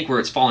I think where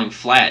it's falling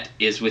flat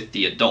is with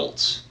the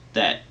adults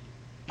that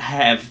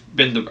have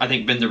been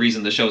the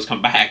reason the show's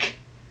come back.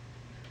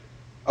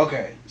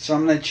 Okay, so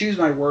I'm gonna choose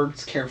my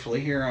words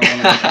carefully here.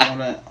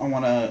 I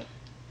wanna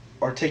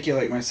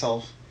articulate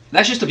myself.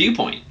 That's just a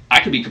viewpoint. I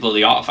could be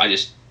completely off.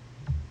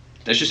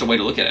 That's just a way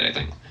to look at it, I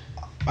think.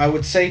 I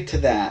would say to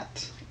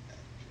that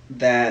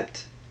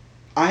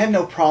I have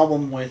no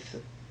problem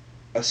with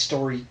a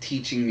story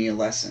teaching me a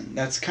lesson.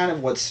 That's kind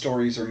of what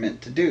stories are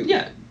meant to do.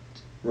 Yeah.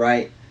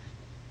 Right?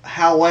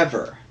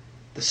 However,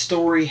 the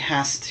story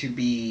has to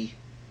be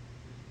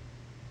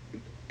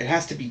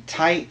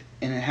tight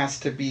and it has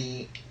to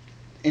be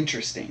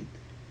interesting.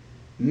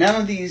 None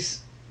of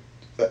these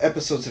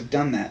episodes have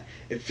done that.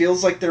 It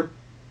feels like they're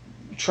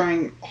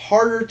trying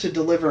harder to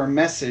deliver a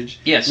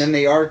message than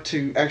they are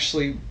to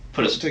actually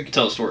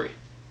tell a story.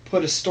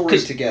 Put a story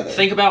together.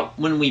 Think about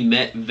when we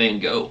met Van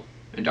Gogh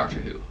in Doctor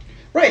Who.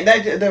 Right,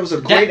 that was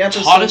a great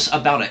episode.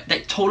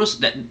 That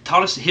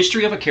taught us the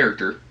history of a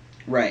character.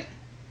 Right.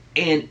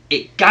 And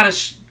it got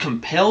us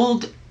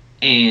compelled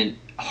and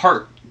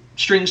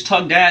heartstrings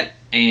tugged at,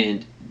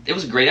 and it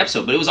was a great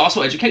episode, but it was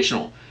also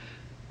educational.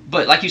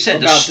 But like you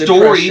said, the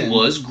story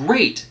was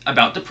great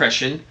about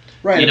depression.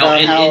 Right.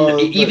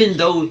 Even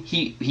though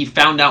he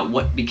found out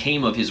what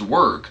became of his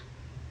work,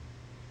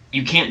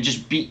 you can't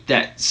just beat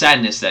that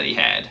sadness that he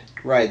had.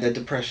 Right, that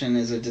depression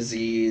is a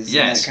disease.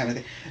 Yes. And that kind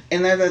of thing.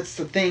 And that's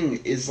the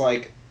thing, is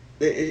like,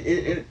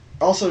 it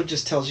also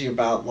just tells you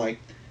about, like,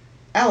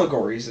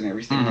 allegories and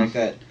everything like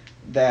that.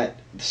 That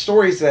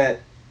stories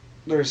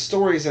there's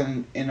stories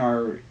in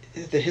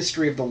the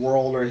history of the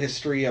world or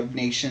history of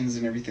nations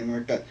and everything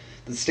like that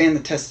stand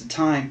the test of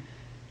time,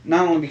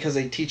 not only because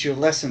they teach you a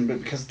lesson,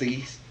 but because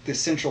the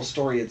central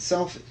story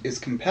itself is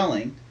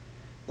compelling.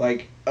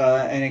 Like,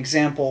 an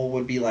example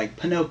would be like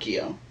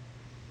Pinocchio.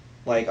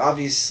 Like,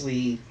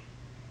 obviously,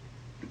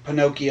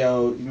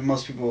 Pinocchio,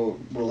 most people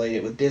relate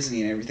it with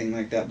Disney and everything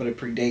like that, but it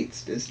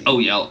predates Disney. Oh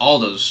yeah, all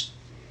those.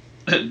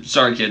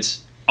 Sorry,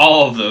 kids.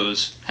 All of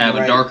those have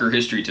a darker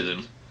history to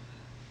them.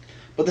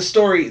 But the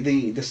story,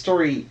 the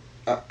story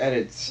at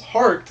its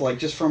heart, like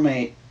just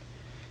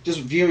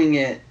viewing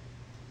it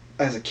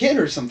as a kid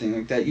or something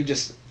like that,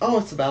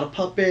 it's about a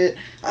puppet.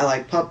 I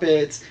like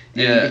puppets.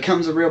 And he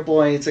becomes a real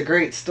boy. It's a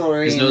great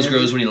story. His nose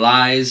grows when he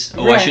lies.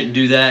 Oh, I shouldn't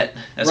do that.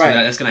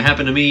 That's gonna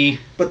happen to me.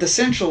 But the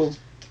central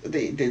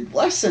the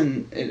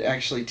lesson it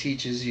actually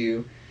teaches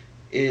you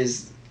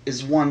is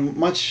one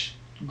much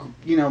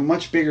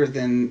bigger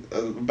than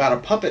about a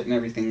puppet and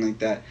everything like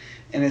that,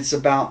 and it's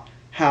about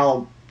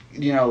how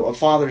a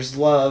father's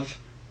love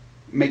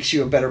makes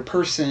you a better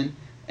person,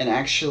 and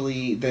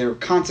actually there are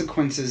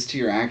consequences to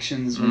your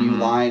actions when you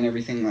lie and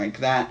everything like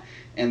that,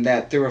 and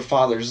that through a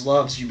father's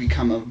loves you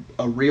become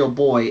a real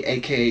boy,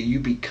 aka you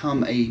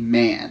become a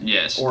man,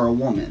 yes, or a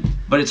woman.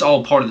 But it's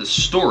all part of the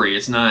story.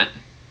 It's not.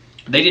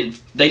 They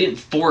didn't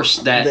force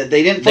that.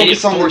 They didn't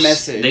focus on the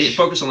message. They didn't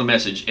focus on the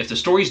message. If the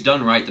story's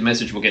done right, the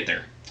message will get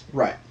there.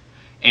 Right.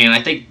 And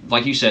I think,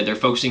 like you said, they're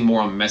focusing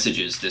more on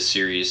messages this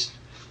series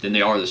than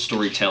they are the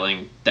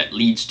storytelling that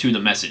leads to the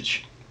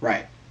message.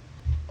 Right.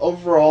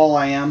 Overall,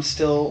 I'm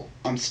still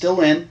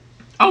in.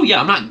 Oh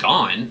yeah, I'm not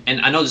gone.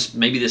 And I know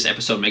maybe this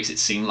episode makes it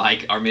seem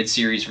like our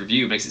mid-series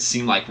review makes it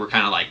seem like we're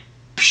kind of like,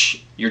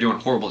 psh, you're doing a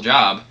horrible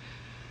job.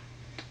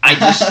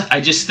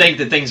 I just think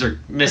that things are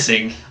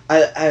missing.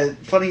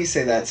 Funny you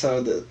say that.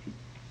 So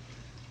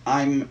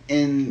I'm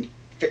in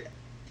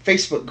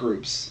Facebook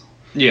groups.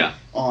 Yeah.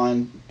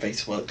 On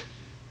Facebook.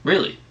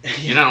 Really?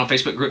 You're not on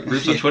Facebook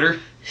groups on Twitter?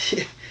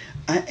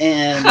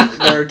 And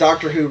they're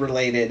Doctor Who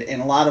related,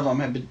 and a lot of them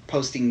have been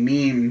posting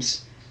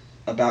memes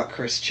about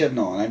Chris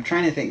Chibnall. And I'm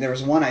trying to think. There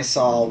was one I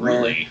saw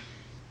where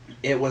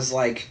it was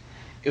like,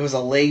 it was a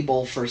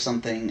label for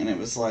something, and it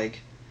was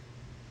like,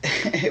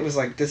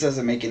 this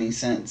doesn't make any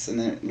sense. And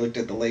then it looked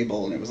at the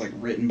label, and it was like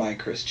written by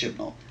Chris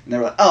Chibnall, and they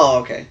were like, oh,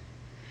 okay.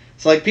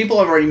 So like people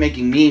are already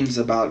making memes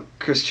about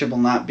Chris Chibnall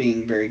not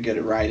being very good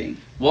at writing.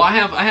 Well, I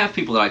have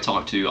people that I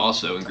talk to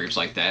also in groups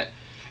like that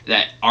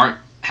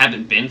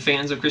haven't been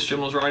fans of Chris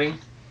Chibnall's writing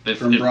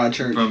from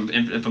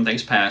Broadchurch, from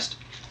things past,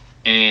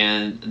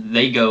 and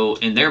they go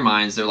in their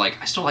minds, they're like,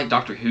 I still like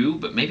Doctor Who,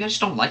 but maybe I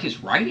just don't like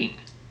his writing.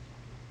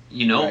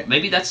 Right.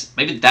 Maybe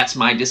that's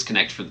my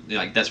disconnect. For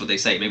like, that's what they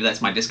say. Maybe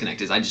that's my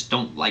disconnect, is I just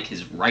don't like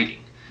his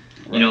writing.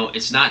 Right.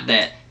 It's not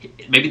that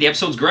maybe the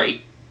episode's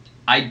great.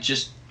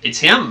 It's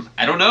him.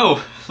 I don't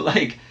know.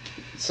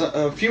 So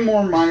a few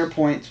more minor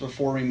points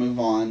before we move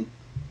on.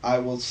 I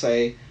will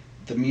say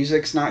the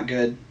music's not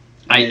good.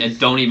 I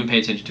don't even pay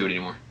attention to it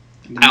anymore.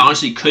 I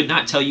honestly could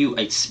not tell you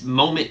a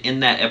moment in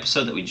that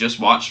episode that we just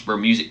watched where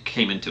music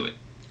came into it.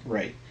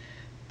 Right.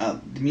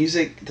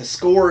 The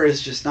score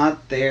is just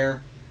not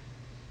there,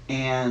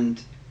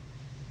 and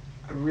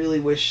I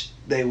really wish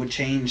they would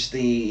change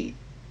the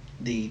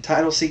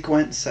title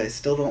sequence. I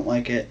still don't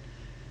like it.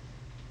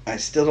 I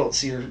still don't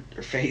see her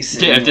face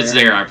anywhere. Yeah, if it's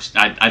there,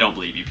 I don't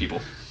believe you people.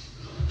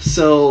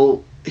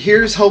 So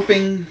here's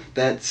hoping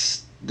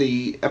that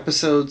the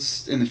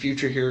episodes in the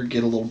future here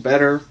get a little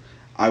better.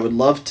 I would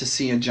love to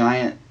see a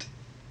giant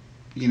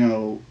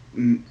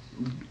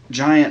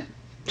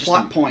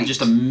plot point.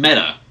 Just a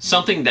meta.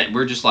 Something that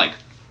we're just like,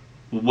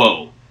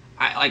 whoa.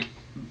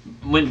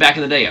 When back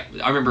in the day,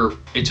 I remember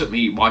it took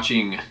me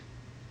watching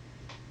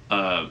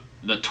the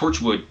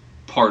Torchwood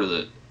part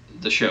of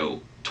the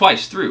show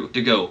twice through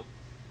to go,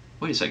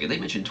 wait a second, they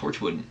mentioned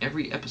Torchwood in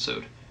every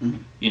episode.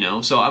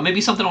 Mm-hmm. So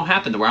maybe something will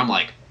happen to where I'm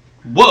like,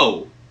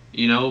 whoa,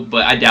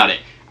 but I doubt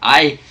it.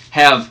 I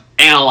have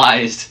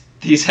analyzed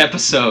these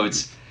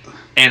episodes,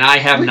 and I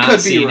have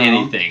not seen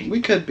anything. We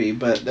could be,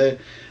 but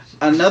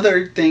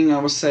another thing I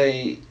will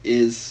say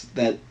is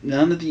that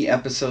none of the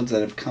episodes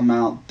that have come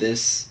out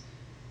this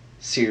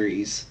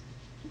series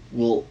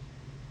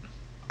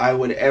I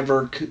would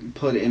ever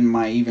put in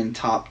my even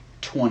top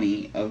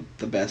 20 of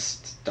the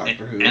best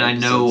Doctor Who. And I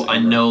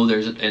know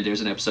there's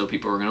an episode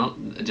people are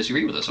going to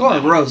disagree with us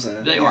on. Well,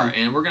 Rosa. They are,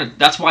 and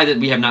that's why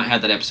we have not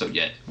had that episode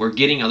yet. We're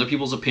getting other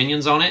people's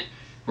opinions on it.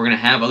 We're going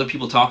to have other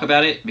people talk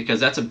about it, because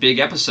that's a big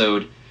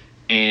episode,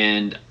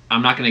 and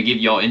I'm not going to give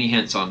y'all any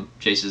hints on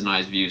Jason and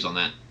I's views on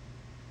that.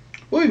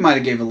 Well, we might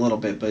have gave a little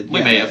bit, but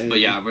we may have, but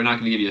yeah, we're not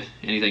going to give you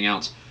anything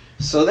else.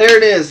 So there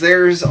it is.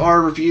 There's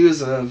our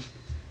reviews of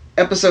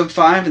episode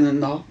 5, and then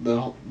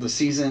the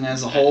season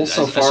as a whole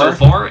so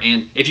far.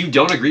 And if you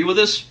don't agree with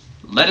us,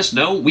 let us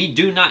know. We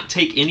do not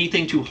take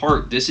anything to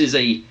heart. This is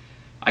I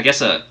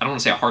don't want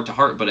to say a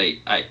heart-to-heart, but a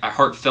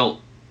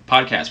heartfelt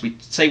podcast. We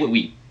say what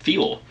we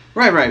feel.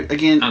 Right.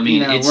 Again,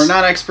 we're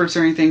not experts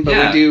or anything, but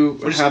we do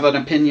have an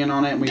opinion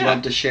on it, and we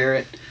love to share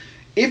it.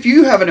 If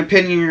you have an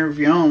opinion of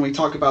your own, we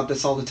talk about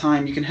this all the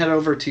time, you can head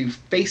over to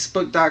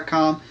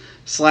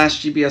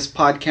facebook.com/GBS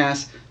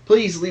podcast.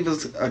 Please leave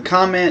us a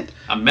comment,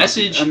 a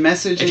message.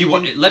 If you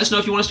want, let us know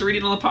if you want us to read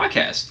it on the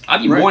podcast.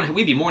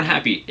 We'd be more than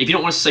happy. If you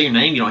don't want us to say your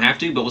name, you don't have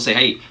to. But we'll say,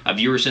 hey, a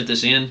viewer sent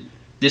this in.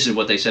 This is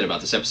what they said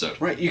about this episode.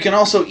 Right. You can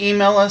also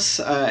email us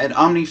at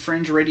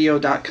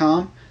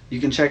omnifringeradio.com. You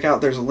can check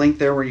out. There's a link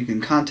there where you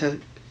can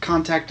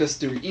contact us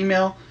through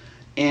email,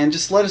 and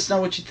just let us know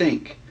what you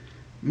think.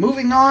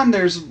 Moving on,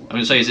 I'm going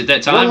to say, is it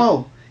that time?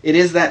 Whoa. It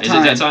is that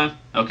time. Is it that time?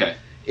 Okay.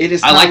 It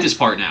is. I like this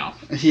part now.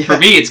 Yeah. For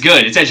me, it's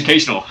good. It's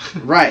educational.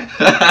 Right.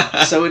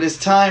 So it is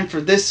time for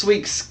this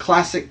week's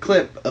classic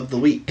clip of the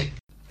week.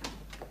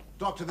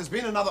 Doctor, there's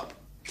been another...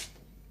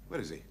 Where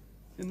is he?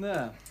 In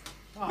there.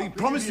 We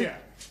promised it.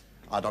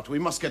 Doctor, we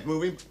must get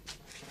moving. Is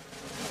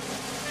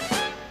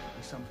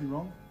something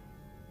wrong?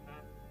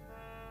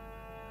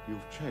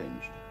 You've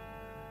changed.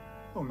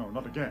 Oh, no,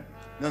 not again.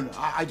 No,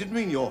 I didn't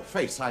mean your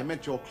face. I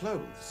meant your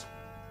clothes.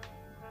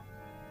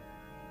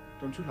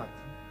 Don't you like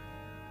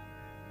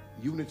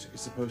them? UNIT is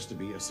supposed to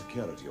be a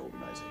security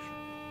organization.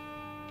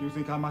 Do you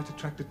think I might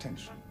attract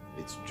attention?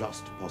 It's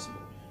just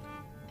possible.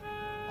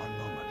 One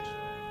moment.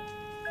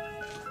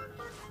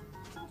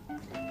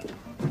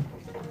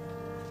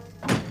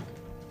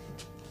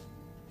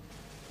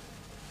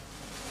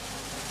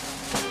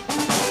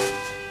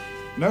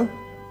 No?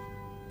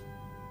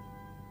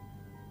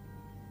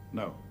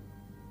 No.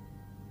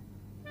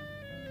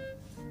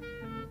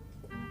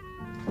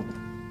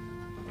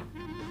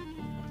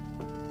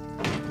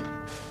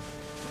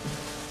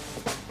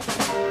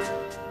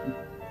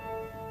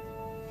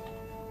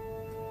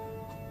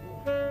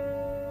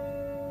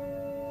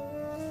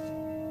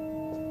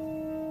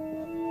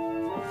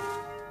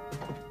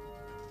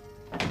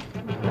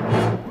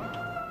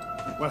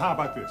 Well, how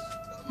about this?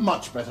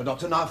 Much better,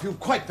 Doctor. Now, if you've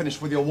quite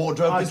finished with your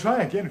wardrobe... I'll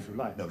try again if you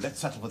like. No, let's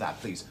settle for that,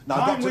 please. Now,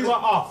 Time Doctor... we were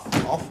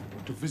off. Off?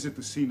 To visit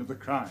the scene of the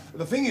crime.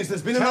 The thing is,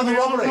 there's been Tell another me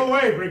on robbery. the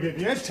way,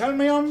 Brigadier. Tell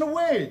me on the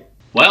way.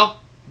 Well,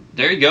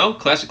 there you go.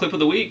 Classic clip of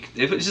the week.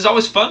 This is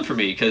always fun for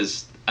me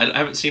because I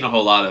haven't seen a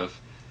whole lot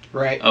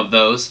of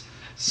those.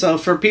 So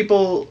for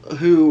people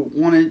who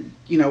want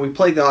to, we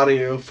played the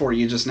audio for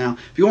you just now.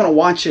 If you want to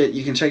watch it,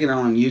 you can check it out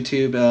on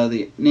YouTube.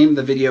 The name of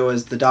the video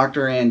is The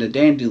Doctor and a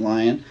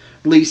Dandelion.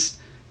 At least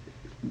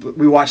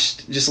we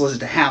listened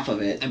to half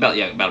of it. About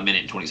a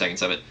minute and 20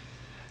 seconds of it.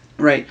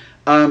 Right.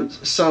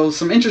 So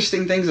some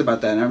interesting things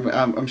about that.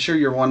 I'm sure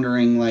you're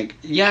wondering, like...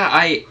 Yeah,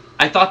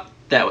 I thought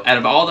that out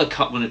of all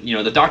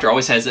the Doctor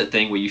always has that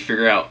thing where they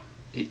figure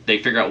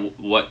out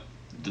what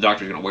the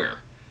Doctor's going to wear.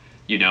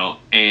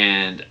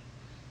 And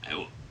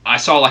I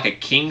saw like a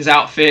king's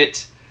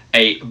outfit,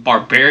 a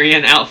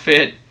barbarian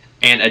outfit,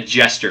 and a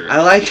jester.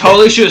 I like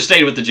totally should have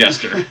stayed with the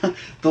jester.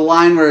 The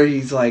line where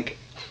he's like,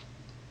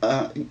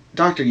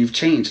 Doctor, you've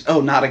changed.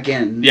 Oh, not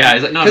again. Yeah,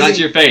 he's like, no, not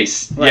your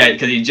face. Right.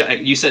 Yeah,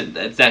 because you said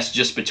that's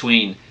just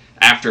between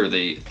after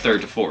the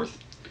 3rd to 4th,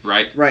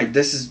 right? Right.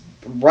 This is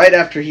right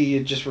after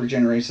he just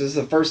regenerates. This is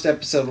the first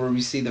episode where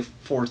we see the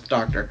 4th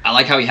Doctor. I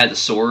like how he had the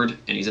sword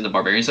and he's in the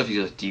barbarian stuff. He's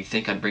like, do you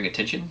think I'd bring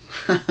attention?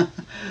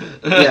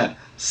 Yeah.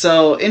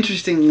 So,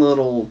 interesting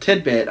little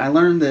tidbit. I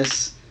learned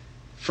this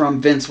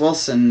from Vince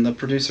Wilson, the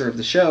producer of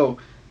the show.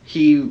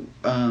 He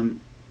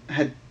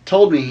had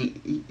told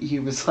me, he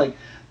was like,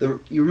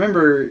 you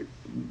remember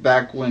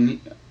back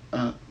when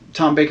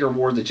Tom Baker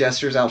wore the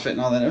Jester's outfit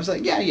and all that? I was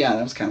like, yeah,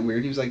 that was kind of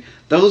weird. He was like,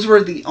 those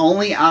were the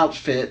only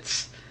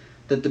outfits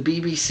that the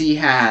BBC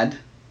had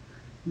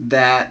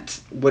that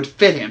would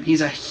fit him.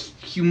 He's a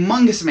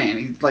humongous man.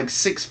 He's like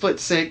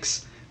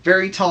 6'6",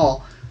 very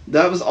tall.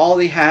 That was all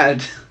they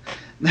had.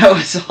 That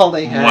was all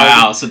they had.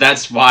 Wow, so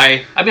that's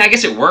why... I mean, I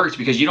guess it worked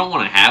because you don't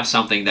want to have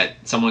something that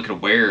someone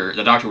could wear,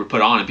 the Doctor would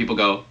put on, and people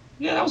go,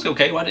 yeah, that was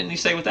okay. Why didn't he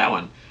stay with that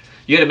one?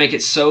 You had to make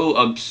it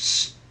so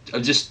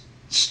just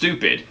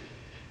stupid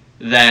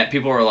that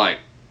people were like,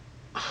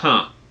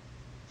 huh.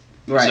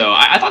 Right. So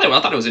I thought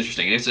it was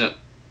interesting. It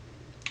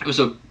was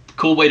a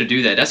cool way to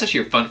do that. That's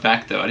actually a fun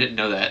fact, though. I didn't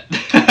know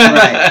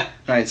that.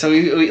 Right. So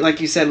we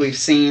like you said, we've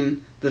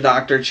seen the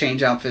Doctor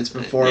change outfits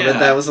before, Yeah. but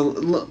that was a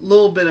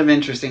little bit of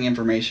interesting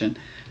information.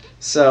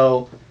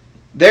 So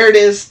there it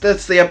is.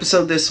 That's the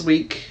episode this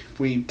week.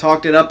 We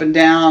talked it up and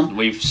down.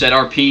 We've said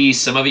our piece.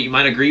 Some of it you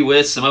might agree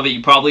with. Some of it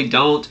you probably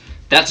don't.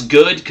 That's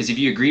good, because if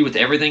you agree with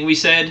everything we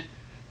said,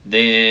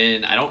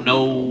 then I don't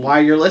know Why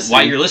you're listening.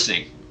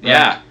 Right.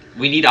 Yeah.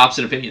 We need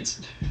opposite opinions.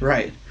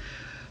 Right.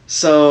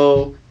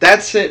 So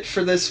that's it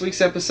for this week's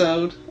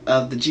episode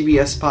of the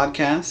GBS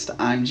podcast.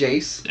 I'm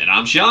Jace. And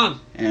I'm Sean.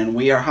 And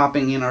we are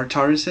hopping in our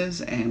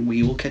TARDISes, and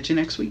we will catch you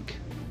next week.